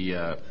pretty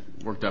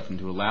worked up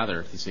into a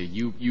lather if they say,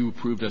 you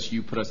approved us,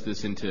 you put us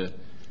this into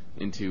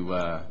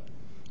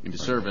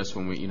service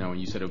when when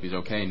you said it was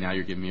okay, and now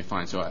you're giving me a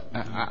fine. So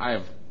I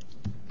have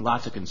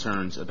lots of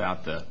concerns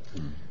about the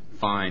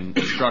fine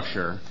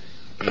structure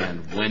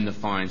and when the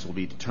fines will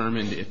be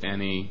determined, if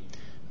any,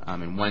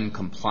 and when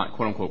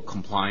quote-unquote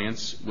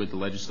compliance with the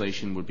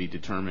legislation would be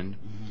determined.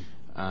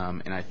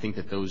 And I think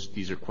that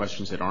these are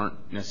questions that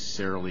aren't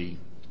necessarily,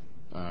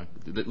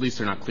 at least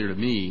they're not clear to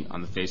me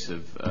on the face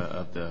of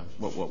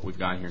what we've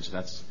got here. So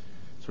that's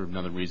sort of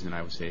another reason that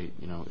I would say,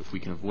 if we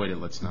can avoid it,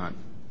 let's not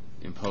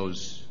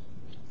impose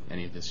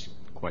any of this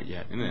quite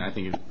yet. And then I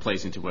think it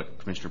plays into what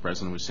Commissioner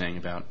Breslin was saying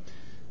about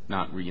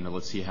not,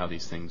 let's see how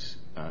these things,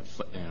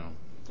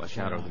 flesh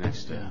out over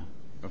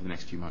the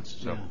next few months.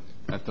 So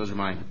those are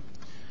my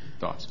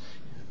thoughts.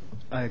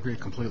 I agree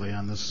completely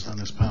on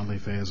this penalty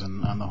phase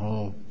and on the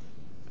whole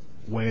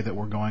way that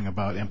we're going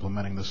about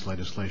implementing this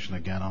legislation.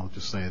 Again, I'll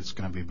just say it's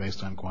going to be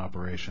based on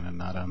cooperation and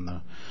not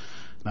on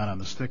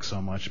the stick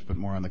so much, but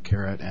more on the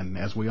carrot. And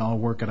as we all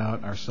work it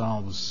out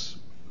ourselves,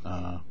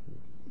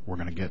 we're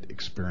going to get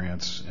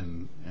experience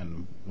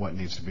in what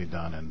needs to be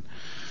done. And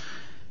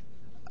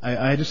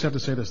I just have to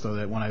say this, though,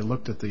 that when I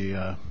looked at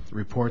the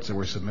reports that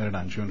were submitted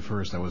on June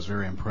 1st, I was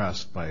very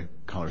impressed by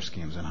color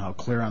schemes and how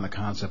clear on the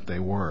concept they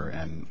were.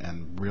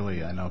 And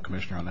really, I know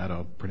Commissioner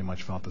Onetto pretty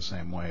much felt the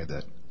same way,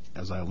 that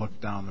as I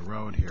look down the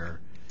road here,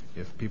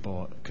 if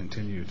people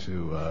continue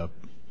to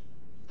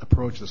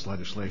approach this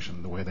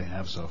legislation the way they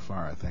have so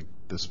far, I think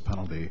this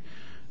penalty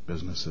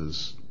business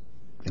is,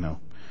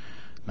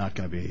 not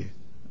going to be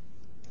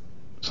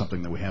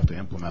something that we have to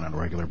implement on a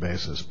regular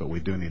basis, but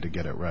we do need to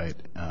get it right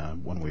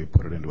when we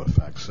put it into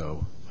effect.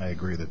 So I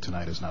agree that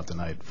tonight is not the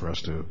night for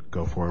us to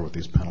go forward with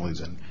these penalties,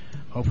 and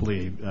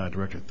hopefully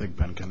Director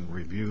Thigpen can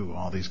review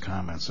all these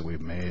comments that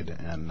we've made,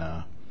 and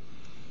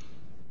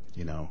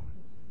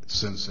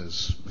since,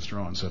 as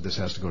Mr. Owen said, this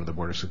has to go to the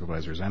Board of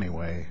Supervisors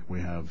anyway,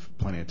 we have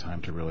plenty of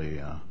time to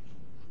really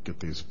get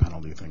these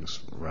penalty things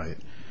right.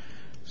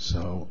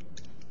 So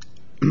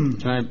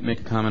can I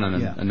make a comment on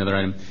another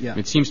item? Yeah.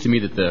 It seems to me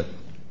that the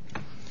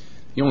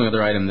only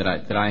other item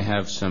that I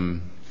have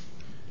some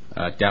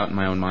doubt in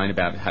my own mind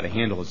about how to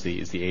handle is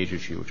the age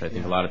issue, which I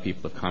think a lot of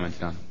people have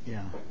commented on.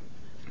 Yeah.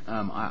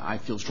 I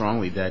feel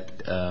strongly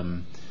that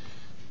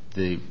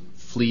the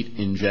fleet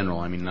in general,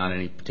 I mean not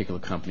any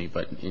particular company,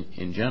 but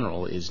in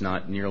general, is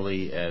not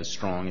nearly as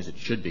strong as it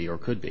should be or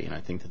could be. And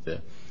I think that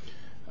the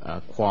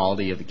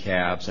quality of the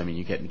cabs, I mean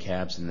you get in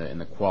cabs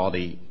and the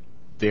quality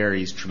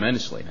varies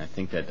tremendously. And I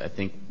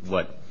think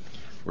what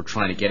we're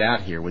trying to get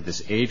out here with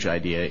this age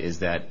idea is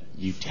that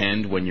you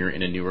tend, when you're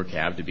in a newer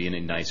cab, to be in a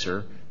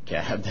nicer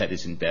cab that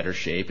is in better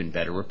shape and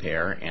better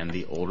repair, and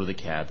the older the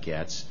cab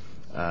gets,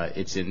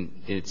 it's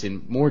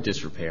in more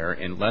disrepair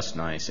and less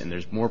nice, and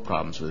there's more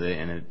problems with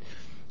it,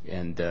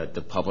 and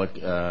the public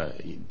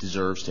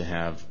deserves to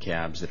have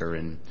cabs that are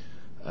in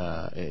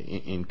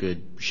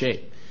good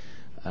shape.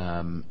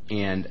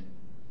 And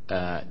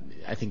I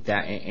think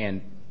that,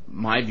 and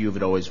my view of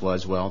it always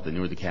was, well, the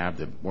newer the cab,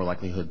 the more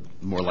likely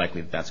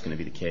that that's going to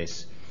be the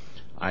case.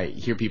 I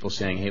hear people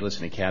saying, hey,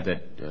 listen, a cab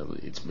that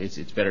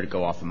it's better to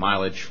go off of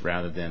mileage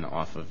rather than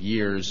off of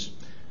years.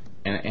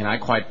 And I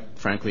quite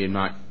frankly am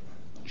not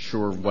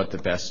sure what the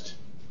best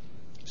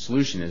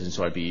solution is, and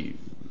so I'd be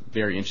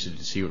very interested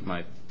to see what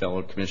my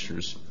fellow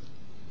commissioners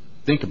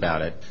think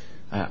about it.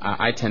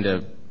 I tend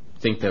to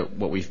think that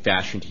what we've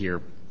fashioned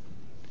here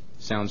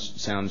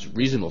sounds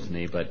reasonable to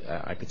me, but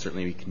I could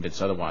certainly be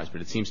convinced otherwise.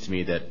 But it seems to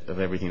me that of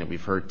everything that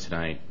we've heard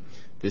tonight,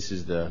 this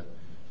is the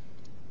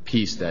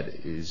piece that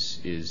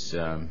is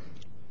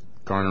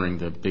garnering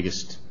the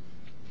biggest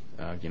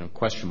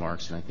question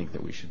marks, and I think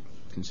that we should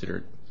consider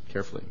it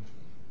carefully.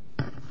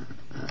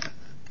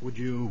 Would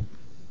you,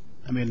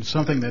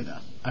 something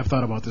that I've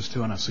thought about this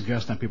too, and a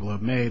suggestion that people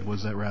have made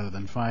was that rather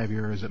than 5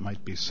 years, it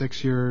might be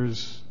 6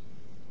 years.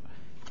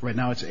 Right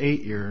now it's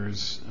 8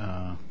 years.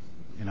 As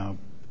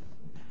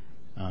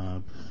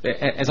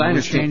I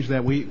understand, change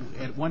that.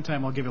 At one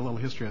time, I'll give you a little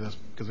history of this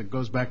because it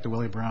goes back to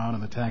Willie Brown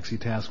and the Taxi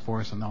Task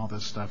Force and all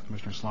this stuff,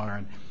 Commissioner Slaughter.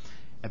 And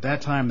at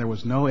that time, there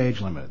was no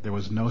age limit. There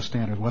was no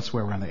standard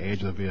whatsoever on the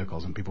age of the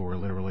vehicles, and people were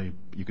literally,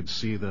 you could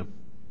see the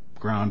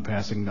ground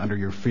passing under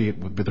your feet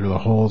through the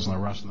holes and the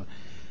rust.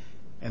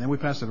 And then we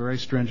passed a very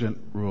stringent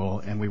rule,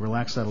 and we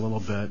relaxed that a little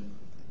bit,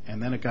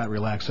 and then it got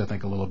relaxed, I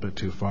think, a little bit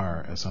too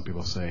far, as some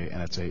people say,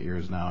 and it's 8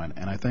 years now.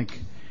 And I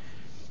think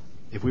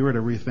if we were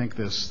to rethink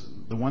this,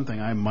 the one thing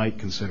I might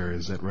consider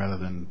is that rather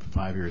than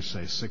 5 years,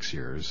 say 6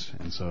 years,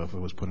 and so if it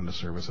was put into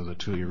service as a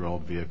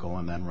 2-year-old vehicle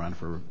and then run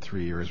for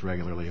 3 years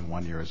regularly and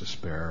 1 year as a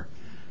spare,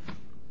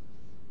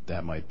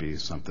 that might be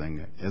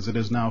something. As it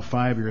is now,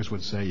 5 years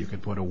would say you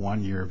could put a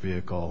 1-year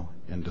vehicle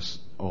into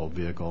old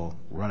vehicle,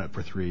 run it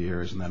for 3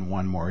 years, and then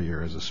 1 more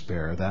year as a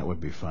spare. That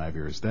would be 5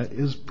 years. That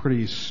is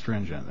pretty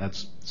stringent.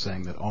 That's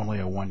saying that only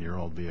a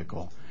 1-year-old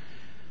vehicle.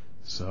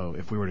 So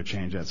if we were to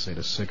change that, say,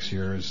 to 6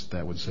 years,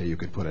 that would say you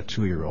could put a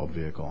 2-year-old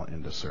vehicle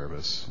into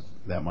service.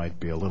 That might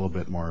be a little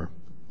bit more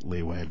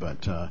leeway,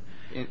 but...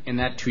 And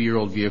that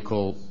 2-year-old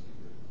vehicle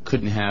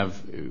couldn't have,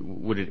 it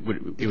would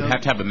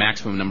have to have a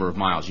maximum number of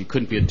miles. You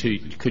couldn't be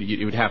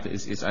it would have to,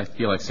 I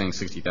feel like saying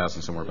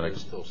 60,000 somewhere, but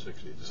It's still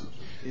 60,000.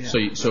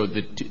 Yeah. So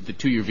the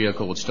 2-year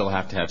vehicle would still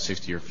have to have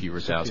 60 or fewer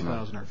thousand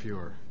miles. 60,000 or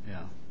fewer,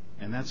 yeah.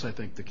 And that's, I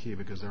think, the key,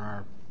 because there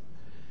are,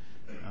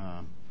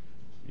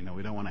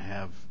 we don't want to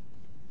have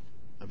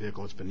a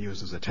vehicle that's been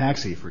used as a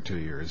taxi for 2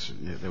 years.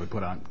 They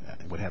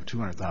would have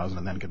 200,000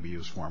 and then could be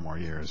used 4 more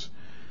years.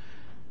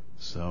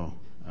 So,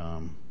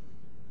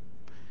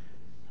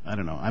 I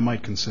don't know. I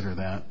might consider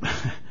that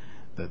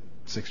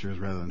 6 years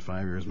rather than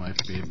 5 years might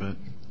be. But,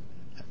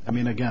 I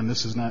mean, again,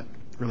 this is not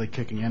really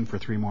kicking in for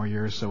 3 more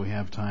years, so we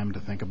have time to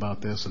think about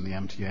this, and the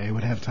MTA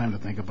would have time to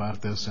think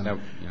about this. And that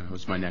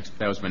was my next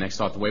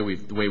thought. The way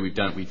we've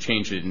done it, we've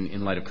changed it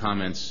in light of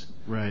comments,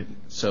 right?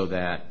 So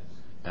that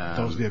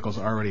those vehicles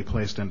already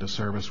placed into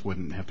service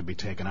wouldn't have to be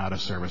taken out of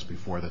service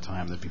before the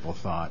time that people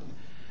thought.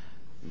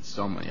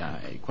 So,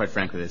 quite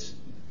frankly, this.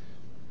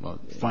 Well,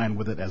 fine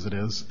with it as it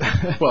is.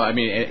 Well, I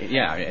mean,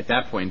 at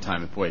that point in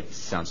time, boy, it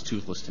sounds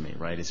toothless to me,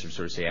 right? It's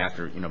sort of say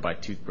after,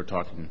 we're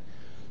talking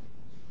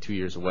 2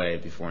 years away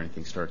before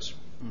anything starts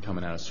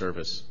coming out of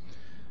service,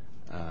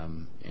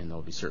 and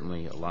there'll be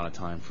certainly a lot of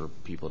time for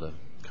people to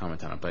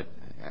comment on it. But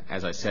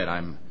as I said,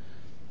 I'm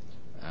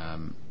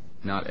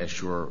not as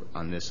sure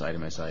on this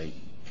item as I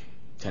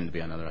tend to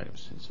be on other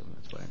items, and so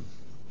that's why I'm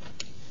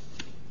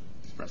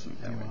expressing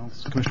it that way.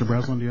 Commissioner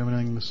Breslin, do you have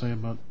anything to say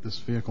about this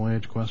vehicle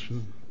age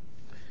question?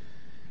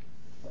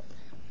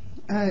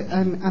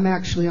 I'm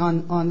actually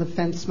on the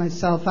fence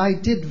myself. I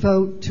did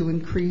vote to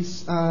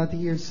increase the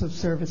years of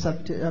service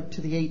up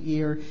to the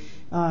 8-year,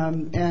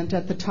 and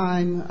at the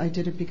time I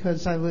did it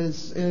because I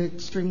was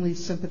extremely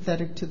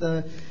sympathetic to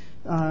the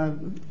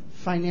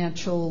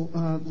financial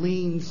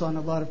liens on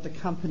a lot of the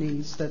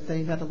companies, that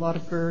they had a lot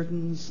of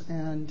burdens,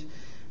 and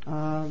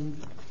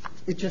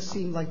it just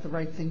seemed like the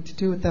right thing to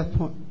do at that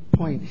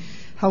point.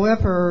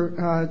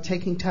 However,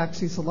 taking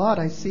taxis a lot,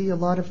 I see a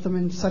lot of them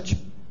in such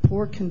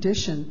poor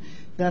condition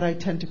that I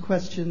tend to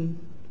question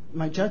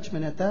my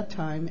judgment at that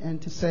time and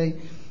to say,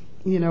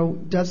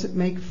 does it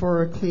make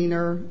for a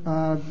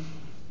cleaner,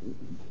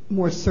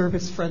 more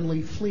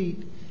service-friendly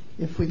fleet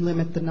if we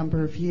limit the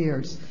number of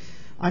years?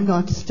 I'm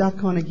not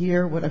stuck on a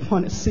year. What I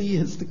want to see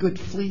is the good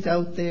fleet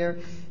out there,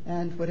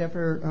 and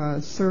whatever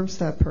serves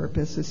that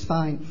purpose is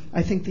fine.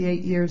 I think the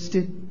 8 years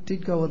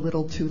did go a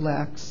little too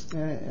lax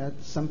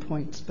at some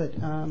points, but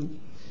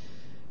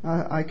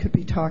I could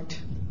be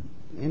talked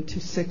into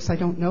 6. I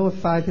don't know if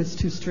 5 is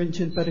too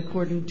stringent, but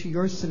according to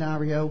your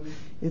scenario,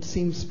 it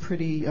seems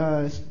pretty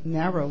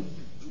narrow,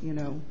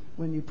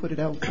 when you put it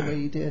out the way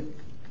you did.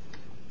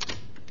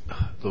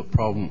 The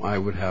problem I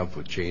would have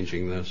with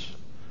changing this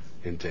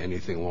into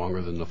anything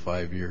longer than the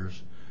 5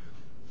 years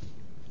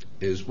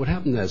is what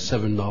happened to that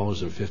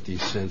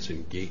 $7.50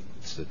 in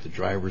gates that the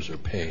drivers are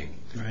paying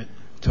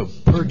to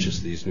purchase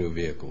these new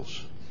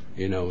vehicles.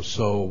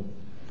 So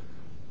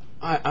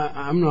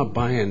I'm not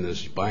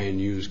buying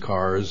used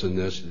cars and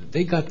this.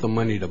 They got the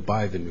money to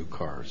buy the new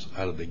cars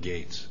out of the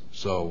gates.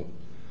 So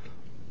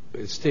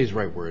it stays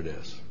right where it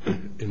is,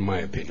 in my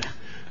opinion.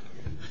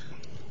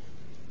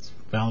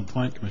 Valid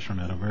point,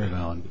 Commissioner Neto, very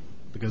valid.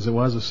 Because it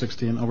was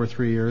over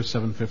 3 years,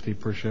 $750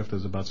 per shift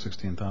is about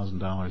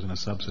 $16,000 in a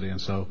subsidy, and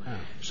so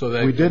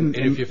that we didn't.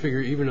 And if you figure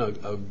even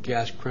a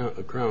gas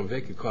Crown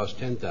Vic, it costs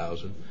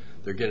 $10,000.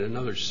 They're getting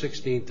another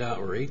 $16,000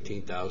 or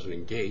 $18,000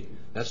 in gate.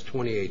 That's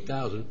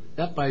 $28,000.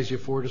 That buys you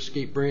Ford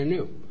Escape brand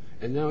new.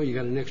 And now you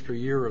got an extra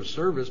year of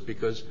service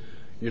because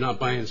you're not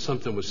buying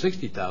something with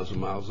 60,000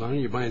 miles on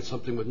it. You're buying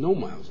something with no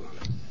miles on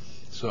it.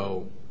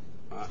 So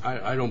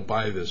I don't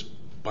buy this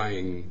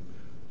buying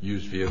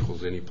used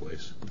vehicles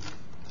anyplace.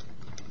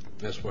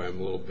 That's why I'm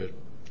a little bit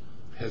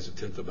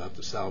hesitant about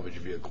the salvage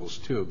vehicles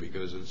too,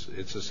 because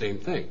it's the same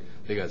thing.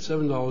 They got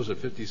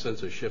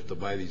 $7.50 a shift to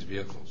buy these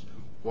vehicles.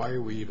 Why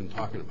are we even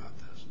talking about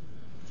this?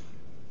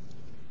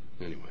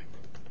 Anyway.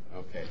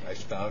 Okay, I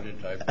spouted.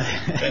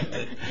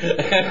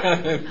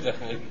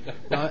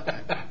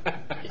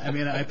 I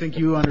mean, I think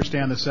you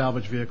understand the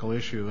salvage vehicle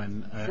issue,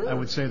 and Sure. I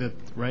would say that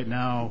right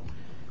now,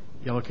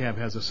 Yellow Cab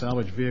has a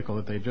salvage vehicle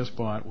that they just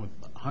bought with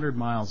 100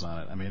 miles on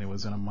it. I mean, it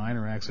was in a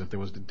minor accident. There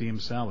was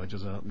deemed salvage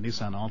as a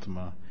Nissan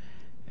Altima,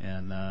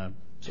 And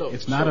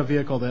it's not a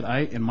vehicle that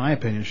in my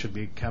opinion, should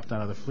be kept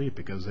out of the fleet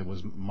because it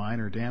was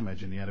minor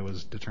damage and yet it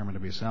was determined to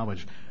be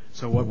salvaged.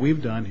 So what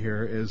we've done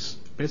here is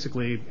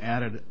basically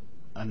added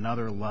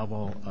another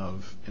level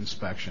of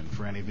inspection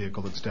for any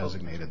vehicle that's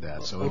designated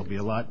that. So it'll be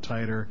a lot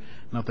tighter.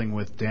 Nothing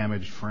with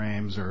damaged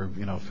frames or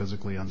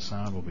physically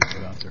unsound will be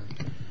put out there.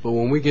 But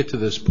when we get to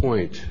this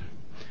point,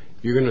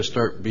 you're going to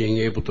start being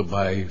able to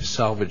buy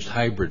salvaged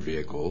hybrid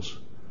vehicles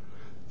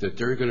that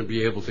they're going to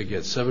be able to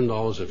get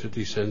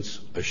 $7.50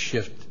 a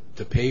shift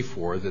to pay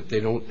for that they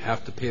don't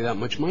have to pay that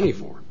much money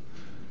for.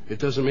 It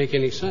doesn't make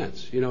any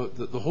sense.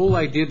 The whole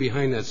idea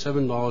behind that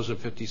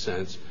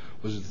 $7.50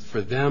 was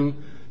for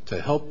them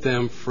to help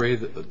them defray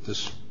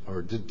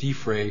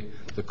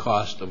the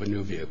cost of a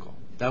new vehicle.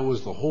 That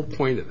was the whole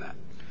point of that.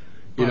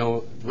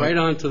 Right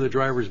onto the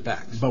driver's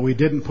backs. But we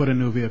didn't put a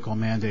new vehicle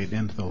mandate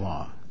into the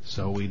law.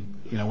 So we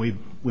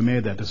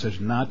made that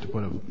decision not to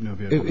put a new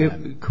vehicle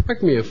mandate.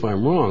 Correct me if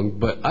I'm wrong,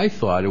 but I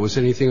thought it was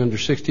anything under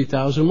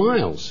 60,000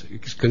 miles.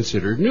 It's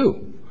considered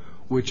new,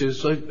 which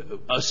is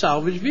a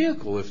salvage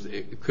vehicle. If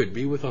it could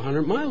be with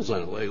 100 miles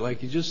on it,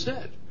 like you just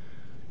said.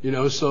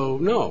 So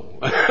no.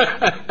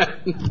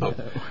 No.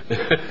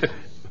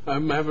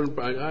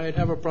 I'd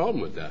have a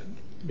problem with that.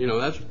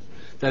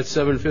 That's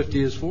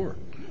 750 is for.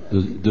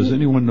 Does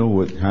anyone know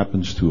what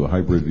happens to a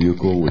hybrid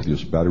vehicle with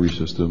this battery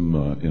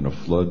system in a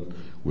flood?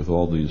 With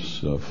all these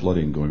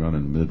flooding going on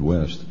in the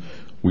Midwest,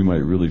 we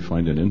might really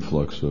find an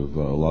influx of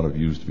a lot of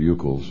used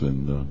vehicles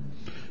and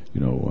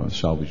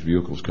salvage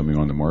vehicles coming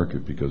on the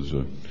market because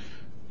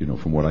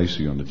from what I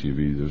see on the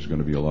TV, there's going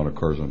to be a lot of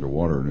cars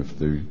underwater, and if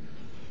they're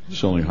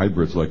selling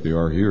hybrids like they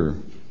are here,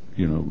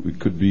 it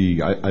could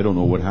be. I don't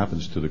know what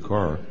happens to the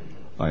car.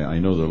 I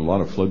know that a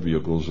lot of flood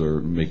vehicles are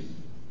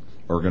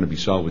going to be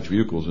salvage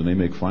vehicles, and they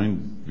make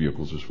fine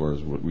vehicles as far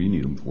as what we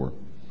need them for.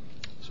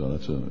 So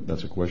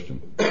that's a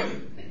question.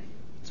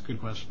 It's a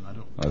good question.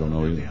 I don't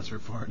know the answer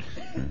for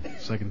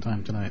it. Second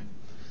time tonight.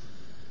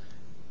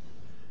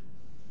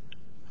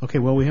 Okay,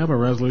 well, we have a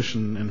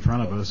resolution in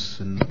front of us,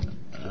 and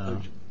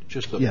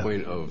just a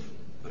point of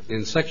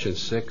in Section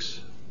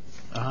 6,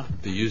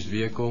 the used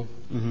vehicle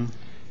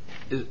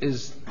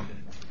is.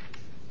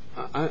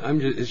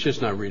 It's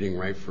just not reading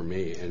right for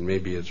me, and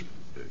maybe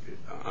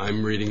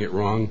I'm reading it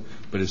wrong,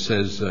 but it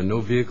says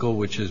no vehicle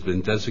which has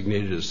been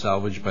designated as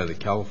salvage by the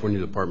California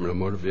Department of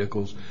Motor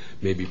Vehicles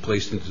may be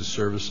placed into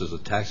service as a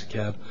taxi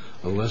cab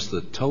unless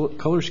the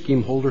color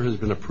scheme holder has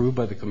been approved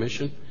by the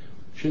commission.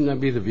 Shouldn't that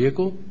be the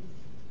vehicle?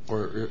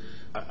 Or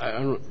I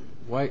don't know.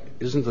 Why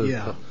isn't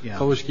the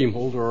color scheme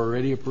holder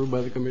already approved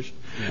by the commission?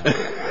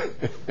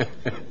 Yeah.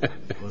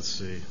 Let's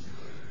see.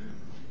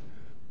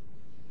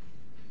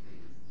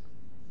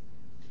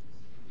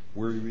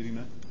 Where are you reading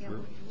that?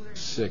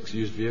 6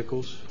 used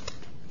vehicles.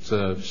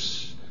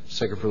 It's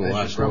second from the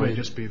last. Should probably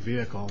just be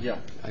vehicle. Yeah,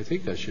 I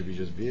think that should be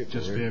just vehicle.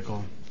 Just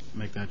vehicle.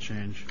 Make that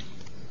change.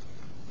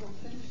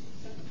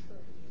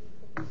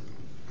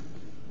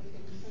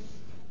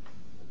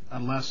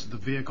 Unless the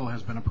vehicle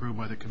has been approved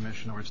by the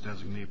commission or its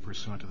designee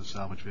pursuant to the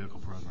salvage vehicle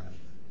program.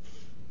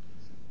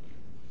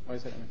 Why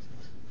does that make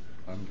sense?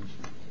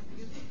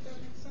 You think that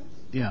makes sense?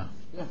 Yeah.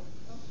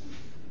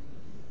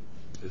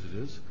 As it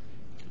is?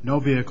 No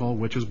vehicle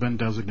which has been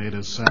designated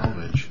as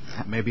salvage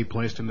may be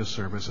placed into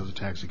service as a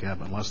taxi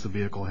cab unless the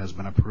vehicle has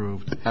been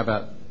approved. How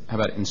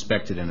about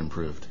inspected and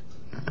approved?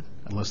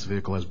 Unless the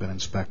vehicle has been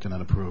inspected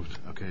and approved.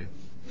 Okay.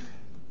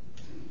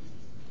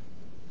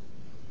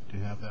 Do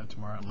you have that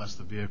tomorrow? Unless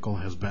the vehicle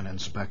has been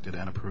inspected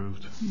and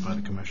approved by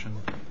the commission.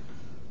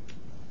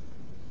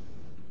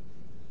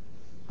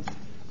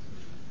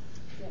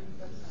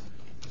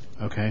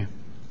 Okay.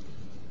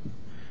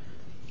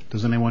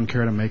 Does anyone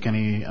care to make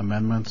any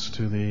amendments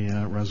to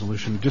the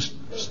resolution? Just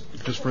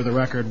for the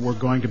record, we're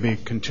going to be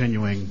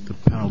continuing the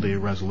penalty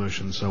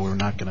resolution, so we're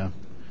not going to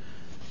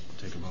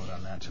take a vote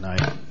on that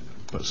tonight.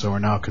 So we're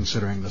now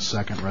considering the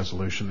second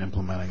resolution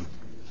implementing.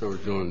 So we're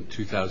doing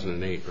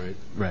 2008, right?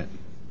 Right.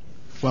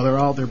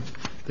 Well,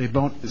 they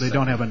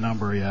don't have a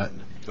number yet.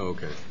 Oh,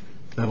 okay.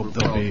 They'll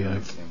be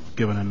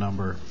given a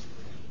number.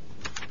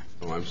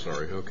 Oh, I'm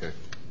sorry. Okay.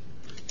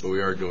 But we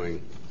are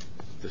doing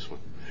this one.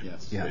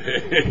 Yes. Yeah.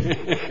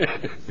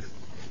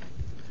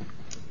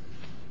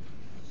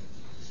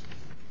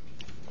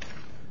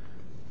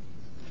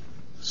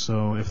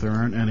 So if there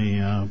aren't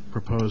any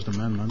proposed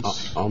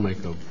amendments, I'll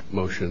make a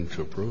motion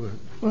to approve it.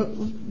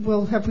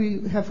 Well, have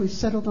we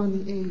settled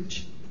on the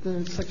age,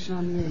 the section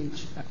on the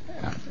age?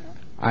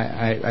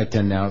 I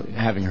tend now,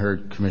 having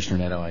heard Commissioner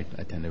Netto, I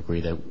tend to agree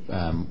that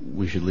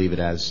we should leave it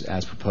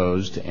as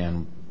proposed,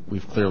 and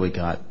we've clearly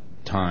got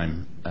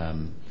time.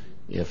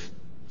 If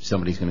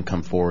somebody's going to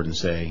come forward and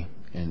say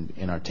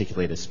and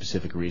articulate a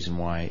specific reason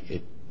why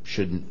it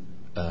shouldn't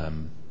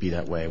be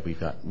that way, we've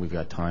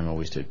got time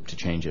always to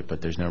change it.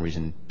 But there's no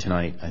reason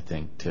tonight, I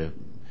think, to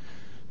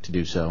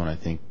do so, and I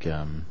think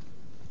and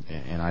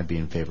I'd be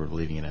in favor of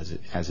leaving it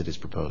as it is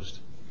proposed.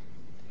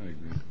 I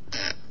agree.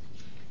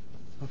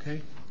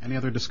 Okay. Any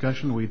other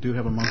discussion? We do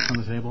have a motion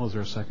on the table. Is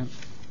there a second?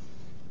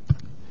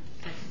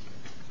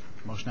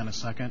 Motion and a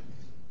second.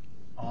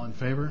 All in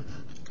favor?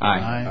 Aye.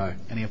 Aye.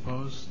 Any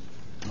opposed?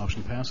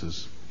 Motion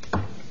passes.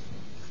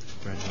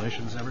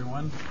 Congratulations,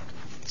 everyone.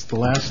 It's the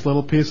last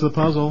little piece of the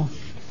puzzle.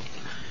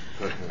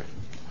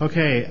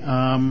 Okay,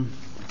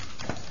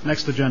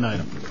 next agenda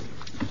item.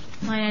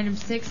 Line item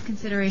 6,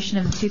 consideration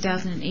of the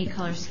 2008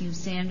 Color Scheme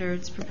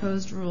Standards,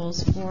 proposed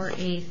rules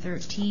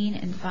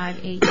 4A13 and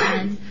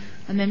 5A10,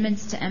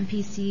 amendments to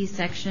MPC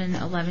Section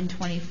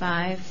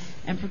 1125,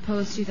 and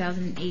proposed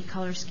 2008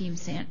 Color Scheme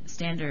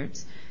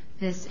Standards.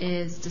 This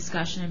is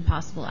discussion and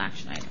possible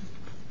action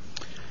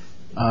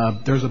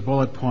item. There's a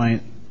bullet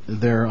point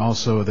there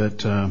also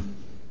that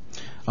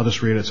I'll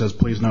just read it. It says,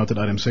 please note that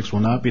item 6 will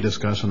not be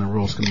discussed in the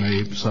Rules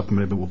Committee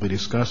subcommittee, but will be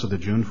discussed at the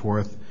June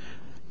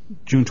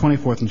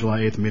 24th and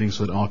July 8th meetings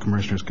so that all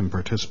commissioners can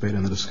participate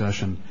in the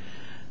discussion.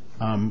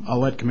 I'll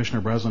let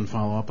Commissioner Breslin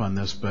follow up on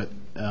this, but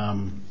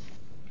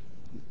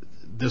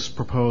this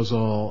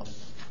proposal,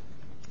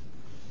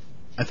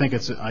 I think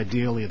it's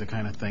ideally the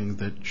kind of thing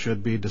that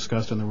should be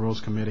discussed in the Rules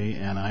Committee,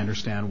 and I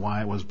understand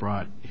why it was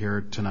brought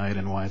here tonight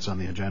and why it's on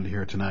the agenda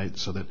here tonight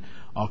so that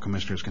all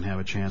commissioners can have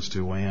a chance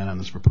to weigh in on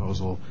this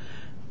proposal.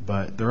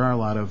 But there are a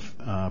lot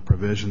of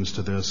provisions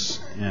to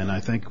this, and I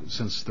think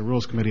since the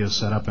Rules Committee is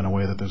set up in a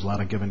way that there's a lot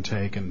of give and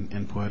take and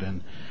input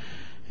and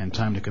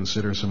time to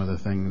consider some of the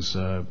things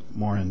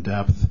more in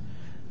depth,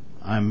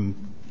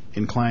 I'm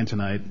inclined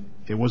tonight.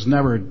 It was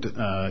never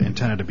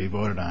intended to be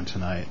voted on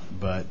tonight,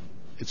 but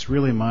it's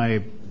really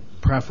my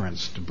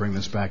preference to bring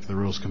this back to the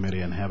Rules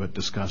Committee and have it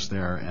discussed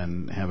there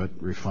and have it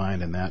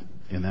refined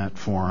in that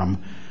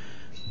forum.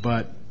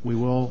 But we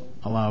will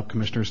allow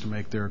commissioners to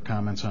make their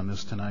comments on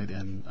this tonight,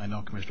 and I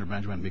know Commissioner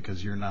Benjamin,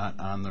 because you're not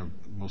on the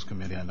Rules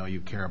Committee, I know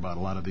you care about a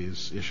lot of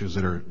these issues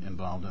that are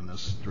involved in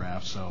this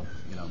draft, so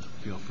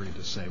feel free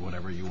to say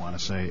whatever you want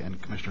to say.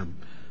 And Commissioner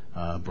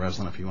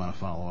Breslin, if you want to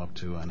follow up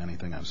too on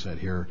anything I've said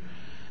here,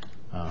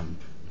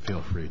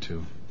 feel free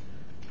to.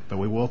 But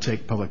we will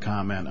take public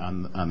comment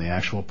on the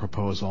actual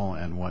proposal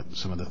and what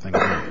some of the things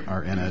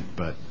are in it,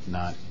 but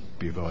not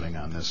be voting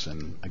on this.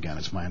 And again,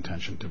 it's my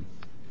intention to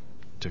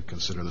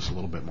consider this a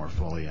little bit more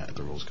fully at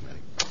the Rules Committee.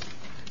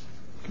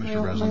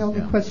 Commissioner Breslin. My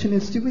only question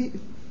is,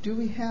 do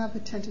we have a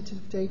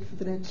tentative date for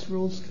the next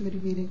Rules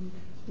Committee meeting?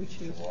 Which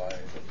is July.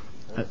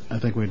 I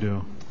think we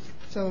do.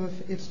 So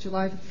if it's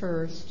July the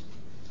 1st,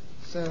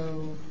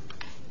 so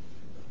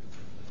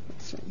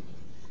let's see.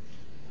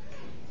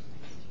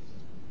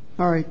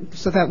 All right,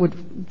 so that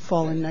would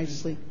fall in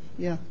nicely.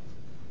 Yeah.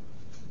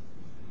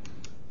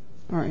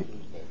 All right.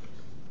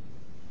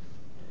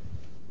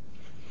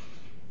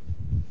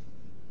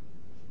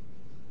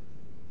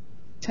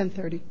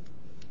 $10:30.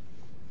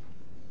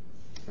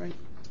 Right.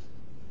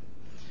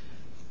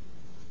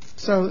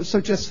 So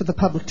just for the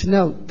public to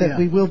note that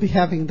we will be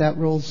having that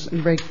Rules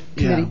and Reg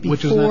Committee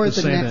before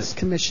the next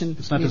commission.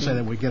 It's not to say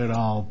that we get it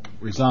all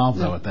resolved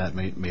though at that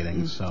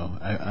meeting. So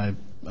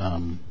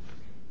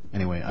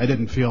anyway, I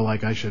didn't feel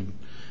like I should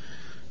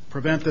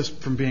prevent this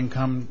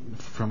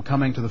from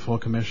coming to the full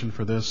commission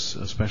for this,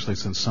 especially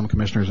since some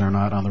commissioners are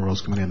not on the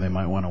Rules Committee and they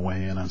might want to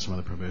weigh in on some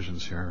of the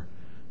provisions here.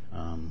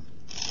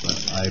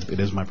 But it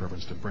is my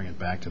preference to bring it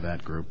back to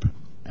that group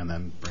and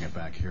then bring it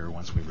back here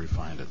once we've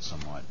refined it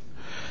somewhat.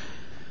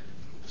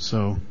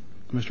 So,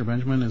 Mr.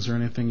 Benjamin, is there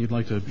anything you'd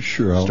like to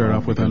start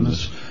off with on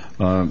this?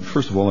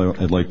 First of all,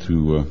 I'd like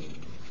to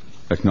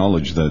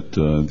acknowledge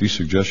that these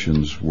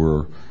suggestions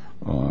were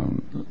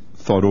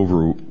thought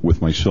over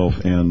with myself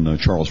and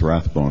Charles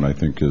Rathbone. I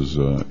think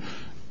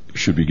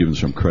should be given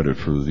some credit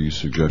for these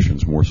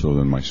suggestions more so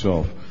than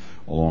myself,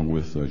 along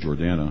with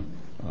Jordana.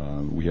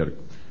 We had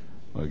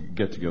a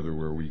get-together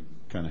where we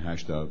kind of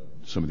hashed out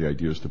some of the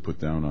ideas to put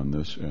down on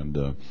this,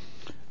 and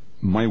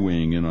my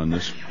weighing in on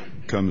this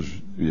comes,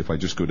 if I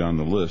just go down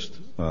the list,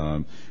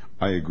 I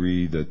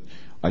agree that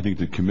I think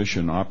the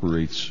Commission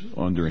operates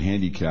under a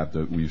handicap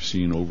that we've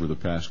seen over the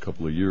past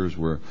couple of years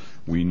where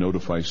we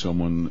notify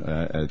someone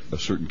at a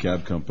certain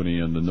cab company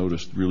and the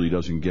notice really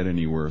doesn't get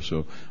anywhere.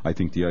 So I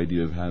think the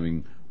idea of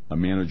having a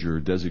manager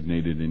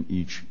designated in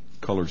each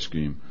color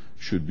scheme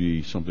should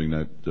be something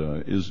that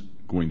is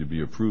going to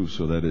be approved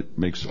so that it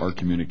makes our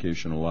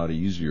communication a lot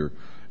easier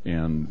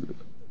and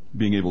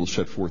being able to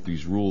set forth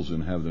these rules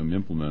and have them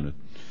implemented.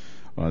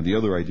 The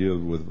other idea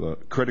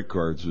with credit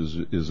cards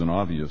is an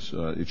obvious.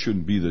 It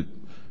shouldn't be that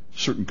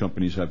certain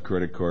companies have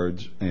credit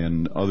cards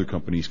and other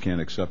companies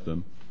can't accept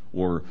them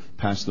or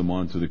pass them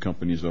on to the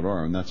companies that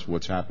are, and that's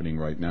what's happening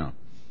right now.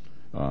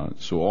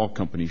 So all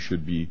companies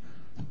should be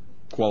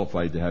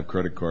qualified to have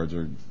credit cards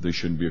or they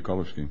shouldn't be a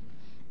color scheme.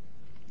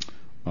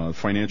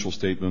 Financial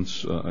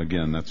statements,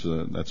 again, that's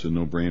a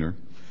no-brainer.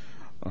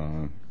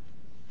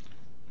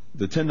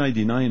 The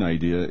 1099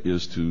 idea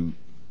is to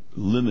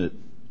limit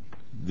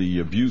the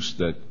abuse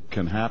that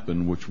can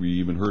happen, which we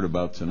even heard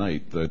about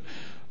tonight, that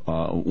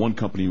one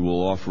company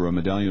will offer a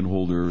medallion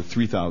holder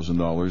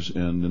 $3,000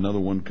 and another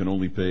one can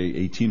only pay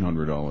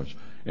 $1,800.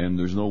 And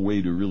there's no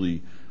way to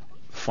really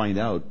find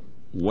out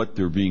what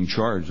they're being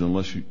charged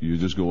unless you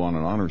just go on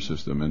an honor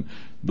system. And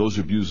those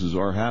abuses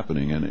are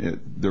happening. And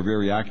they're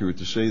very accurate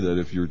to say that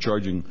if you're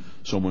charging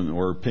someone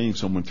or paying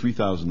someone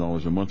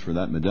 $3,000 a month for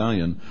that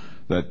medallion,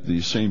 that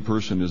the same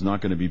person is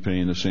not going to be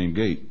paying the same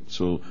gate.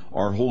 So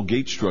our whole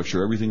gate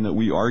structure, everything that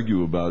we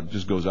argue about,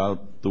 just goes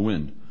out the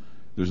wind.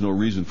 There's no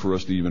reason for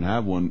us to even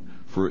have one.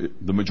 For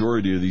the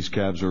majority of these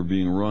cabs are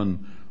being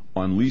run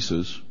on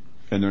leases,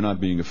 and they're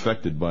not being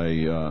affected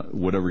by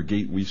whatever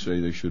gate we say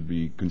they should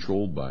be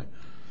controlled by.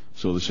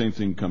 So the same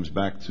thing comes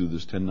back to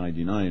this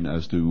 1099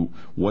 as to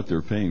what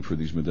they're paying for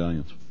these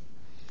medallions.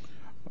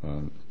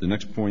 The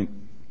next point,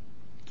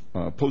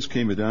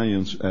 post-K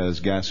medallions as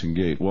gas and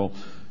gate. Well,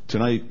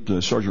 tonight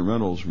Sergeant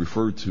Reynolds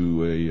referred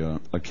to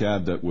a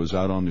cab that was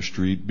out on the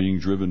street being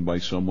driven by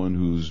someone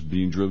who's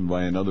being driven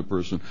by another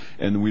person,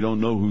 and we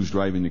don't know who's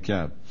driving the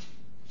cab.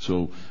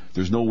 So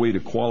there's no way to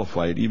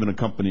qualify it. Even a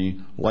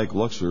company like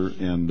Luxor,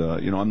 and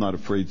I'm not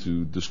afraid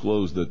to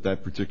disclose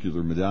that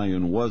particular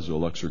medallion was a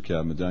Luxor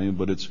cab medallion,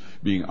 but it's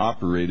being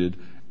operated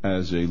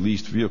as a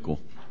leased vehicle.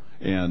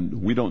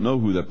 And we don't know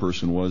who that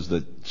person was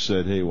that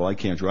said, hey, well, I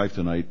can't drive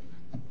tonight.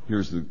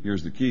 Here's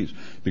the keys.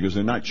 Because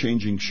they're not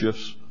changing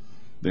shifts.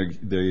 They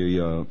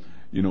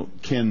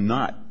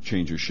cannot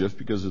change a shift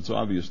because it's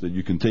obvious that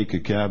you can take a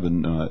cab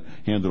and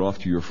hand it off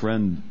to your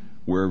friend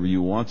wherever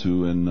you want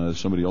to, and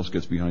somebody else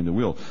gets behind the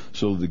wheel.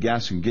 So the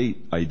gas and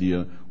gate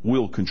idea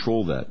will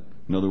control that.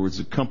 In other words,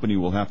 the company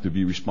will have to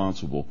be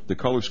responsible. The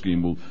color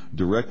scheme will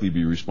directly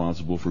be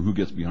responsible for who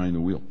gets behind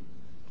the wheel.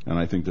 And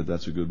I think that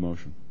that's a good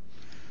motion.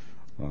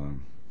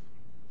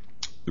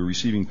 The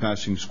receiving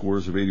passing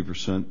scores of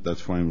 80%,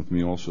 that's fine with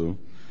me also.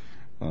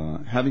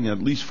 Having at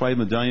least 5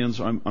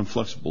 medallions, I'm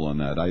flexible on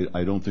that.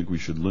 I don't think we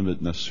should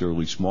limit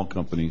necessarily small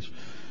companies,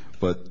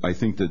 but I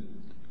think that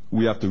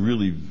we have to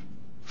really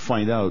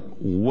find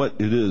out what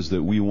it is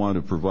that we want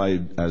to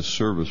provide as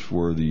service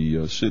for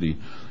the city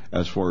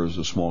as far as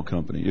a small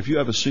company. If you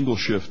have a single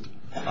shift,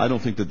 I don't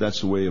think that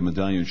that's the way a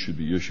medallion should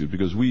be issued,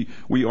 because we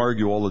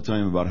argue all the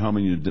time about how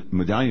many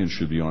medallions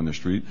should be on the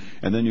street,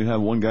 and then you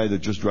have one guy that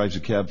just drives a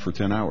cab for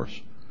 10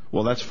 hours.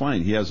 Well, that's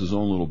fine. He has his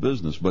own little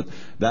business, but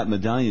that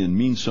medallion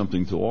means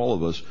something to all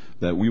of us,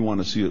 that we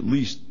want to see at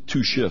least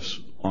 2 shifts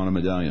on a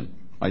medallion.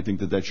 I think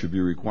that should be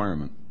a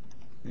requirement.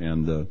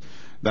 And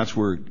that's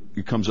where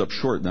it comes up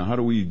short. Now, how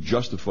do we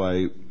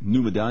justify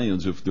new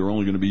medallions if they're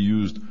only going to be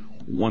used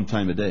one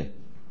time a day?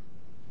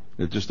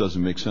 It just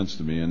doesn't make sense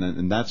to me.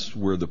 And that's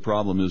where the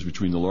problem is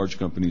between the large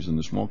companies and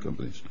the small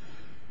companies.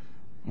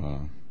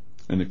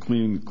 And the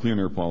clean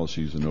air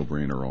policy is a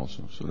no-brainer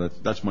also. So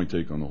that's my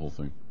take on the whole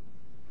thing.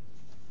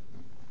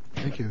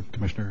 Thank you,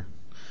 Commissioner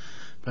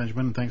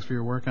Benjamin. Thanks for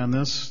your work on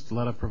this. A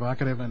lot of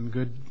provocative and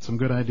some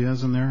good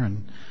ideas in there.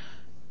 And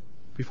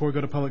before we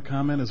go to public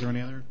comment, is there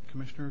any other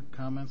commissioner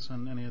comments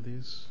on any of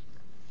these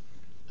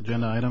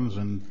agenda items?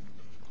 And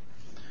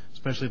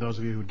especially those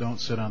of you who don't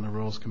sit on the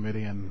Rules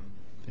Committee and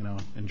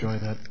enjoy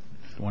that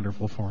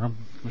wonderful forum.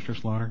 Commissioner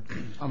Slaughter.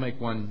 I'll make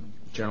one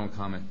general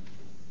comment,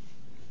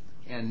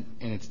 and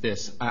it's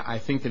this. I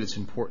think that it's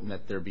important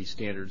that there be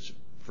standards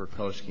for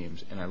color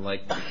schemes, and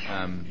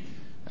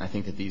I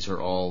think that these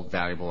are all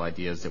valuable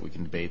ideas that we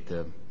can debate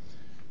the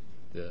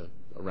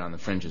around the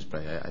fringes,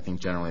 but I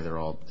think generally they're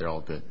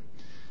all good.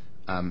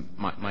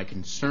 My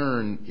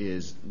concern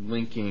is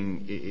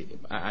linking.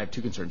 I have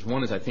 2 concerns.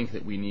 One is I think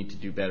that we need to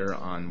do better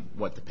on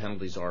what the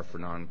penalties are for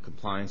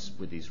non-compliance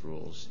with these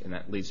rules, and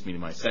that leads me to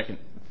my second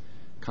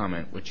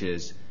comment, which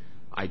is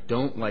I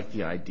don't like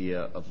the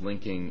idea of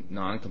linking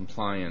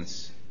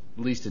non-compliance,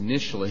 at least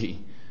initially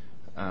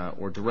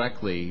or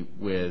directly,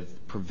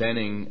 with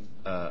preventing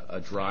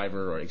a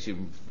driver or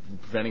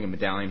preventing a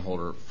medallion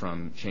holder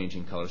from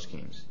changing color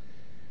schemes.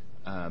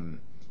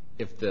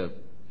 If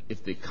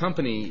the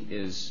company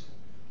is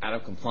out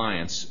of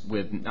compliance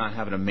with not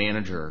having a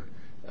manager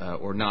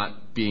or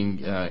not being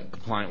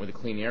compliant with the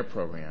Clean Air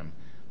Program,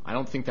 I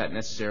don't think that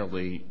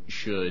necessarily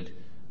should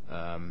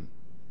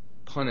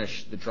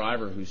punish the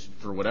driver who's,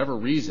 for whatever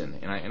reason,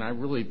 and I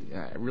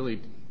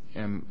really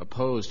am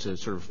opposed to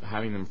sort of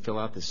having them fill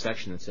out this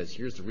section that says,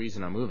 here's the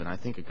reason I'm moving. I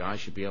think a guy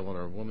should be able,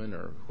 or a woman,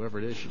 or whoever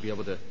it is, should be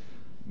able to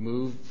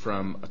move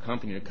from a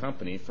company to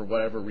company for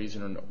whatever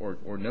reason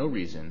or no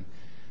reason.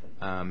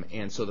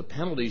 And so the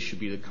penalties should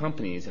be the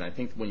companies. And I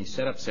think when you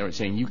set up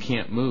saying you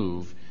can't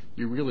move,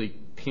 you're really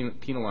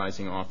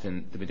penalizing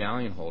often the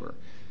medallion holder.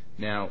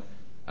 Now,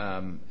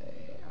 I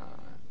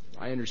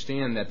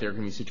understand that there are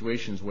going to be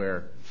situations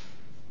where,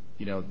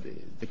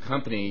 the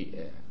company.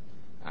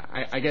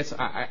 I guess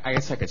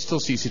I could still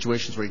see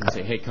situations where you can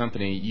say, hey,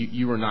 company,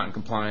 you are not in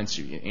compliance,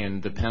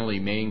 and the penalty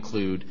may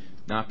include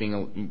not being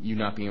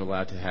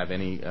allowed to have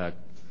any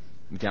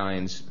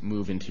medallions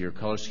move into your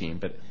color scheme.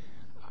 But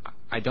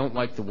I don't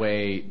like the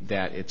way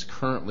that it's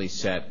currently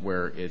set,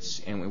 where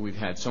it's, and we've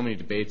had so many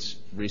debates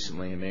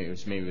recently, and maybe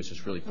it was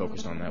just really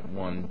focused on that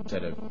one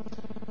set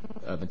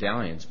of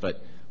medallions,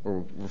 but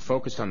we're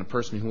focused on the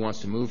person who wants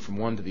to move from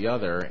one to the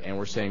other, and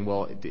we're saying,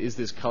 well, is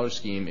this color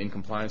scheme in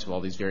compliance with all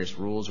these various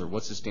rules, or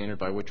what's the standard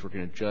by which we're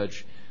going to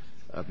judge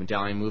a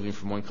medallion moving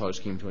from one color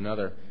scheme to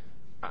another?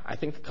 I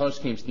think the color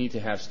schemes need to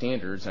have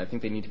standards. I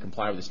think they need to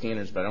comply with the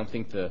standards, but I don't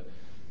think that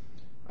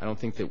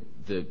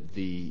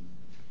the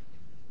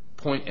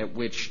point at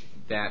which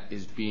that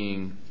is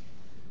being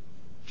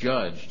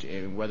judged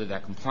and whether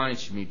that compliance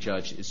should be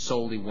judged is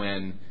solely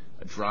when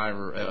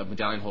a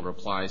medallion holder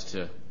applies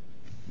to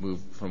move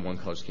from one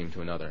color scheme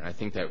to another. I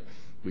think that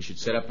we should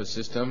set up a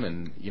system,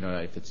 and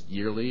if it's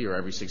yearly or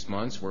every 6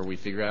 months, where we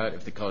figure out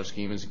if the color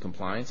scheme is in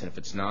compliance, and if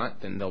it's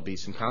not, then there'll be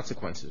some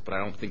consequences. But I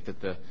don't think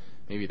that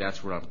maybe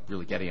that's what I'm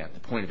really getting at.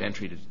 The point of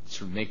entry to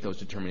sort of make those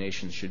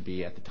determinations should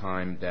be at the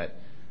time that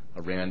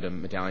a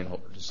random medallion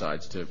holder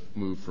decides to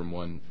move from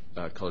one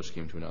color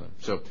scheme to another.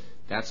 So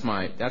that's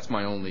my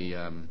only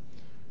a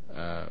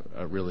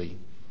really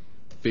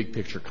big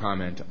picture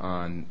comment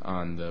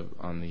on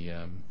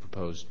the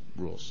proposed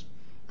rules.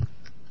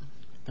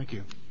 Thank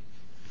you.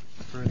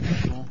 Very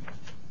helpful,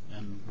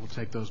 and we'll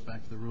take those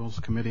back to the Rules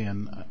Committee.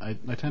 And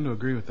I tend to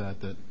agree with that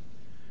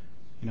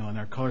in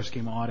our color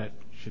scheme audit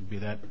should be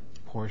that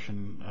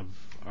portion of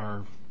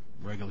our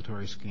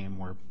regulatory scheme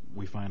where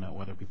we find out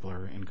whether people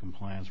are in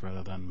compliance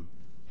rather than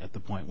at the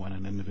point when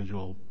an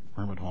individual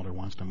permit holder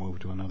wants to move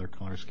to another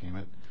color scheme.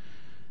 It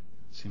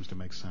seems to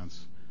make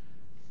sense.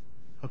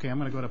 Okay, I'm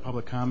going to go to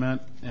public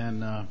comment,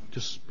 and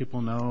just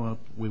people know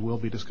we will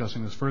be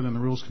discussing this further in the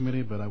Rules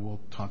Committee, but I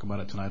will talk about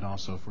it tonight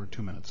also for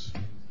 2 minutes.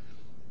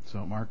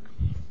 So, Mark.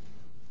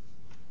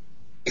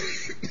 Good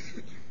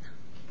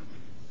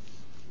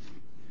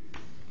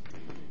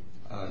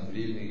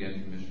evening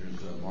again, Commissioners.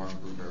 Mark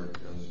Bruberg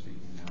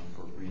speaking now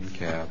for Green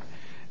Cab.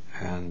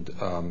 And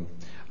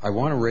I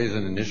want to raise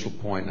an initial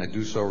point, and I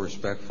do so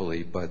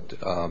respectfully, but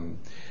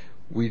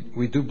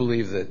we do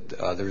believe that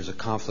there is a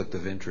conflict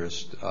of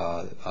interest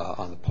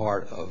on the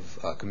part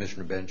of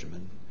Commissioner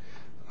Benjamin,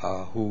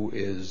 who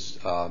is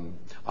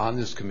on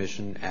this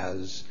commission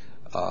as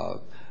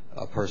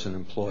a person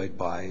employed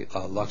by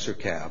Luxor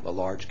Cab, a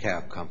large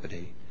cab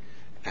company.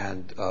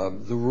 And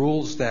the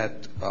rules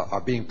that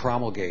are being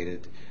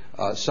promulgated,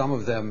 some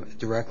of them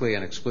directly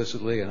and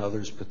explicitly and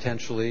others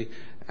potentially,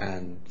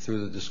 and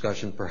through the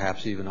discussion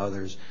perhaps even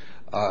others,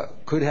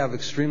 could have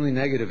extremely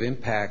negative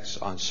impacts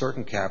on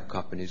certain cab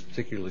companies,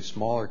 particularly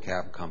smaller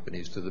cab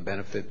companies, to the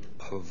benefit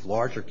of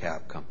larger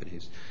cab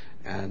companies.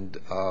 And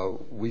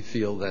we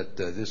feel that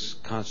this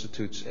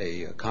constitutes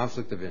a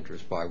conflict of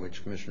interest by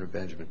which Commissioner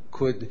Benjamin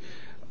could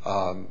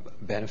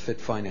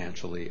benefit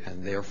financially,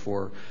 and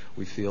therefore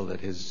we feel that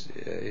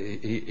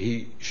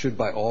he should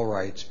by all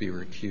rights be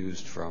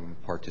recused from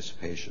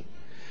participation.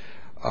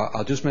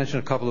 I'll just mention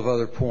a couple of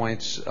other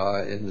points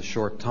in the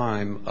short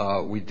time.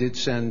 We did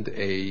send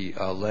a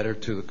letter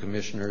to the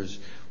commissioners,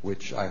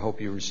 which I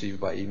hope you received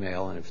by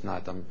email, and if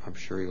not, I'm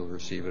sure you'll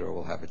receive it or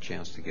we'll have a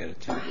chance to get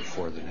it to you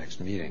before the next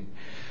meeting.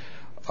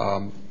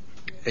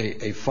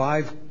 A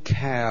 5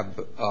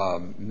 cab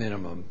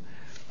minimum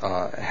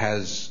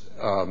has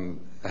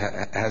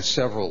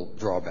several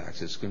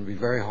drawbacks. It's going to be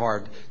very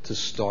hard to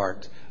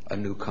start a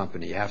new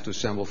company. You have to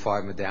assemble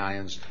 5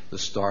 medallions. The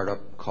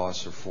startup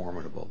costs are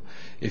formidable.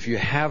 If you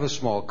have a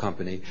small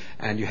company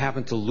and you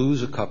happen to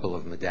lose a couple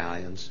of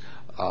medallions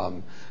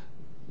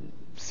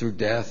through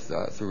death,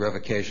 through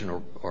revocation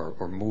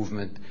or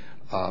movement,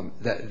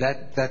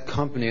 that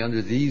company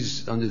under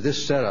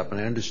this setup, and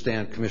I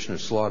understand Commissioner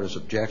Slaughter's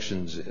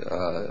objections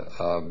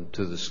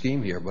to the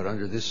scheme here, but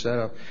under this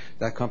setup,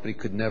 that company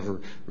could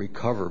never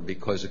recover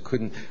because it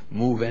couldn't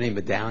move any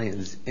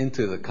medallions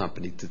into the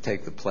company to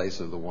take the place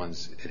of the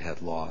ones it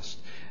had lost.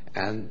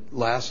 And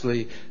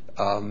lastly,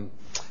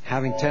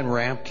 having 10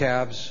 ramp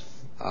cabs,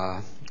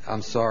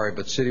 I'm sorry,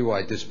 but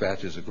Citywide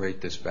Dispatch is a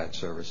great dispatch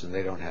service, and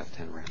they don't have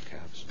 10 ramp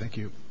cabs. Thank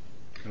you.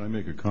 Can I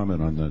make a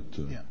comment on that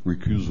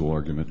recusal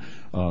argument?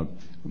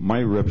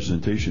 My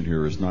representation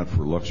here is not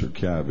for Luxor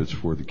Cab, it's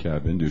for the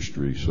cab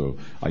industry, so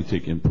I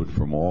take input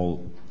from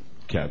all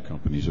cab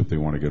companies if they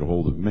want to get a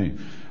hold of me.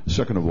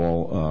 Second of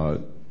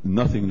all,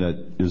 nothing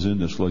that is in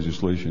this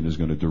legislation is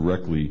going to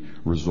directly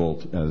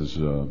result, as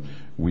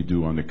we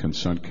do on the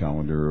consent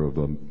calendar, of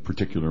a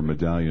particular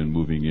medallion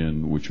moving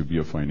in, which would be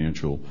a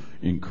financial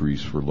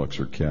increase for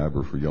Luxor Cab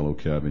or for Yellow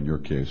Cab in your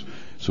case.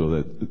 So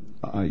that,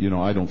 I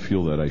don't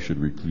feel that I should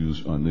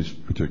recuse on this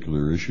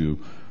particular issue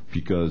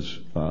because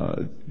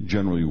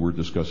generally we're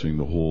discussing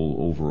the whole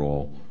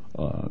overall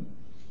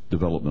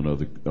development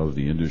of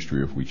the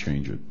industry if we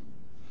change it.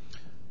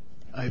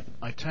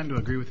 I tend to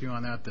agree with you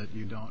on that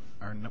you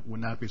would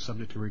not be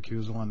subject to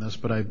recusal on this,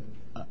 but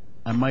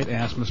I might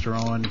ask Mr.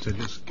 Owen to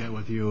just get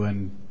with you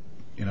and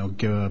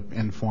give an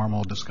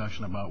informal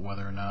discussion about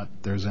whether or not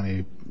there's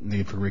any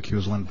need for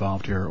recusal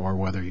involved here or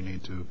whether you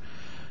need to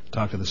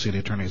talk to the city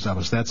attorney's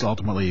office. That's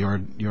ultimately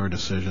your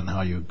decision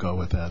how you go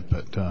with that,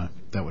 but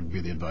that would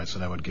be the advice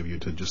that I would give you,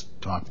 to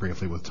just talk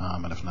briefly with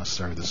Tom and if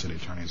necessary the city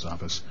attorney's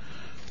office.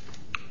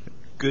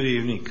 Good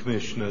evening,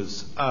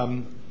 Commissioners.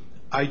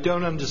 I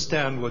don't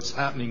understand what's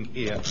happening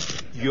here.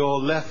 Your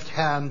left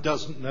hand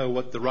doesn't know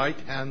what the right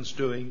hand's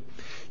doing.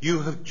 You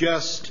have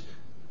just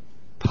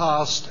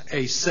passed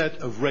a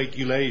set of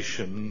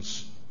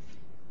regulations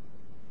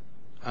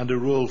under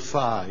Rule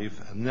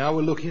 5, and now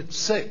we're looking at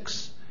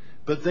 6.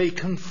 but they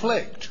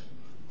conflict.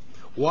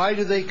 Why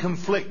do they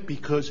conflict?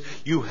 Because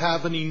you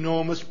have an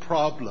enormous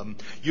problem.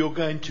 You're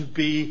going to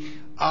be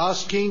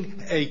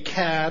asking a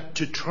cab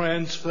to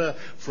transfer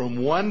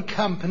from one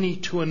company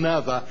to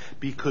another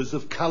because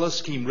of color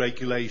scheme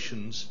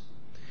regulations.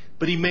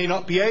 But he may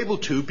not be able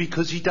to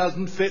because he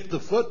doesn't fit the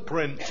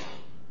footprint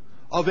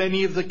of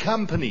any of the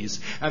companies.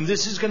 And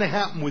this is going to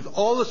happen with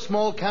all the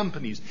small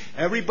companies.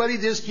 Everybody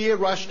this year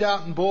rushed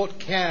out and bought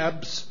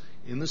cabs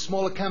in the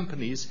smaller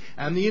companies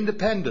and the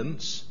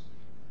independents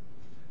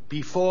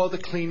before the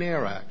Clean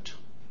Air Act.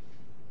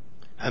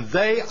 And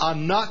they are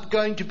not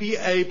going to be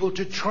able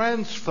to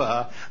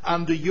transfer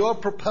under your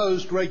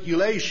proposed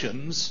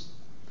regulations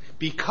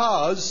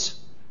because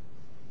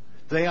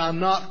they are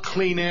not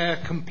clean air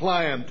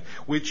compliant,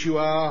 which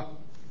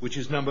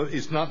is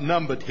not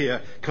numbered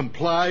here.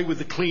 Comply with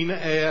the Clean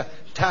Air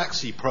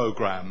Taxi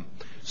Program.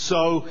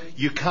 So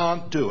you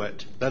can't do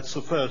it. That's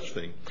the first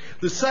thing.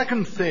 The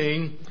second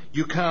thing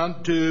you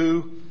can't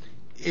do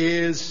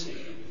is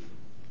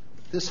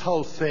this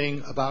whole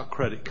thing about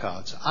credit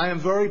cards. I am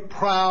very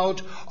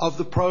proud of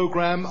the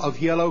program of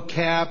Yellow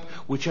Cab,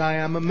 which I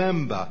am a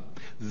member.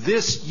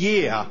 This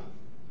year,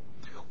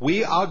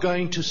 we are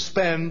going to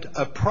spend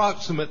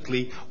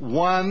approximately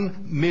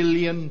 $1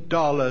 million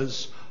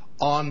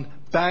on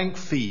bank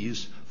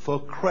fees for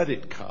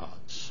credit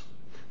cards.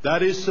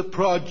 That is the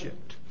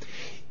project.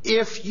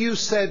 If you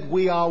said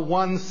we are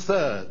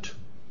 1/3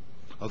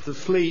 of the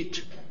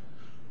fleet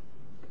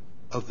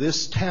of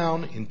this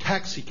town in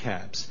taxi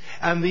cabs,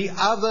 and the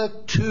other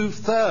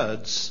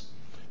 2/3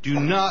 do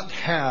not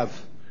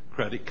have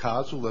credit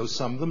cards, although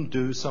some of them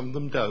do, some of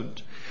them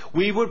don't,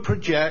 we would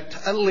project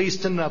at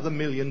least another $1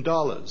 million.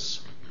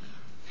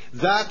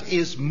 That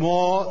is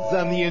more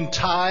than the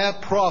entire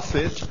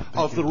profit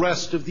of the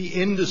rest of the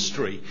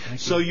industry.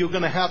 So you're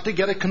going to have to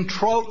get a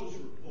control.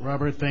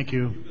 Robert, thank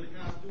you. You're going to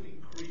have to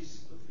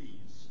increase the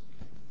fees.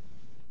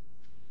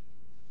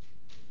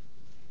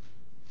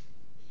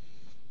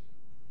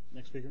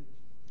 Next speaker.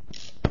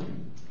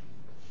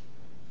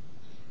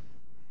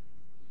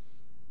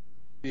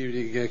 Good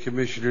evening,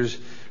 Commissioners.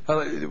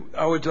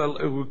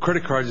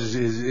 Credit cards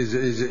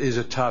is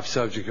a top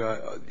subject,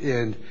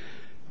 and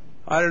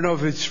I don't know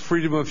if it's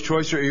freedom of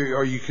choice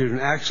or you can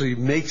actually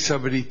make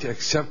somebody to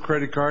accept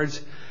credit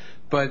cards,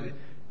 but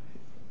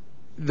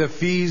the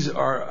fees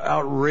are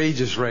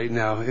outrageous right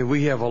now, and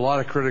we have a lot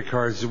of credit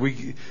cards.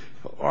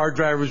 Our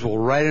drivers will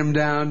write them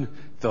down,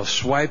 they'll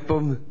swipe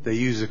them, they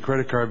use a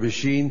credit card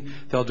machine,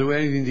 they'll do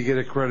anything to get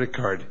a credit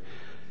card,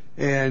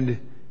 and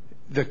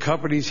the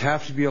companies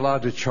have to be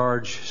allowed to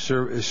charge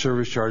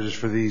service charges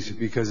for these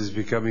because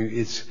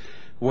it's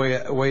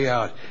way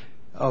out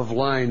of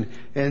line.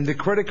 And the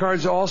credit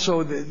cards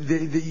also,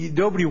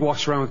 nobody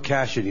walks around with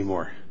cash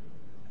anymore.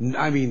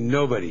 I mean,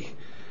 nobody.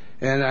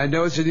 And I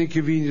know it's an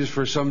inconvenience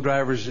for some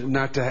drivers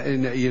not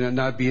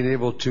being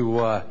able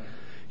to,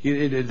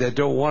 that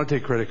don't want to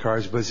take credit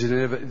cards, but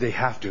they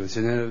have to. It's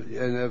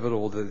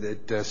inevitable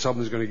that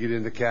someone's going to get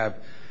in the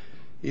cab,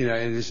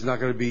 and it's not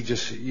going to be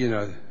just,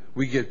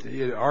 we get,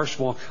 our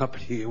small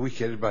company, we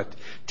get about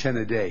 10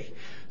 a day.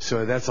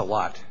 So that's a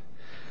lot.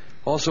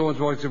 Also, I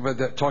want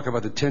to talk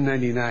about the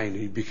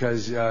 1099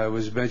 because it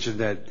was mentioned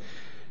that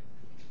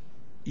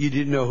you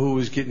didn't know who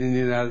was getting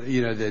in and out,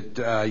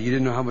 that you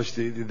didn't know how much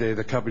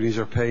the companies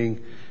are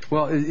paying.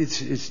 Well,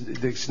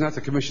 it's not the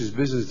Commission's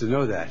business to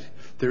know that.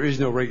 There is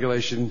no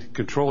regulation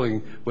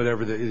controlling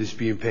whatever is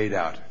being paid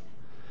out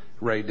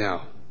right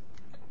now.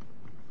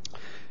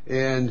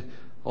 And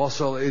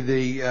also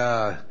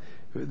the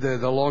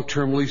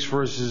long-term lease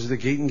versus the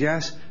gate and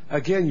gas.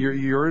 Again,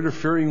 you're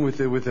interfering with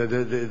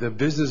the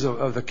business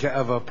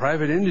of a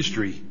private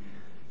industry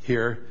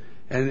here,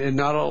 and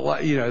not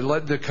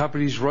let the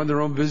companies run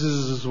their own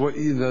businesses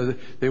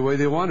the way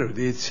they want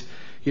to. It's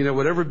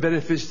whatever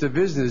benefits the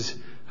business.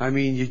 I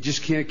mean, you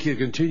just can't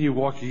continue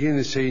walking in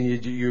and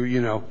saying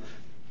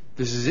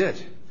this is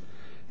it.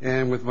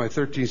 And with my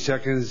 13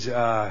 seconds.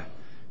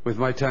 With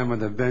my time on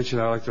the bench,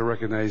 and I'd like to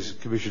recognize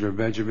Commissioner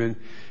Benjamin.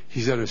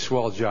 He's done a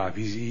swell job.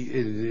 He's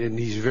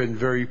been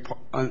very,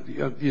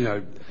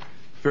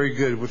 very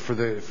good for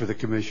the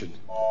Commission.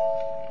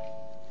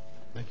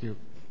 Thank you.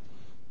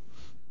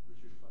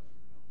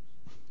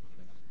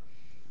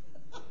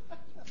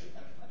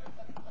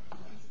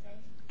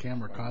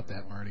 Camera caught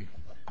that, Marty.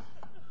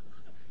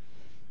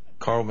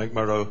 Carl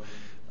McMurdo.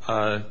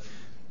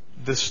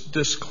 This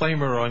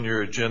disclaimer on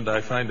your agenda,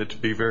 I find it to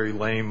be very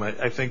lame.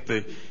 I think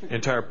the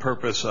entire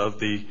purpose of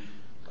the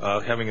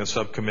having a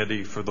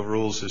subcommittee for the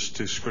rules is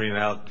to screen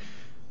out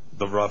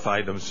the rough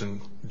items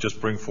and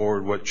just bring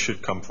forward what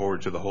should come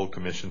forward to the whole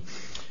commission.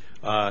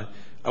 I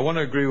want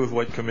to agree with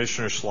what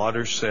Commissioner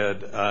Slaughter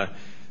said.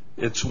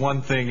 It's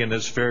one thing, and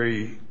it's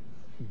very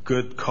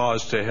good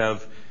cause to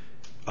have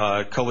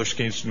color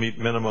schemes to meet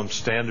minimum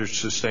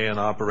standards to stay in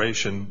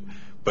operation,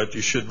 but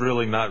you should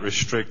really not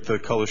restrict the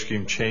color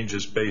scheme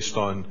changes based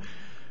on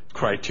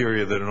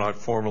criteria that are not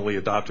formally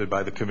adopted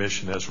by the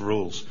Commission as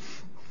rules.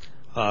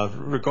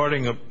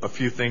 Regarding a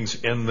few things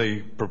in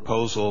the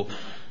proposal,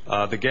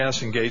 the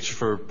gas and gates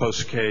for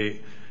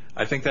post-K,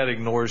 I think that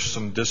ignores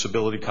some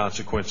disability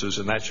consequences,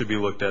 and that should be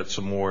looked at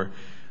some more.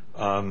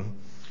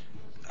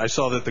 I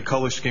saw that the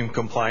color scheme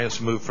compliance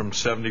moved from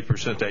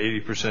 70% to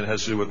 80%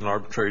 has to do with an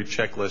arbitrary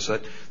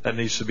checklist. That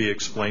needs to be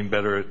explained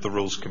better at the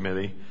Rules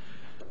Committee.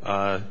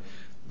 The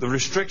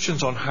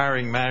restrictions on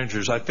hiring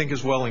managers, I think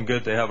is well and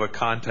good to have a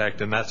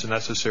contact, and that's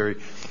necessary.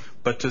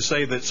 But to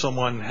say that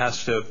someone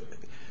has to,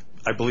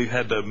 I believe,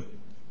 had an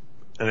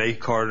A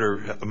card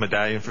or a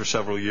medallion for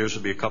several years to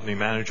be a company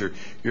manager,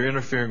 you're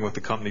interfering with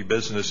the company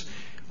business.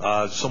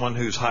 Someone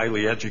who's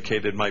highly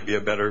educated might be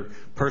a better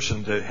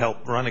person to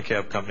help run a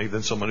cab company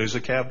than someone who's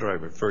a cab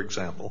driver, for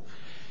example.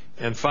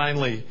 And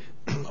finally,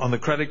 on the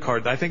credit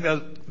card, I think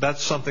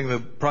that's something that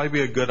would probably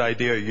be a good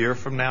idea a year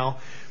from now.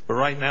 But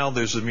right now,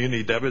 there's a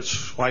Muni Debit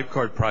Swipe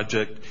Card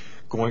project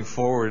going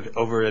forward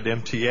over at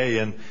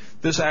MTA, and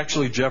this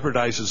actually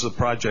jeopardizes the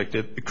project.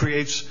 It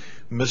creates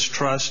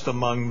mistrust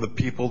among the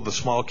people, the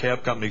small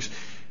cab companies.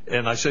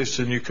 And I say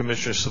to new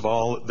Commissioner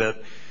Saval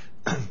that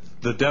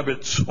the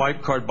debit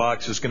swipe card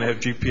box is going to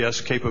have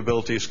GPS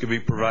capabilities, can be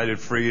provided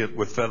free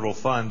with federal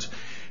funds,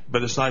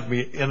 but it's not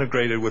going to be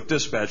integrated with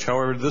dispatch.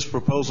 However, this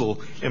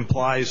proposal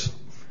implies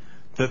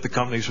that the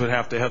companies would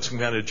have to have some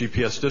kind of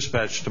GPS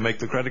dispatch to make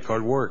the credit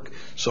card work.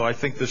 So I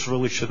think this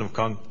really shouldn't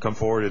have come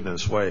forward in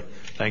this way.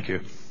 Thank you.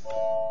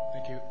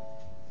 Thank you.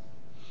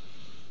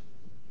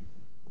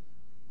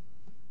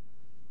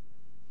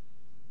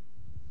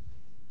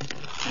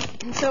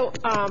 So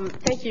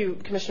thank you,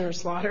 Commissioner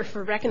Slaughter,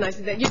 for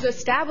recognizing that you've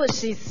established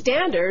these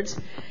standards,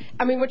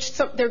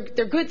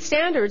 they're good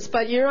standards,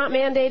 but you're not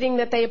mandating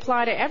that they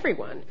apply to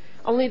everyone,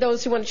 only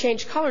those who want to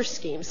change color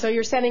schemes. So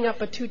you're setting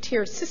up a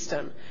two-tier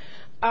system.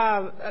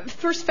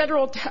 First,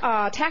 federal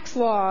tax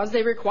laws,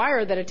 they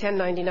require that a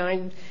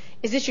 1099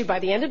 is issued by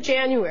the end of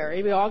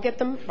January. We all get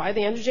them by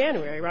the end of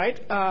January, right?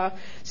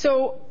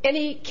 So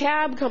any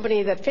cab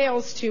company that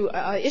fails to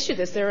issue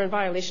this, they're in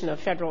violation of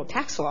federal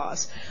tax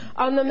laws.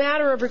 On the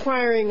matter of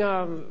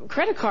requiring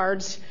credit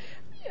cards,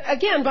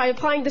 again, by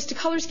applying this to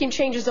color scheme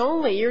changes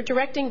only, you're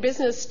directing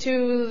business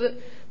to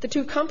the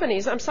two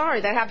companies, I'm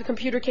sorry, that have the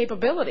computer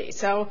capability.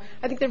 So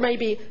I think there may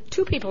be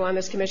two people on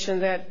this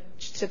commission that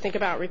should think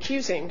about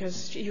recusing,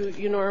 because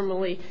you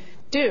normally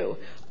do.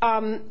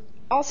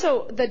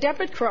 Also, the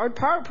debit card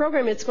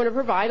program, it's going to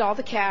provide all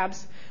the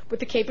cabs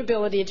with the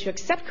capability to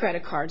accept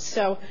credit cards.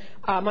 So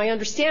my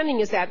understanding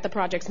is that the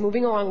project's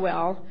moving along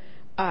well.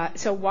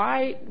 So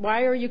why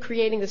are you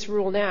creating this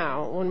rule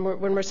now when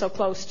we're so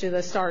close to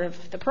the start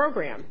of the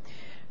program?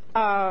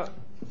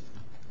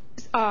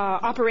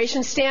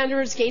 Operation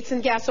standards, gates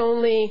and gas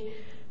only,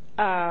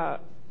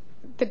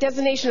 the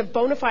designation of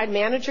bona fide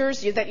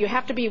managers, that you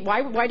have to be,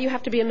 why do you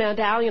have to be a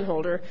medallion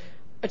holder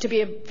to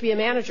be a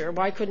manager?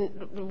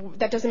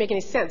 That doesn't make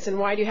any sense. And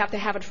why do you have to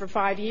have it for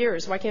 5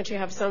 years? Why can't you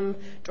have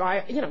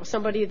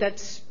somebody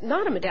that's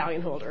not a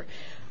medallion holder?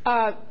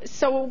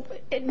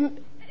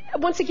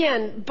 Once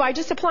again, by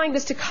just applying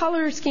this to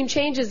color scheme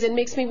changes, it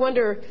makes me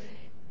wonder,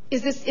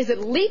 is it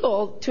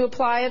legal to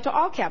apply it to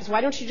all cabs?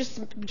 Why don't you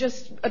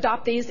just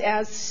adopt these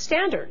as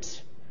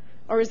standards?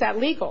 Or is that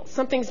legal?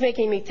 Something's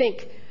making me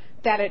think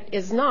that it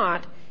is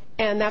not,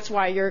 and that's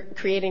why you're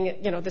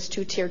creating, this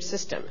two-tiered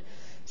system.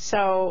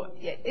 So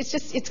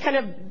it's kind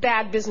of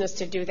bad business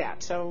to do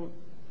that. So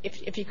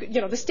if you could,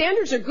 the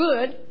standards are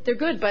good, they're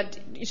good, but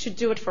you should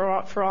do it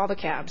for all the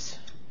cabs.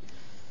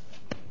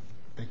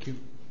 Thank you.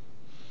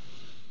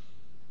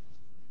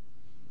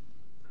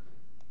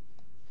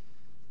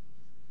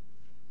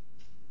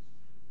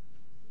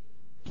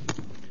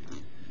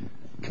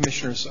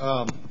 Commissioners,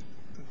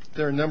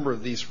 there are a number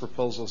of these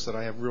proposals that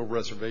I have real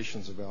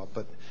reservations about,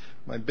 but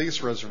my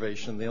biggest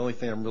reservation, the only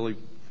thing I'm really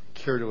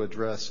care to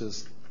address,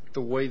 is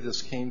the way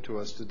this came to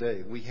us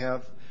today. We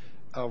have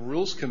a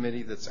rules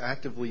committee that's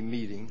actively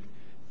meeting,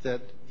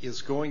 that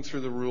is going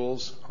through the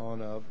rules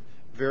on a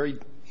very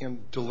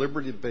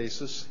deliberative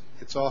basis.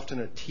 It's often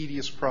a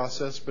tedious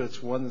process, but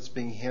it's one that's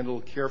being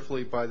handled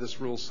carefully by this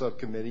rules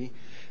subcommittee.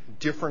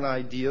 Different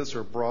ideas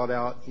are brought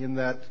out in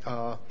that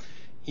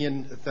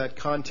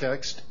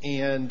context,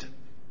 and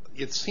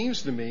it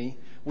seems to me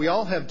we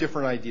all have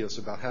different ideas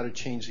about how to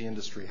change the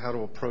industry, how to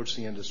approach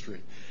the industry.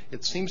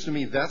 It seems to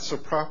me that's a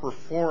proper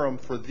forum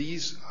for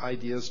these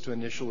ideas to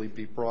initially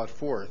be brought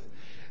forth.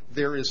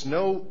 There is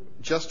no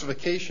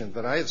justification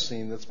that I have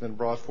seen that's been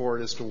brought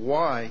forward as to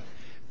why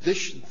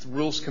this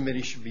rules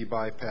committee should be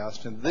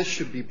bypassed, and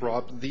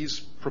these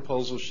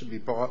proposals should be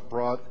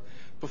brought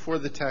before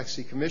the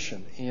Taxi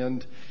Commission.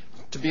 And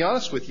to be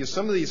honest with you,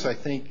 some of these I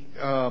think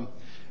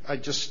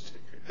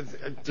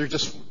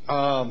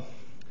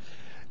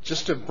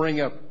just to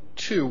bring up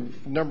two.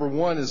 Number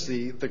one is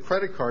the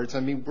credit cards.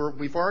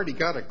 We've already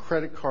got a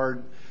credit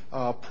card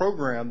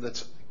program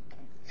that's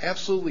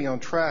absolutely on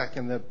track,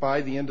 and that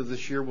by the end of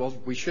this year,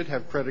 we should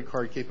have credit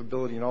card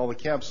capability in all the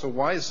cabs. So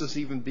why is this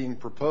even being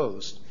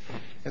proposed?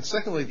 And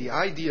secondly, the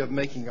idea of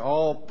making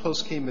all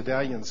post-K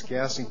medallions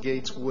gas and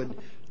gates would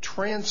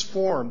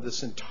transform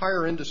this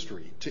entire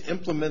industry. To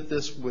implement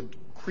this would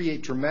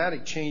create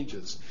dramatic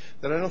changes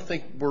that I don't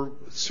think were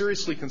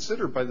seriously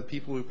considered by the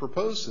people who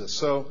proposed this.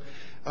 So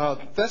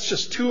That's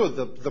just two of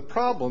the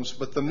problems,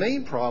 but the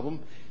main problem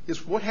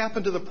is what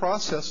happened to the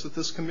process that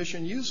this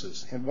commission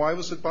uses, and why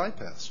was it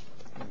bypassed?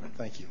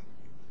 Thank you.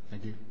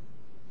 Thank you.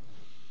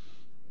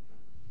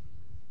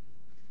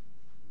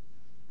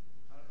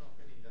 I don't know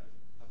if any of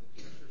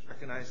the teachers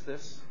recognize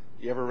this.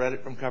 You ever read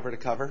it from cover to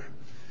cover?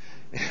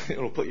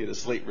 It'll put you to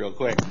sleep real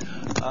quick.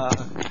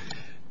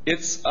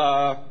 It's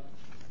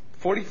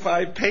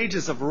 45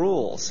 pages of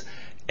rules,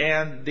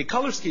 and the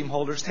color scheme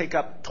holders take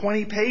up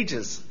 20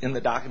 pages in the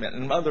document.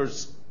 In other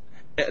words,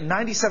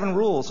 97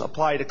 rules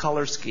apply to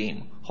color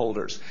scheme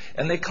holders,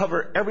 and they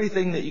cover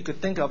everything that you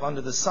could think of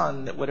under the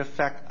sun that would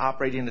affect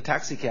operating a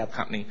taxi cab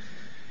company.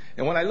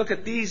 And when I look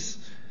at these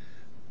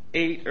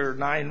 8 or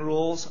 9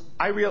 rules,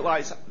 I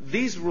realize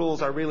these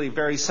rules are really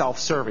very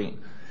self-serving.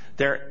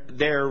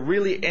 They're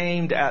really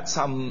aimed at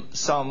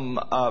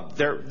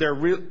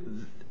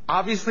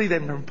obviously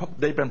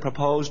they've been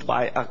proposed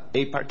by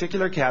a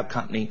particular cab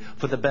company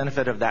for the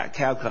benefit of that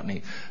cab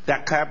company.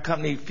 That cab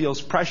company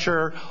feels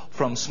pressure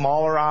from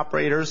smaller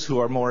operators who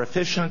are more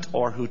efficient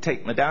or who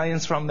take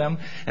medallions from them,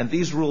 and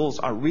these rules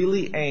are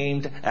really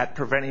aimed at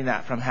preventing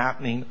that from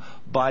happening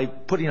by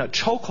putting a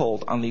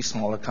chokehold on these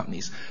smaller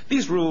companies.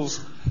 These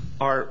rules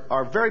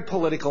are very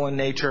political in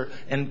nature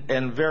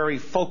and very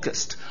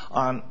focused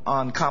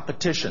on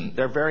competition.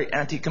 They're very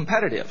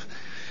anti-competitive.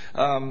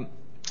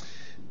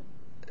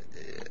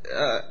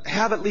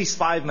 Have at least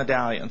 5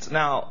 medallions.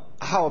 Now,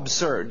 how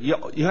absurd.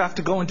 You have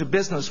to go into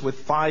business with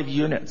 5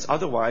 units.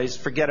 Otherwise,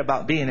 forget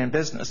about being in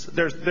business.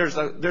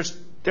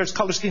 There's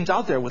color schemes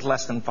out there with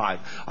less than 5.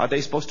 Are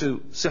they supposed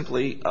to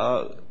simply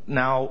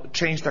now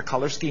change their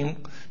color scheme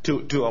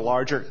to a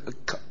larger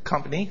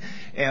company?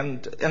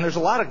 And there's a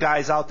lot of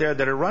guys out there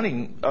that are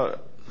running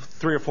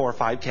 3 or 4 or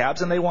 5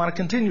 cabs, and they want to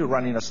continue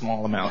running a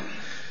small amount.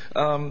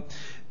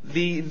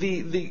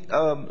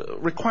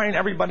 Requiring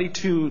everybody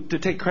to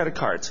take credit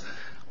cards.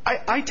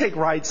 I take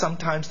rides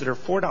sometimes that are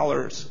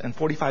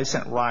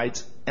 $4.45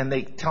 rides, and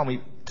they tell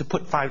me to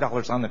put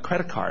 $5 on the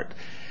credit card.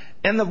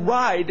 And the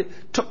ride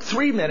took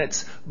 3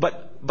 minutes,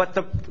 but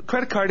the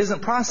credit card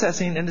isn't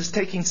processing, and it's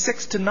taking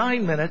 6 to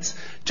 9 minutes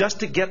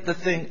just to get the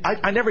thing.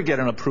 I never get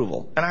an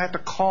approval, and I have to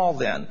call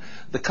then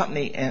the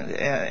company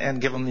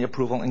and give them the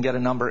approval and get a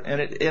number.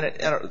 And a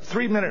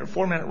 3-minute,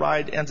 4-minute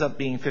ride ends up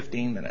being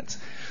 15 minutes.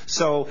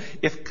 So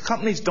if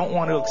companies don't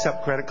want to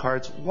accept credit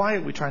cards, why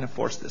are we trying to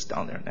force this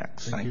down their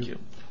necks? Thank you.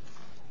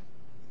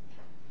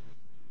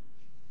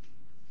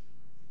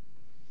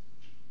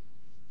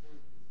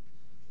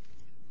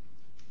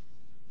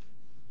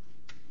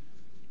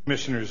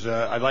 Commissioners,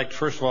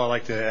 first of all, I'd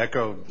like to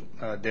echo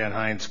Dan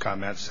Hines'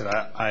 comments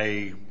that I'm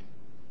a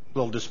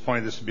little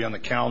disappointed this would be on the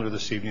calendar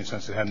this evening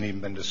since it hadn't even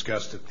been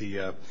discussed at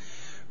the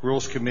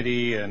Rules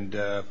Committee, and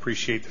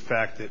appreciate the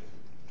fact that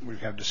we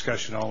have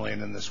discussion only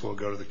and then this will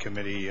go to the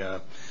committee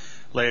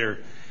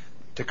later.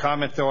 To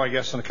comment, though, I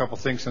guess on a couple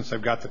things since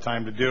I've got the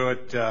time to do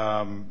it.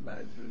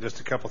 Just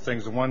a couple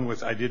things. The one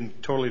was I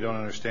totally don't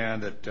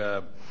understand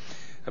that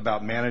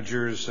about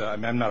managers.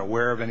 I'm not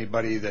aware of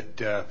anybody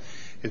that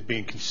is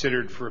being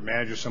considered for a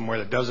manager somewhere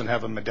that doesn't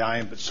have a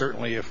medallion, but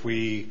certainly if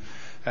we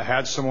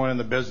had someone in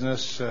the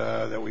business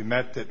that we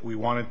met that we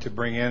wanted to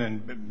bring in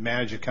and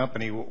manage a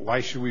company,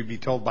 why should we be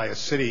told by a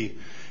city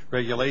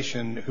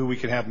regulation who we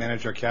can have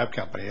manage our cab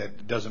company?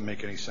 It doesn't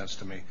make any sense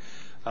to me.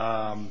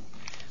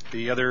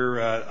 The other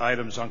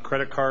items on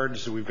credit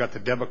cards, we've got the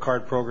debit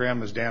card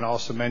program, as Dan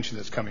also mentioned,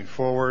 that's coming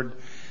forward.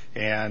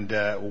 And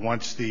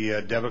once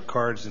the debit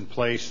card's in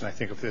place, and I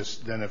think if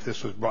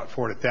this was brought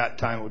forward at that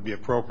time, it would be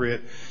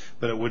appropriate,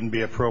 but it wouldn't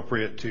be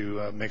appropriate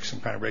to make some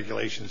kind of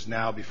regulations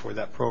now before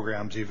that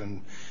program's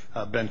even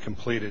been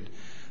completed.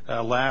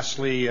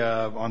 Lastly,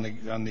 on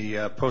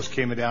the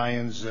post-K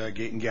medallions,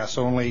 gate and gas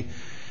only,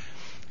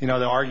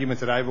 the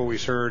argument that I've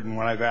always heard, and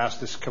when I've asked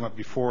this come up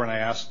before, and I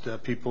asked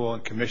people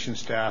and commission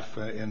staff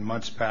in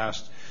months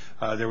past,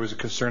 there was a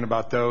concern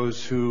about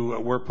those who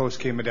were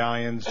post-K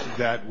medallions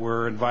that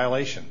were in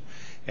violation.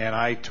 And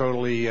I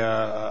totally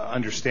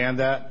understand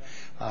that.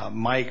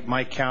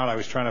 My count, I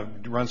was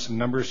trying to run some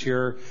numbers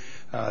here.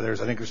 I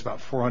think there's about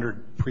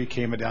 400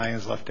 pre-K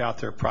medallions left out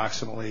there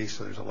approximately,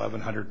 so there's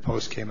 1,100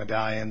 post-K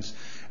medallions.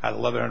 Out of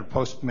 1,100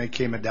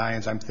 post-K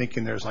medallions, I'm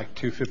thinking there's like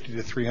 250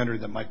 to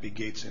 300 that might be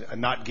gates,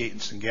 not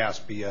gates and gas,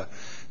 be a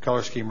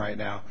color scheme right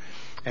now.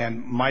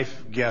 And my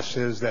guess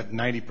is that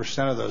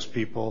 90% of those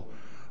people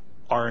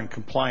are in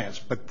compliance.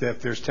 But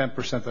if there's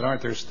 10% that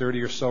aren't, there's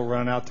 30 or so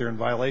running out there in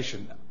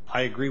violation.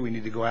 I agree we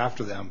need to go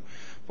after them,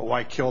 but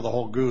why kill the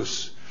whole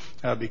goose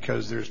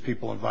because there's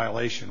people in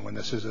violation when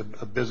this is a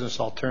business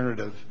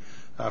alternative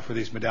for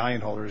these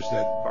medallion holders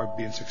that are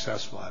being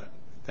successful at it?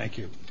 Thank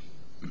you.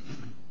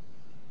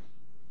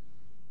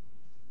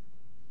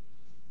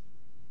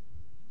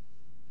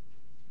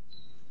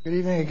 Good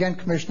evening again,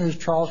 Commissioners.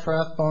 Charles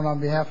Rathbone on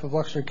behalf of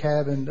Luxor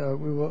Cab, and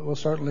we'll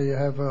certainly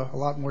have a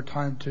lot more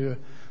time to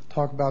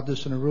talk about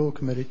this in the Rule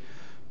Committee.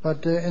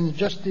 But in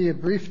just the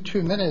brief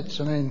 2 minutes,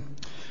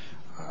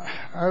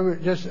 I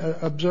would just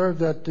observe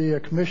that the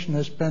Commission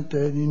has spent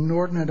an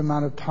inordinate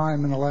amount of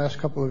time in the last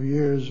couple of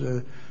years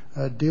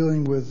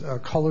dealing with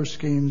color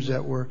schemes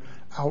that were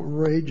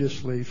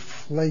outrageously,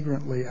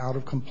 flagrantly out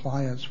of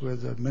compliance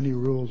with many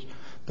rules.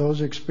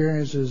 Those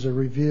experiences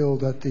reveal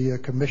that the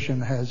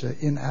Commission has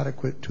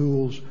inadequate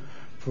tools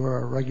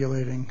for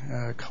regulating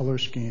color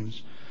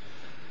schemes.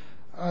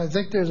 I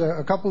think there's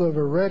a couple of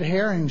red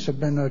herrings have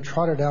been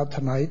trotted out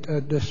tonight.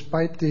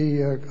 Despite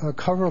the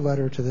cover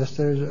letter to this,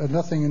 there's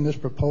nothing in this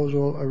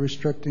proposal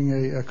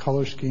restricting a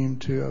color scheme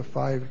to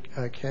 5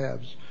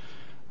 cabs.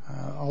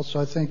 Also,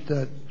 I think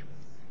that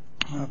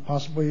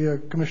possibly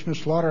Commissioner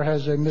Slaughter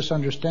has a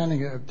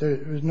misunderstanding. There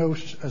is no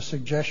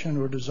suggestion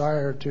or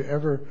desire to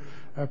ever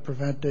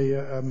prevent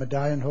a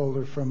medallion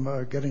holder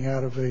from getting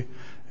out of a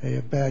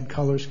bad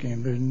color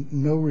scheme. There's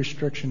no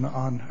restriction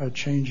on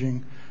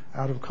changing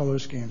out of color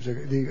schemes.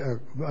 The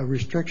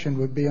restriction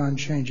would be on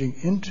changing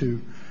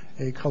into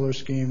a color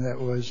scheme that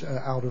was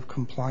out of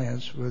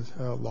compliance with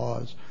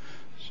laws.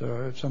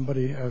 So if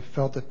somebody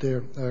felt that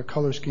their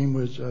color scheme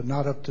was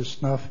not up to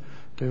snuff,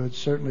 they would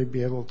certainly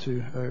be able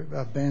to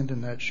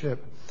abandon that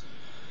ship.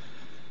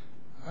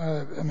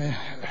 I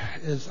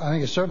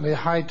think it's certainly a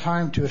high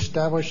time to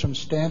establish some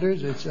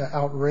standards. It's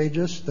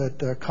outrageous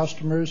that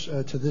customers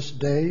to this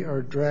day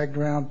are dragged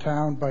around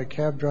town by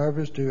cab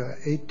drivers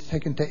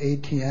taken to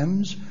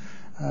ATMs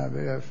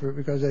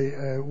because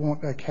they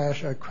won't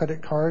cash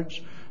credit cards.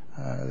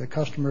 The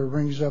customer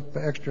rings up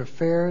extra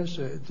fares.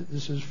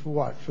 This is for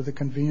what? For the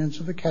convenience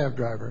of the cab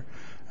driver.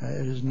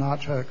 It is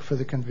not for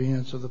the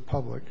convenience of the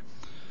public.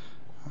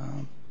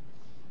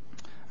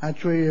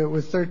 Actually,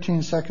 with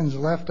 13 seconds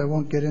left, I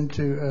won't get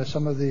into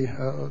some of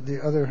the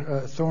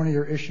other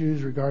thornier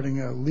issues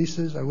regarding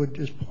leases. I would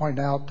just point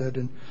out that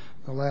in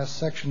the last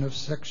section of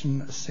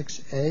Section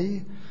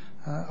 6A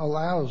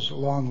allows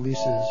long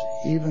leases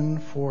even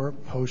for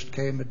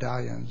post-K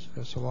medallions,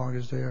 so long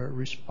as they are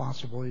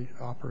responsibly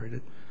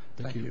operated.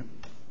 Thank you.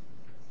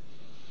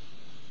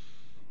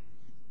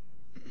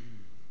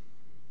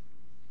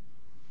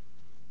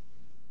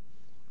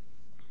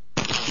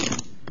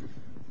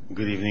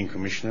 Good evening,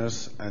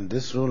 Commissioners. And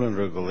this rule and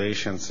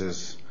regulations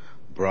is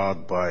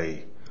brought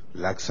by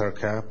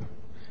LaxarCap.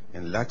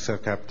 And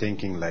LaxarCap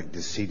thinking like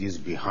the city is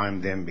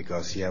behind them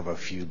because you have a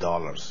few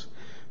dollars.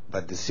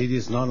 But the city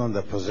is not on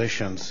the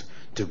positions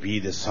to be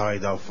the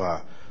side of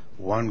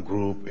one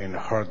group and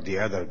hurt the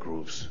other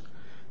groups.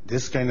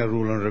 This kind of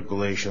rule and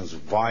regulations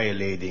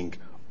violating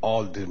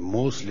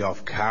mostly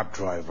of cab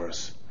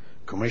drivers.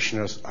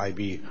 Commissioners,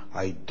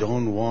 I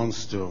don't want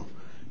to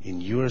in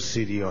your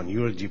city, on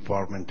your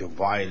department, to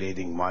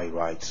violating my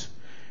rights.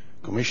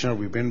 Commissioner,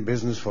 we've been in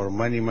business for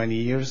many, many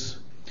years.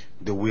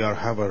 We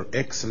have our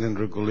excellent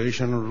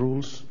regulation and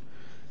rules.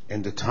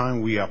 And the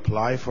time we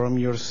apply from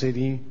your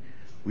city,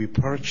 we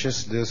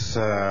purchased this,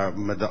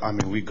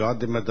 we got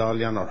the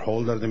medallion or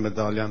holder the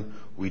medallion.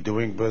 We're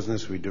doing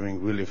business, we're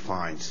doing really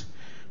fine.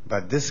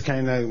 But this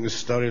kind of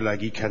story,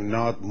 like you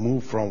cannot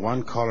move from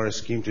one color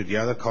scheme to the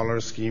other color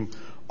scheme,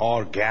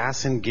 or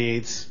gas and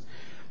gates,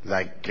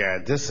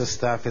 this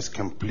stuff is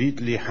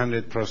completely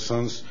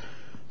 100%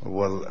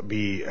 will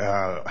be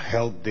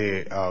help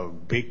the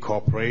big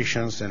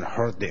corporations and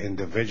hurt the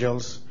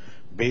individuals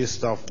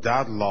based off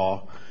that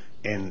law,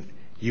 and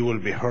you will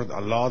be hurt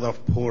a lot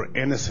of poor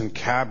innocent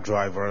cab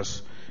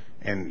drivers,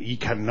 and you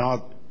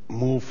cannot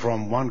move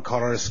from one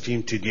color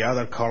scheme to the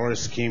other color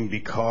scheme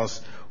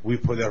because we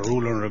put a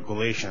rule and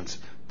regulations.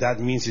 That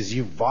means is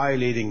you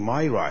violating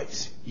my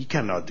rights. You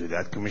cannot do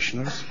that,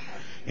 Commissioners.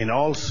 And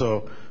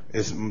also,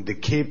 is the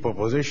K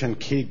proposition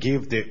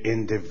give the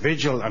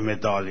individual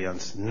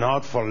medallions,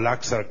 not for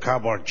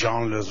LaxarCab or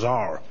John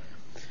Lazar.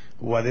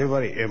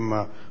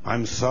 Whatever,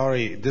 I'm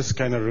sorry, this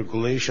kind of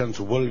regulations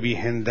will be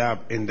handed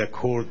up in the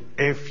court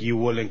if you're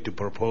willing to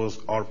propose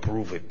or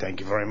prove it. Thank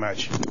you very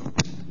much.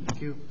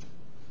 Thank you.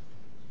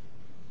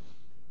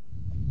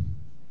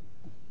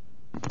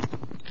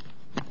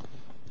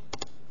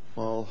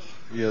 Well,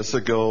 years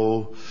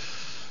ago,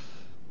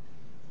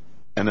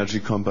 energy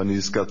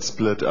companies got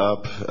split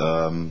up.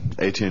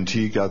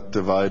 AT&T got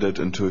divided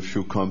into a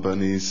few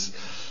companies,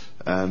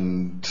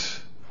 and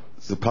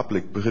the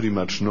public pretty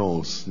much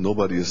knows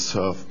nobody is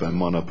served by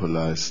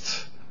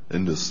monopolized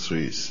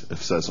industries.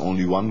 If there's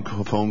only one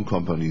phone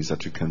company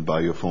that you can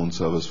buy your phone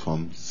service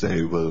from,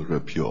 they will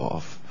rip you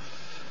off.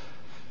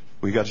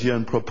 We got here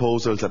a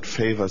proposal that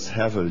favors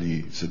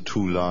heavily the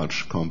two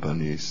large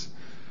companies,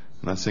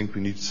 and I think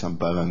we need some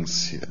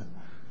balance here.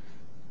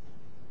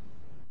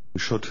 We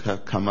should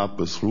have come up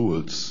with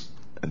rules,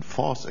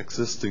 enforce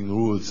existing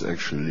rules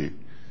actually,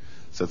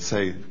 that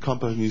say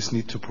companies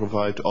need to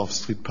provide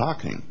off-street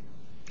parking.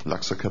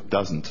 LaxarCab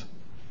doesn't.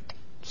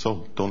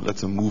 So don't let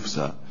them move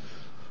there.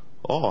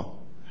 Or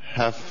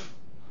have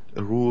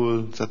a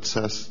rule that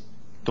says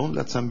don't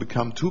let them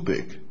become too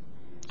big.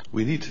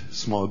 We need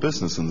small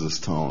business in this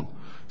town.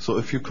 So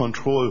if you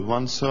control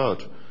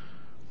 1/3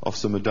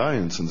 of the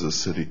medallions in this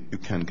city, you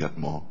can get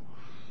more.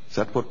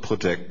 That would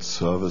protect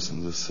service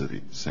in this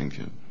city. Thank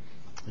you.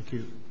 Thank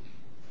you.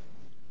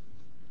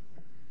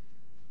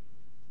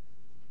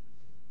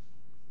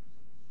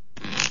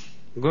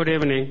 Good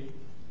evening.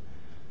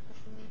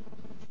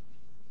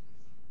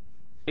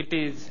 it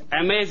is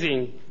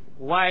amazing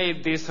why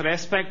this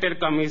respected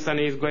commission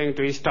is going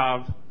to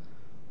stop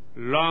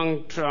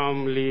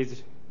long-term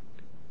lease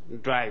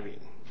driving.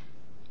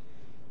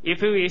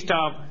 If we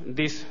stop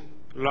this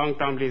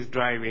long-term lease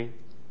driving,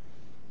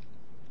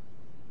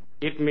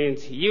 it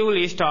means you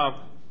will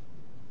stop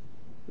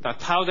the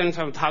thousands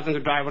of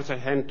drivers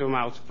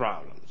hand-to-mouth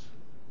problems.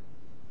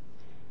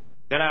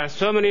 There are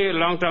so many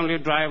long-term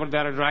lease drivers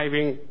that are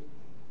driving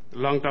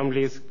long-term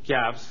lease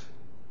cabs.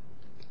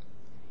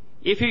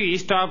 If you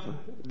stop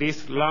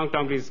this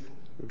long-term lease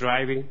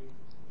driving,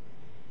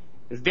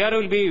 there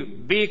will be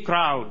big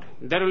crowd.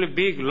 There will be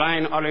big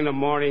line early in the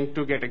morning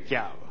to get a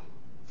cab.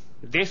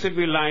 They should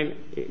be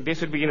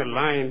in a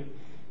line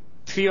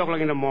 3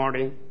 o'clock in the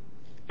morning,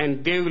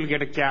 and they will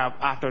get a cab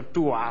after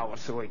 2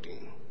 hours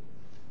waiting.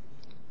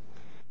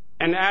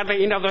 And at the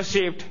end of the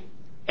shift,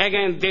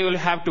 again, they will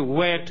have to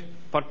wait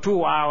for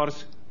 2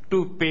 hours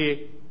to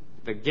pay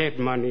the gate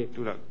money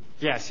to the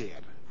cashier.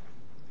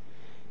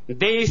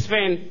 They will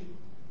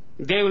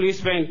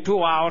spend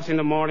 2 hours in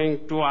the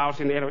morning, 2 hours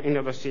in the end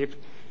of the shift.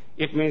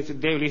 It means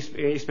they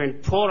will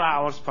spend 4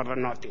 hours for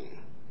nothing.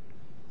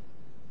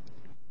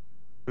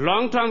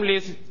 Long-term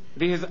lease,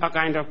 this is a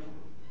kind of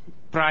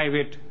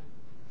private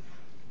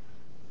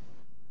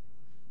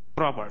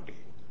property.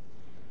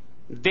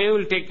 They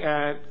will take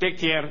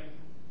care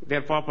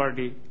their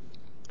property.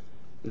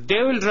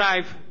 They will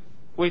drive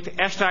with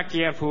extra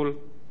careful,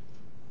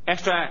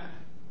 extra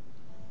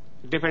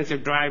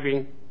defensive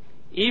driving.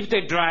 If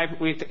they drive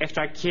with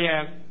extra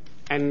care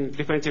and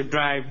defensive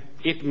drive,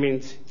 it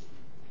means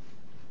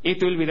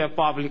it will be the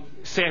public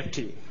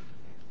safety.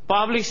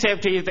 Public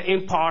safety is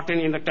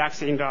important in the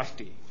taxi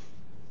industry,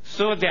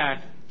 so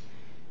that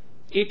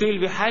it will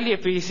be highly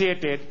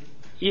appreciated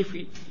if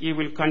you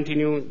will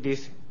continue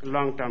this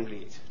long-term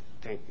lease.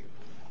 Thank you.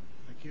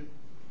 Thank you.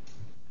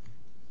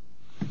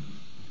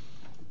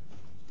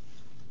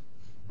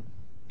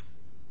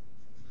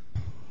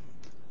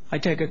 I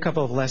take a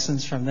couple of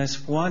lessons from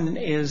this. One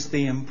is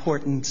the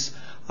importance,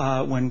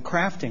 when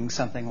crafting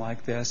something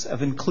like this,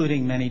 of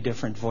including many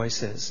different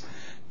voices,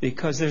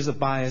 because there's a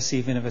bias,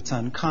 even if it's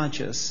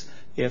unconscious,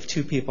 if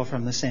two people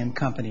from the same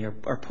company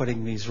are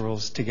putting these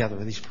rules together,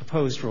 these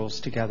proposed rules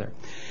together.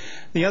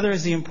 The other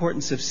is the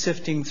importance of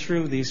sifting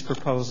through these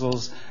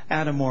proposals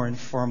at a more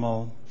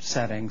informal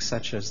setting,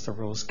 such as the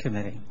Rules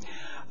Committee.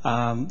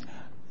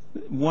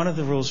 One of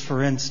the rules,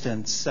 for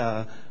instance,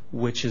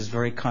 which is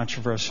very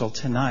controversial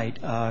tonight,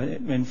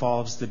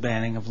 involves the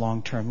banning of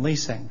long-term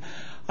leasing.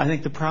 I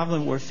think the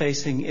problem we're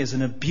facing is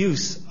an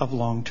abuse of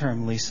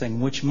long-term leasing,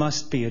 which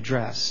must be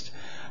addressed.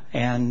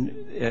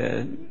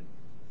 And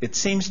it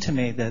seems to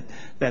me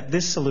that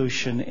this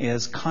solution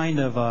is kind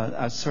of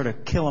a sort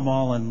of kill them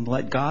all and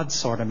let God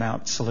sort them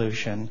out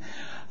solution.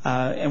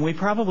 And we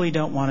probably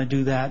don't want to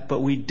do that, but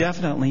we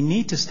definitely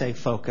need to stay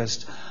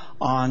focused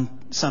on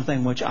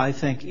something which I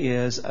think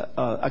is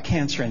a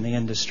cancer in the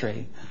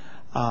industry.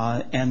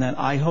 And that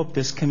I hope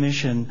this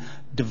commission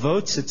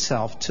devotes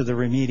itself to the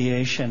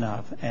remediation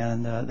of,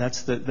 and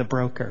that's the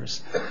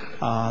brokers.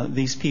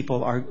 These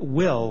people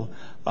will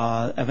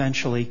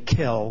eventually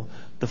kill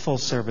the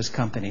full-service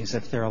companies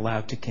if they're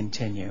allowed to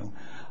continue.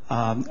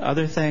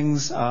 Other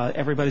things,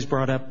 everybody's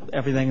brought up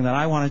everything that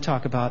I want to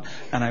talk about,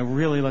 and I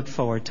really look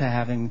forward to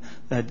having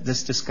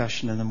this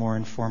discussion in a more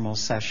informal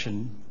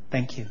session.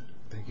 Thank you.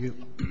 Thank you.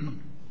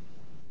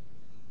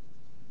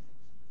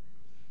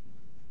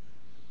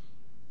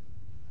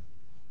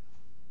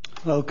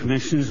 Hello,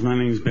 Commissioners. My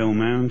name is Bill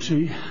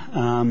Mounty.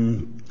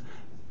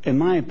 In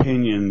my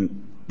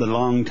opinion, the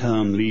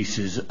long-term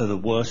leases are the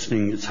worst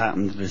thing that's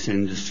happened to this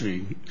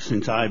industry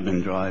since I've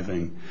been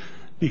driving,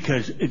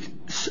 because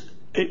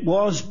it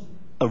was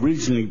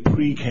originally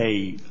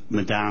pre-K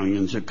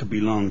medallions that could be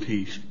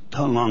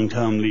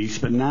long-term lease,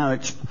 but now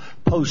it's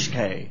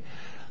post-K.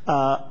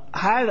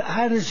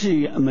 How does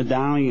the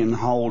medallion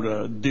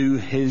holder do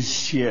his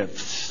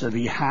shifts that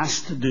he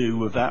has to do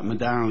with that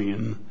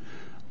medallion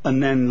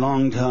and then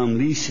long-term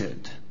lease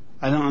it?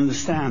 I don't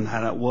understand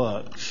how that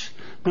works.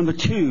 Number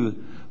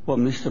two, what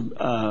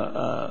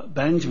Mr.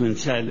 Benjamin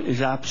said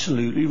is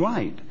absolutely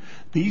right.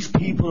 These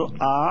people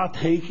are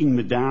taking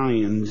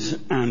medallions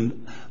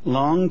and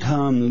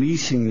long-term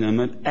leasing them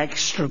at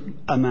extra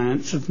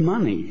amounts of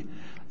money.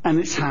 And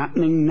it's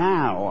happening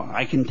now.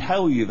 I can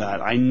tell you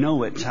that. I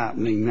know it's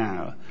happening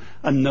now.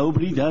 And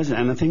nobody does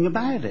anything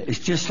about it. It's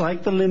just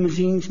like the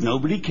limousines.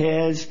 Nobody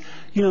cares.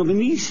 You know, there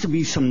needs to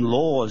be some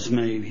laws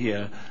made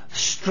here,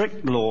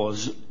 strict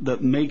laws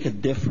that make a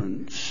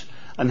difference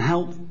and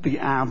help the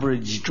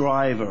average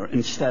driver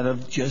instead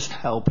of just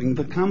helping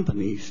the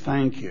companies.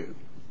 Thank you.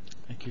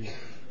 Thank you.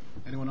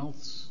 Anyone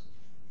else?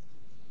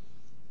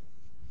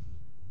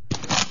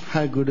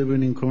 Hi, good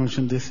evening,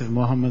 Commission. This is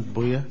Mohammed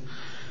Bouya.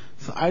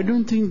 So I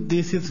don't think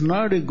this is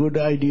not a good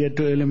idea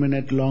to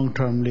eliminate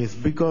long-term lease,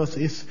 because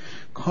it's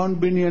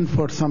convenient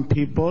for some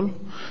people.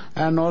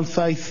 And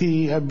also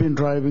I've been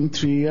driving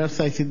 3 years.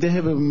 I see they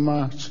have a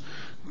much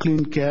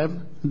clean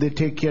cab. They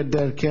take care of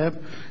their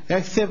cab.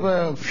 Except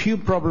a few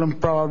problems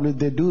probably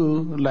they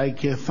do, like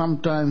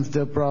sometimes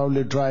they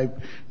probably drive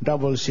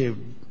double shift.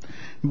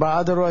 But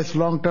otherwise,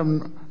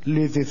 long-term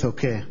lease is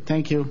okay.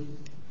 Thank you.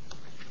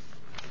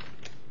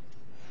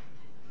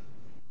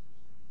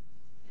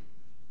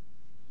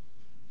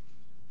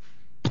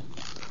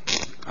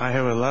 I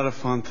have a lot of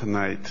fun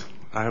tonight.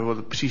 I would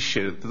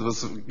appreciate it. It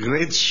was a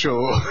great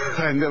show.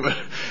 I never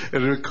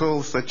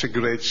recall such a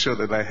great show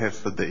that I had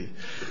today.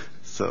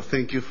 So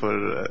thank you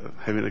for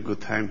having a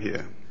good time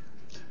here.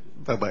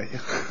 Bye-bye.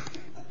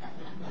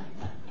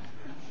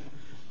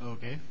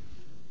 Okay.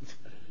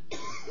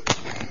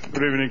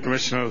 Good evening,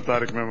 Commissioner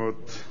Tariq Mahmood.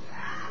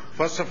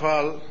 First of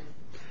all,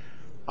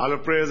 I will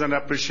praise and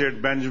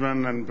appreciate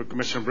Benjamin and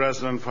Commissioner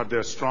Breslin for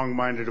their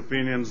strong-minded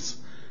opinions.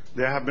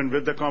 They have been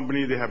with the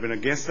company. They have been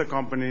against the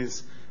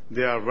companies.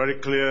 They are very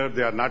clear.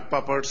 They are not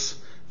puppets.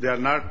 They are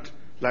not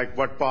like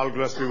what Paul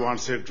Gillespie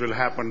wants it will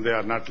happen. They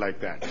are not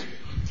like that.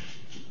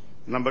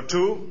 Number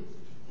two,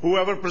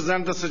 whoever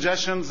presents the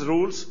suggestions,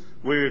 rules,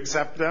 we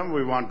accept them.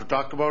 We want to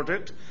talk about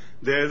it.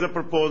 There is a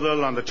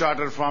proposal on the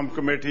Charter Reform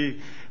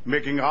Committee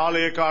making all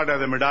A-card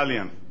as a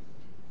medallion.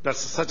 That's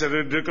such a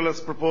ridiculous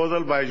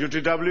proposal by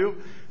UTW.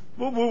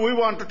 We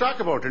want to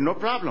talk about it, no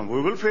problem.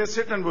 We will face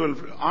it and we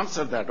will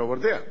answer that over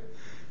there.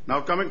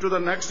 Now coming to the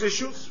next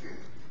issues,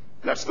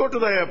 let's go to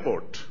the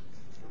airport.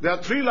 There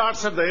are 3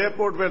 lots at the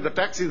airport where the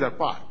taxis are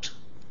parked.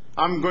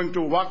 I'm going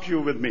to walk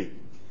you with me.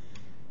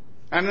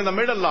 And in the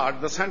middle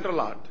lot, the central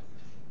lot,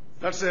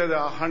 let's say there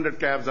are 100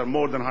 cabs or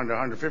more than 100,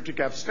 150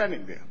 cabs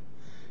standing there.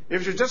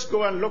 If you just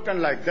go and look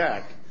and like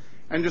that,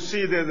 and you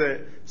see there's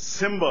a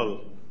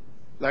symbol,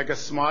 like a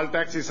small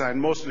taxi sign,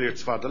 mostly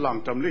it's for the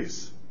long-term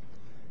lease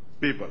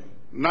people,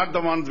 not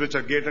the ones which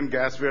are gate and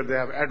gas where they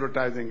have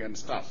advertising and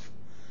stuff.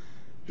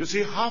 You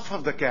see, half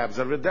of the cabs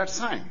are with that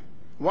sign.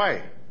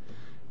 Why?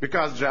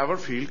 Because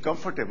drivers feel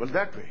comfortable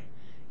that way.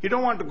 You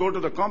don't want to go to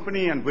the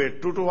company and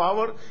wait 2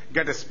 hours,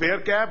 get a spare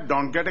cab,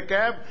 don't get a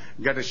cab,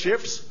 get a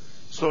shifts.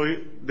 So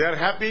they're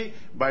happy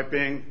by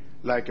paying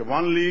like a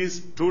 1 lease,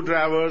 2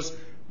 drivers.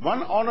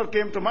 One owner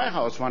came to my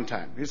house one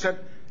time. He said,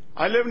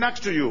 I live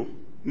next to you,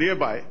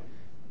 nearby.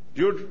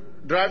 You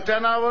drive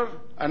 10 hours,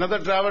 another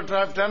driver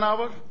drive 10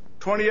 hours,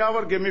 20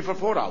 hours, give me for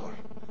 4 hours.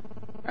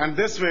 And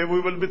this way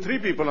we will be 3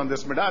 people on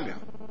this medallion.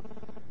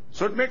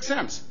 So it makes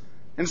sense.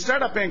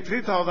 Instead of paying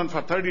 $3,000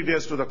 for 30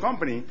 days to the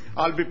company,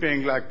 I'll be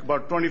paying like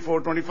about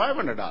 $2,400,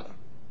 $2,500.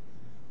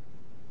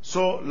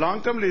 So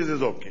long-term lease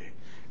is okay.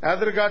 As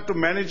regard to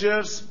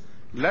managers,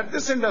 let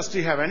this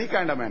industry have any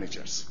kind of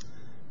managers.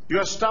 You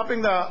are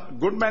stopping the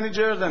good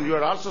managers and you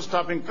are also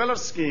stopping color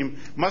scheme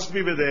must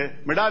be with a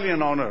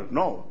medallion owner.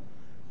 No.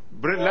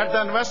 Let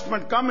the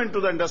investment come into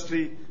the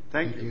industry.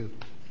 Thank you.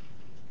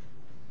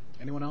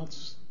 Anyone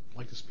else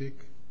like to speak?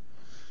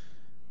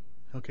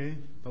 Okay,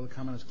 public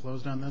comment is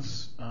closed on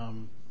this. I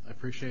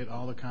appreciate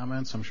all the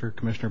comments. I'm sure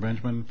Commissioner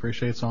Benjamin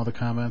appreciates all the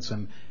comments.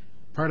 And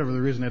part of the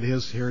reason that he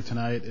is here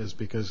tonight is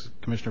because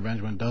Commissioner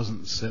Benjamin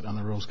doesn't sit on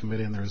the Rules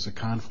Committee, and there's a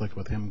conflict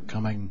with him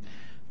coming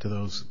to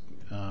those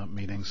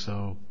meetings.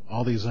 So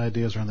all these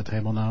ideas are on the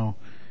table now,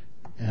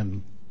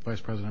 and Vice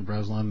President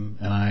Breslin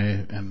and I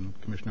and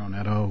Commissioner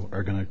Onetto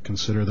are going to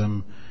consider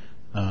them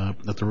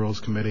at the Rules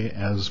Committee,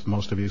 as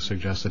most of you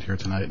suggested here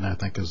tonight, and I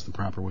think is the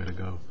proper way to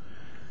go.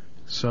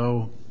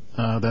 So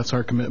that's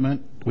our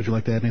commitment. Would you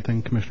like to add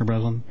anything, Commissioner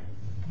Breslin?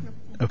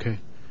 Okay.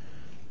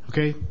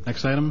 Okay,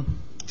 next item.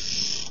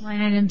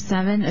 Line item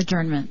 7,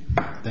 adjournment.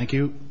 Thank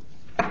you.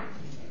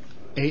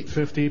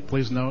 8:50,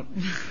 please note.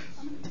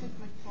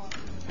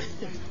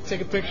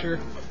 Take a picture.